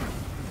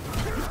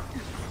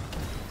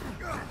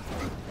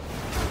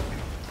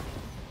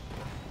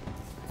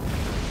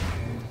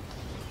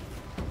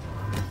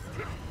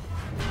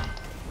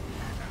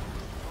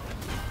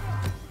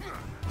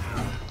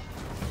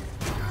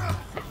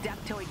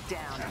 Adaptoid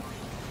down.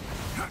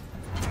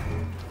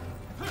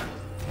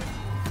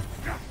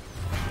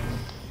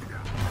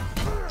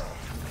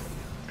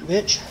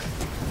 Bitch.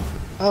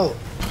 Oh.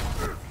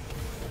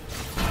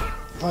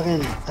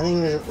 Fucking, I think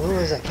it was, what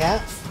was that,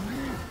 Cat?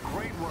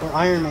 Or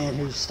Iron Man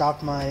who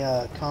stopped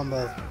my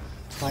combo.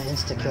 My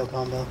insta-kill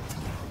combo.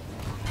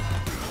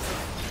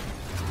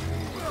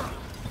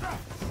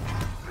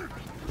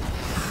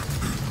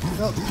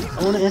 Oh,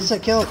 I want an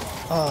insta-kill.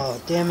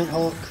 Oh, damn it,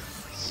 Hulk.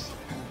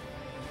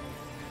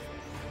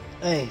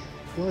 Hey,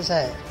 what was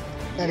that?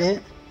 That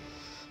it?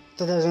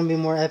 Thought that was gonna be a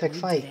more epic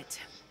fight.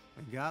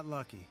 We got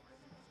lucky.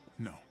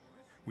 No.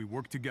 We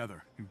worked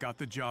together and got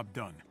the job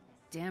done.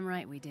 Damn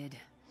right we did.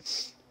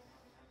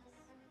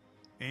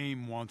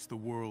 AIM wants the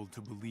world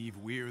to believe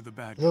we're the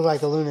bad You look guys.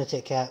 like a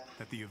lunatic, Cat.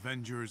 That the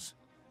Avengers,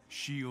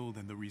 S.H.I.E.L.D.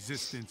 and the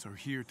Resistance are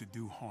here to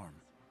do harm.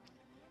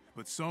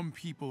 But some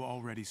people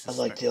already I suspect.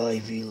 like the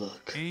IV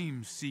look.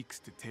 AIM seeks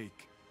to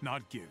take,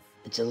 not give.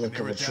 It's a look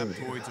And of their a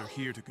true adaptoids hero. are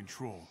here to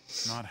control,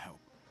 not help.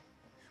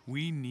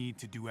 We need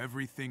to do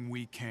everything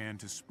we can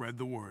to spread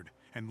the word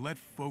and let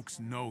folks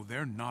know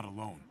they're not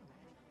alone.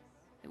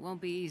 It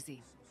won't be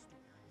easy.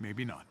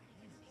 Maybe not,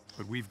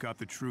 but we've got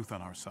the truth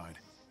on our side.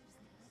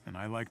 And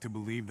I like to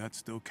believe that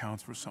still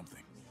counts for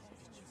something.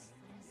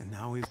 And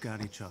now we've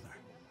got each other.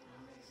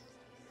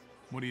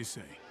 What do you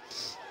say?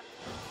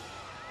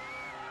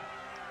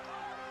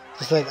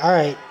 It's like,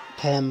 alright,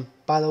 Pym,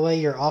 by the way,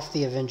 you're off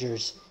the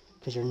Avengers,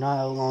 because you're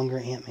no longer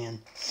Ant-Man.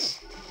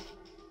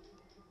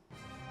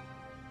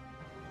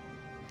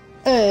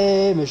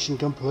 Hey, mission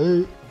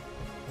complete.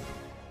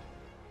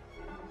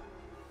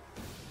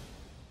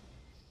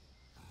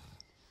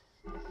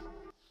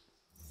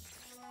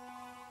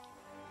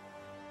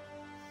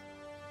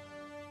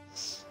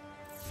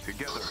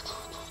 Together,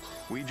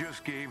 we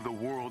just gave the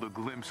world a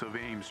glimpse of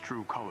AIM's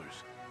true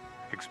colors.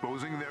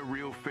 Exposing their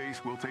real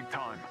face will take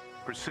time,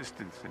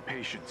 persistence, and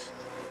patience.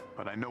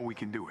 But I know we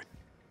can do it.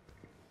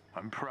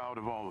 I'm proud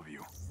of all of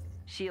you.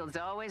 S.H.I.E.L.D's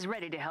always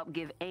ready to help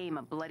give AIM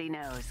a bloody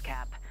nose,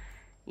 Cap.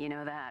 You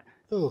know that.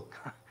 Ooh,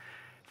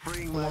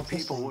 Freeing I my like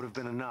this people thing. would have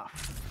been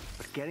enough.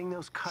 But getting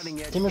those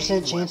cutting-edge 10%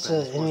 chance weapons the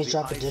enemies was the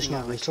drop icing additional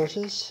on the cake.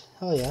 resources?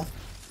 Hell yeah.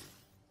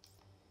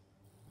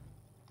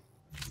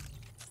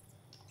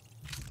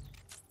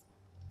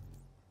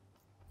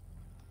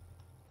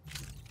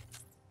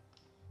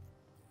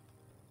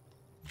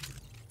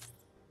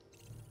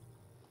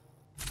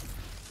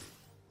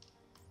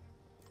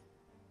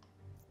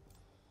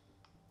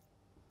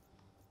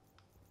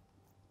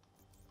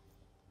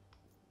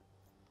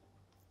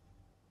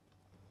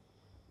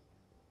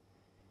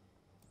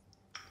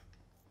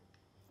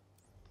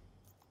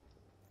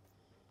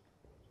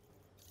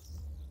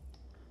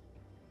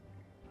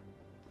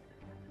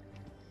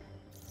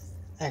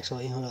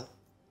 Actually, hold up.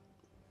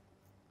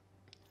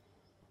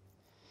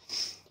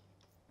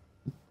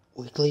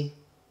 Weekly.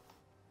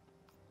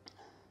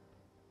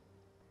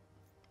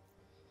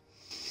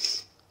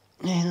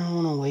 Man, I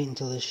don't want to wait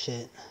until this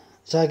shit.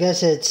 So I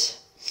guess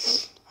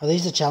it's... Are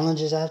these the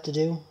challenges I have to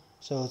do?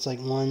 So it's like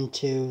 1,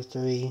 2,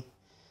 3...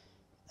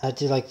 I have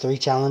to do like 3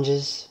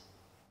 challenges.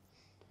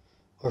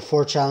 Or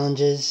 4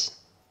 challenges.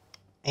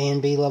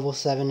 And be level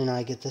 7 and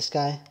I get this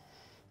guy.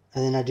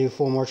 And then I do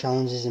 4 more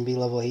challenges and be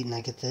level 8 and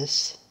I get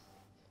this.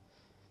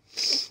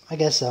 I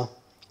guess so.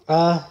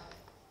 Kind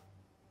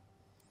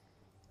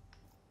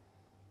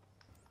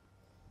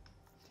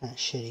of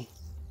shitty.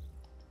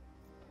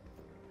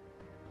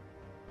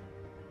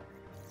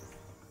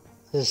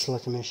 This is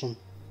select a mission.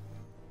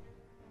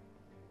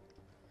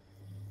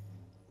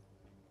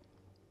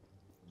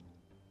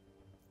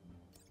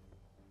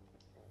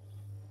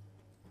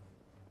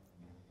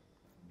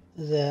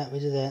 We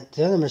did that.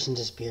 The other mission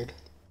disappeared.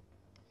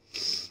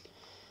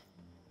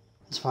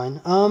 It's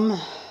fine.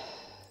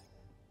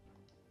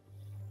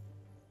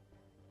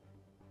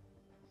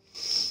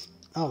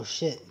 Oh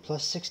shit,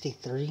 plus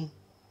 63.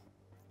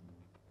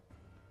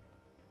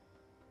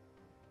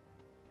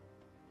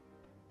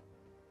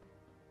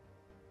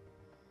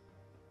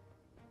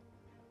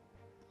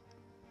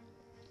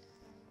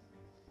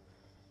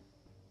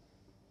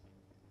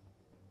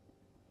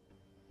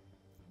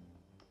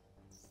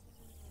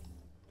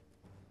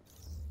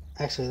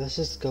 Actually, let's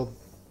just go,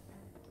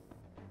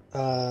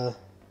 how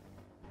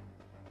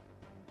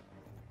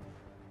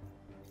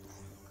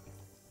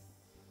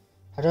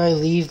do I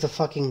leave the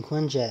fucking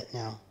Quinjet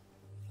now?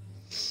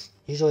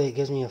 Usually it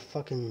gives me a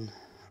fucking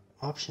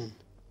option.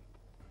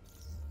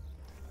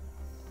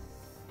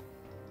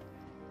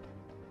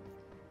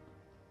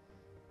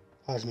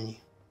 Pause menu.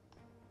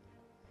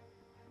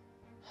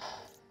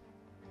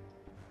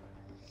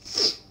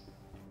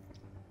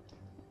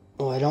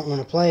 Oh, I don't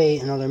want to play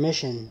another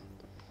mission.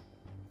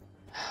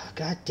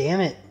 God damn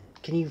it.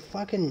 Can you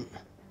fucking...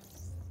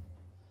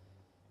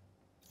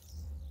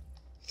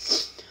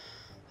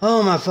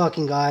 Oh my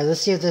fucking god.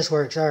 Let's see if this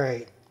works.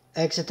 Alright.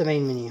 Exit the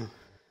main menu.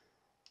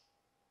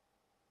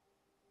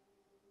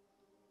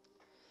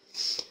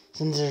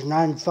 Since there's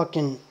not a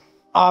fucking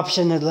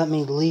option to let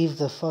me leave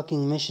the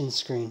fucking mission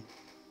screen.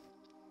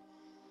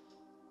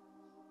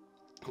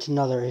 It's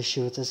another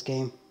issue with this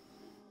game.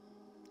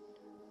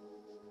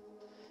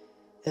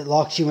 It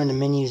locks you into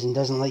menus and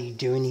doesn't let you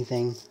do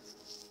anything.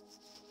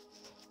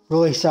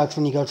 Really sucks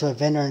when you go to a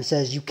vendor and it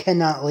says you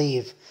cannot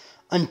leave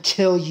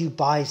until you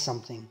buy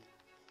something.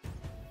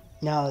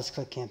 Now let's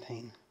click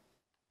campaign.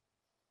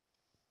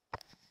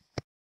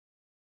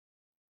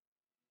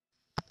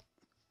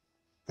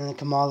 And then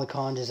Kamala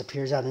Khan just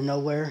appears out of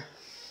nowhere.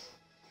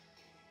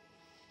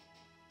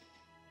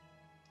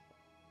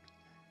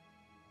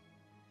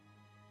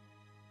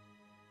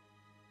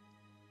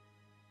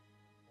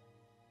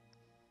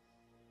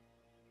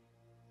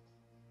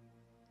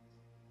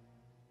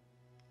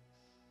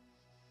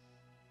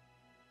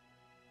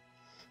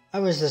 I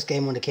wish this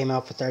game would have came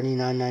out for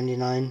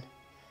 $39.99.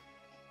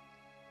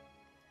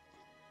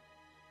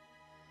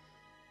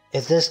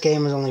 If this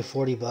game was only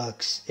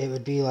 $40, it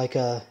would be like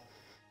a,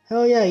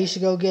 hell yeah, you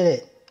should go get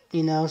it.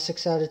 You know,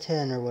 6 out of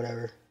 10 or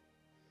whatever.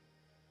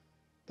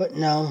 But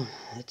no,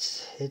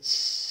 it's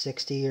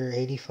 60 or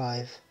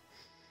 85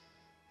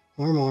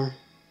 or more.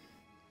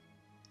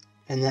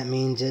 And that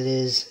means it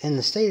is, in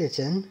the state it's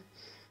in,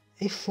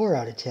 a 4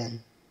 out of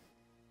 10.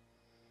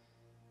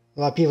 A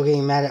lot of people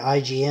getting mad at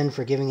IGN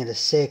for giving it a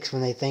 6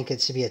 when they think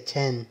it should be a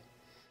 10.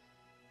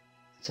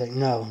 It's like,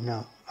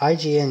 no.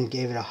 IGN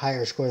gave it a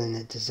higher score than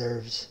it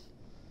deserves.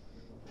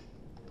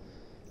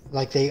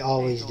 Like they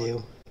always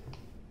do.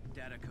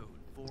 Data code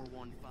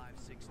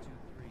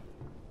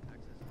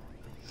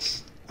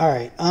 415623.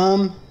 Alright,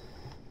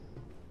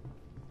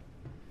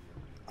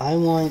 I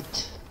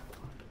want...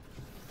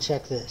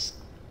 Check this.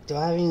 Do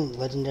I have any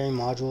legendary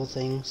module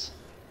things?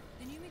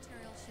 The new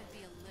material should be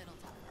a little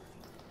tougher.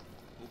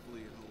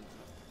 Hopefully it holds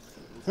up.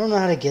 I don't know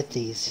how to get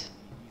these.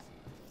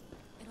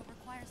 It'll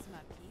require some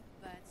upkeep,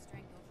 but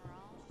strength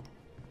overall should...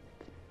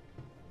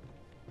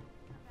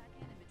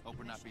 Hope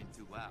we're not being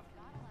too loud.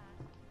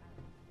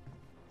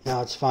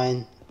 No, it's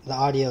fine. The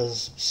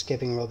audio's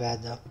skipping real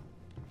bad though.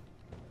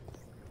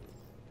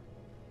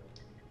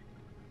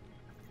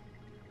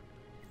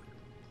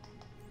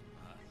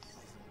 This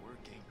isn't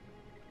working.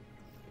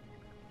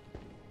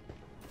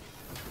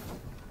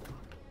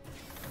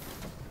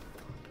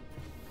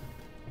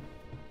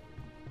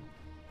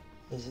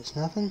 Is this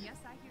nothing? Yes,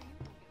 I hear you.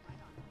 We'll get right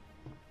on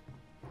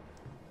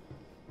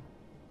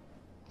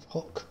it.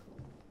 Hulk.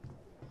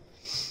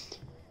 It's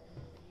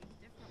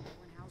different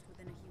when housed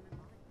within a human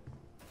body.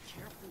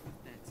 Careful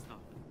with that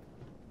stuff.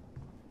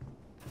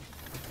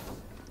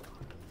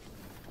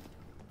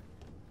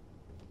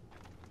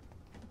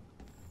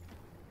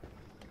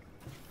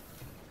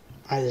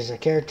 Alright, there's a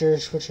character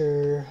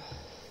switcher.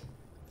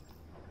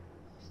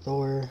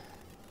 Thor.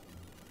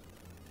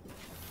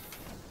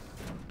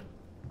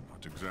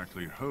 Not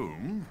exactly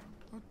home,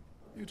 but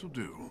it'll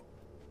do.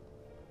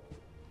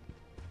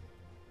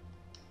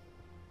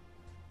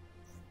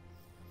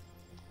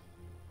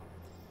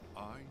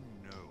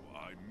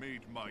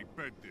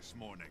 this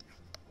morning.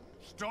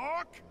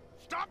 Stark,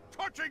 stop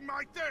touching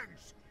my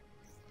things!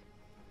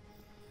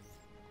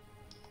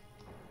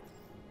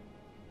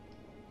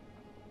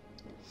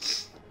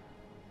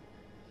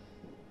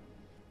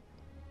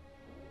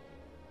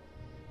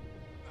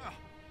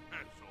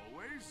 As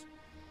always,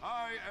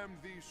 I am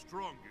the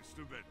strongest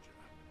Avenger.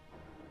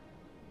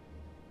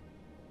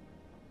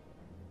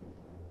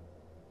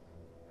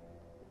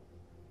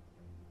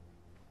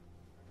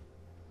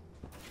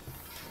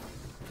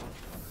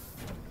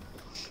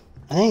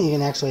 I think you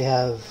can actually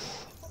have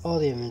all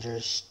the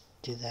Avengers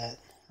do that,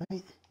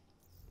 right?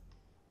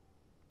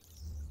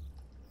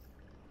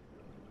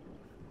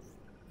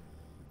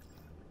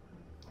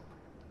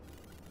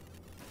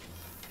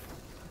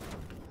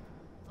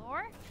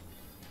 Thor?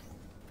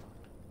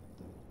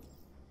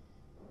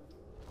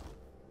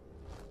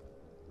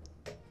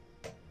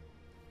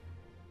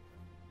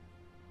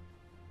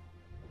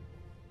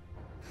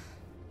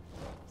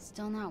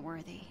 Still not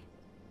worthy.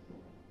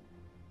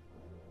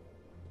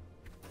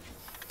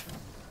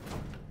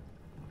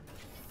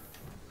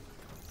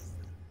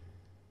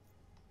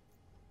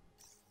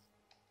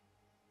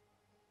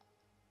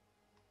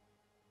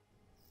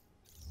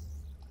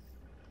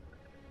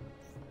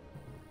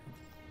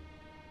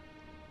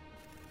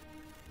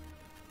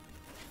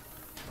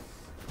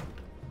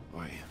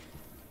 Boy,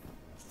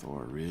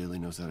 Thor really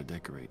knows how to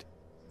decorate.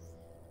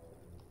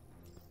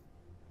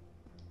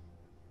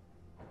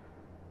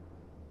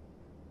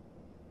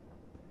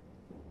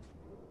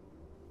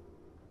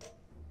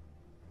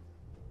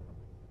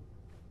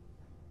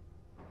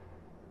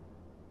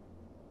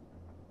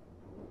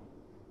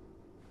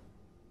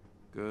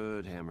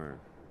 Good, Hammer.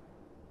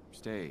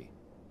 Stay.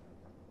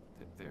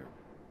 There.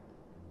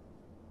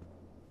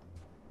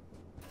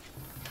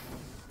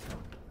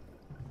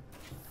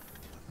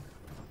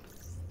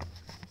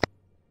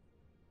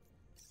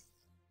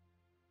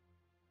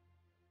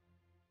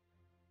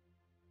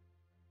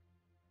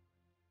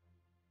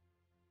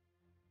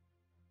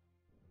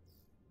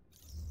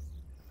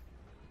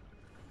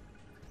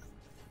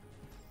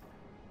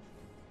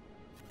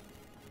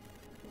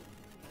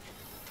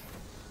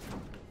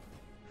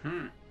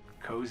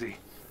 Cozy.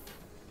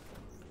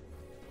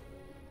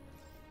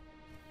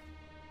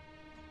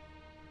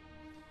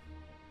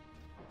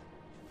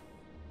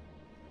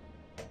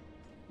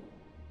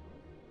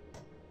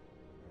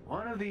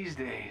 One of these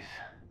days.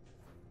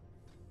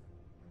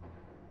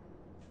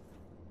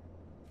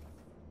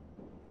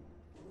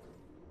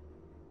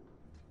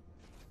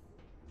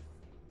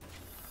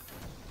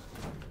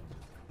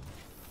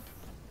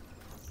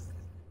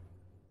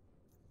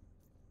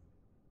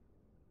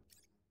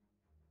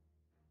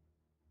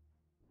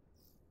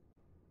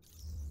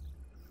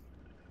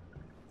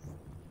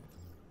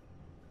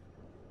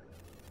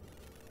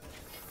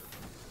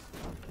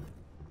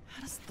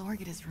 How does Thor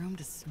get his room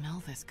to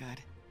smell this good?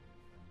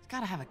 He's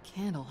gotta have a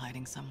candle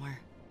hiding somewhere.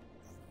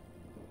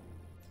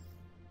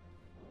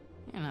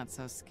 You're not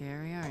so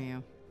scary, are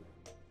you?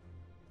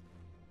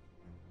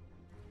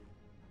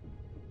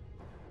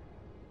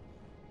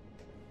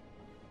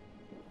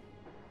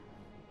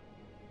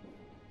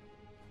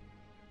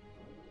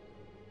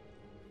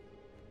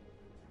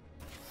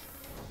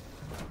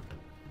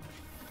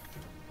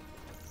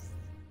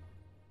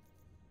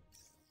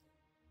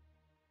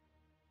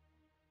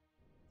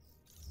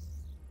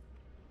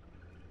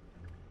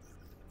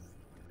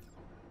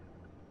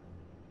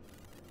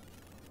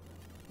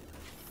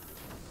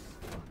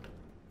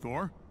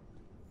 Thor?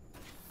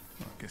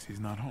 Well, I guess he's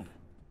not home.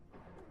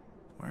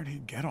 Where'd he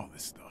get all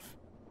this stuff?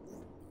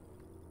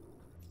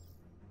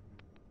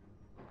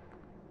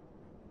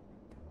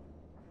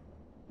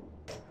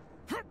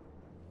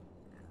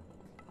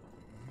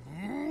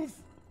 Move!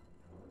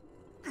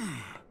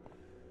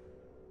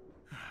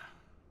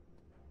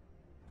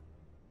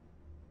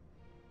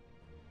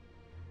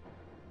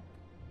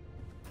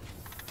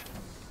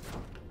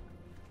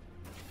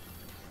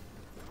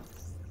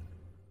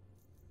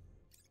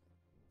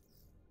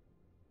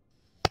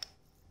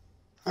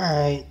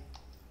 Alright.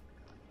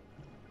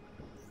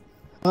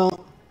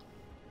 Well,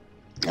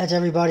 that's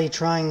everybody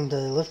trying to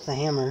lift the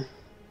hammer.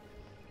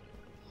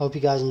 Hope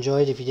you guys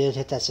enjoyed. If you did,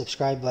 hit that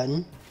subscribe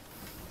button.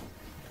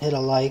 Hit a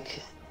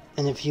like.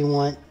 And if you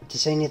want to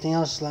say anything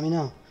else, let me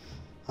know.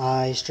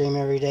 I stream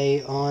every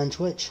day on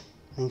Twitch.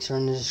 Links are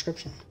in the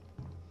description.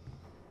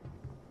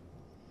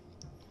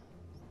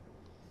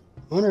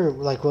 I wonder,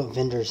 like, what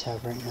vendors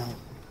have right now.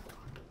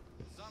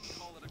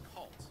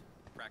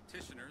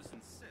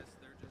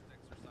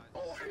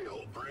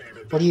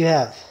 What do you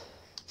have?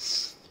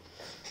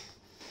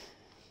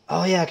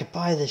 Oh yeah, I could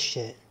buy this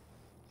shit.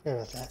 Forgot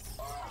about that.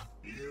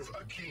 You've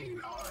a keen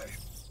eye.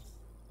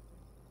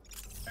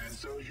 And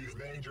so you've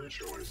made your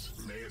choice.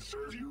 May it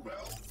serve you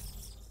well.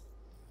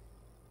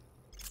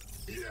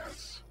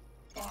 Yes,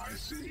 I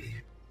see.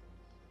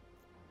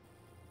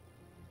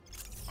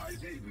 I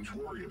needn't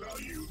worry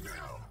about you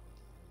now.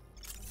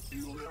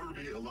 You'll never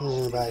be alone. I'm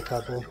gonna buy a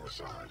couple. On your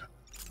side.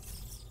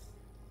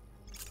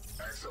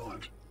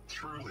 Excellent.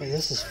 Truly. Wait,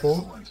 this is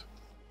full? Excellent.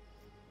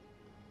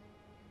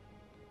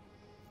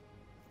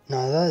 No,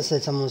 I thought it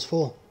said someone was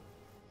full.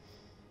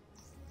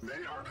 May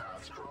our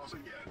paths cross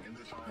again in the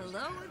times Hello,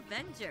 ahead.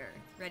 Avenger.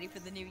 Ready for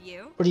the new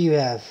you? What do you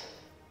have?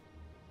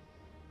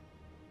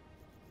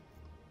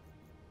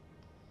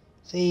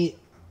 See,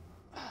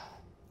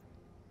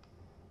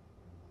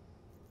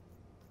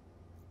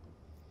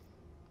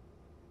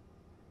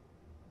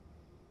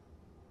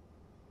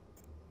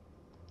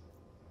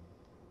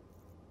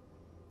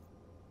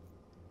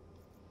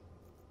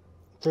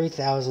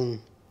 $3,000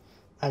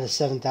 out of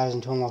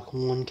 7,000 to unlock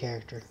one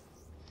character.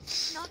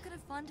 Not gonna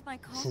fund my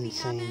It's coffee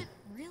insane. habit?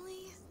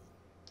 Really?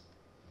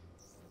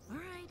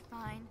 Alright,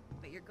 fine.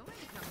 But you're going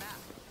to come back.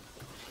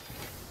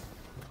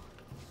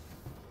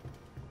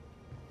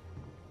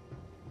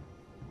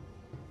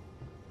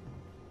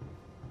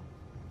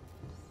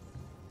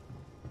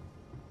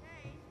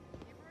 Hey,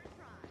 give her a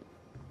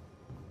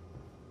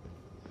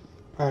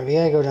try. Alright, we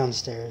gotta go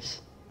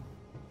downstairs.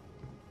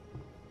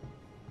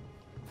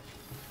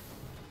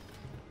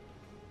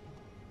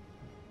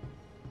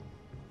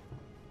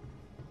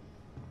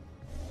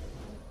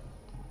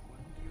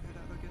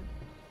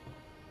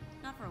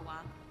 Not for a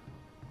while.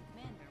 The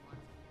commander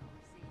wants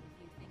me to oversee a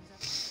few things up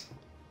there.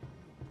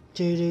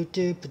 Do do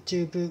do ba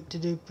do boop do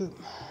do boop.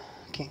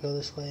 Can't go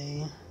this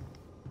way.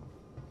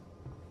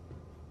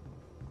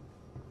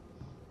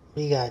 What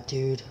do you got,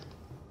 dude?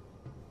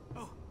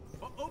 Oh,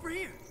 over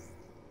here.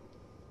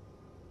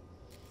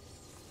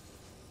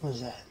 What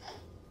is that?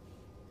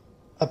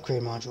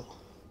 Upgrade module.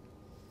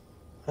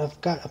 I've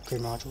got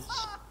upgrade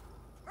modules.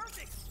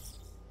 Perfect.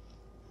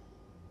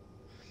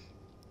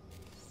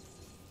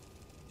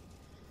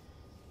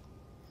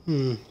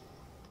 I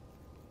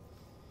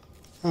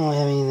don't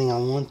have anything I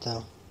want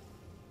though.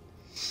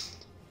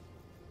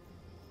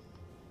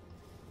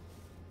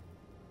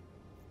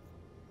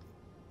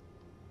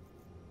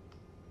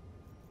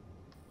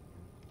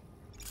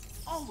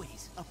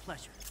 Always a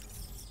pleasure.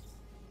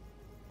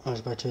 I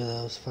was about 2 of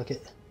those. Fuck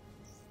it.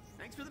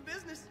 Thanks for the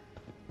business.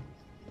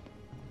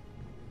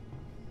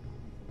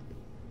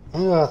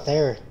 I'm gonna go out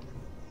there.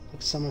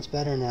 Looks so much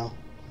better now.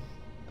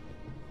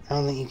 I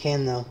don't think you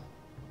can though.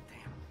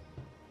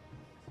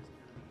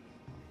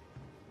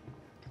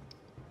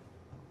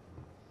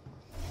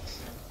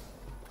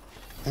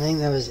 I think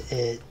that was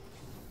it.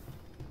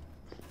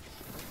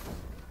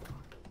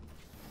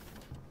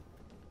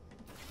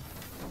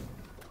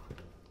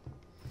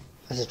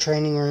 There's a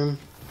training room.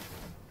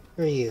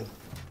 Who are you?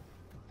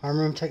 Arm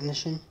room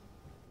technician?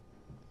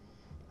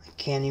 I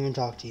can't even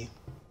talk to you.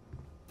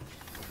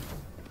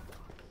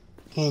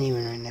 Can't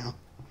even right now.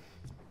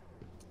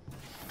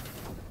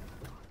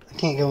 I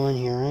can't go in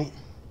here, right?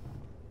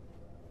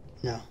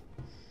 No.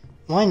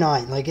 Why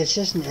not? Like, it's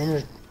just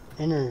an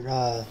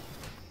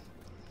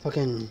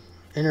fucking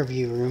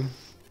interview room.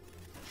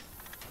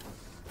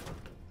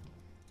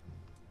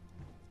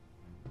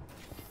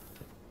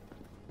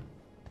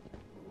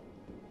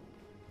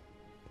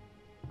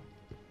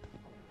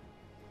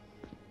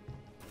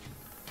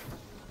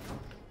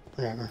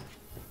 Whatever.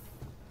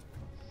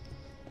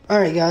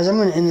 Alright guys, I'm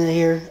going to end it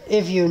here.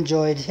 If you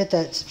enjoyed, hit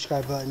that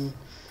subscribe button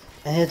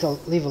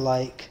and leave a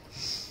like.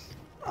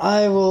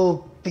 I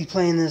will be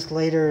playing this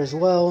later as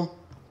well.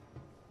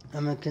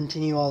 I'm going to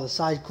continue all the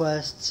side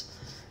quests.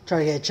 Try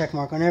to get a check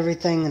mark on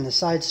everything and the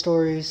side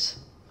stories.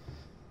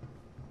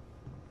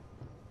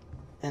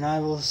 And I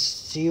will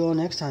see you all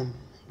next time.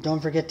 Don't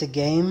forget to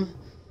game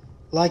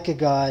like a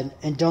god.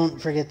 And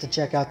don't forget to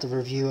check out the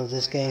review of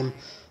this game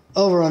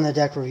over on the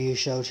Deck Review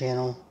Show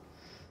channel.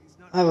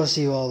 I will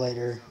see you all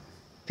later.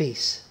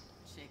 Peace.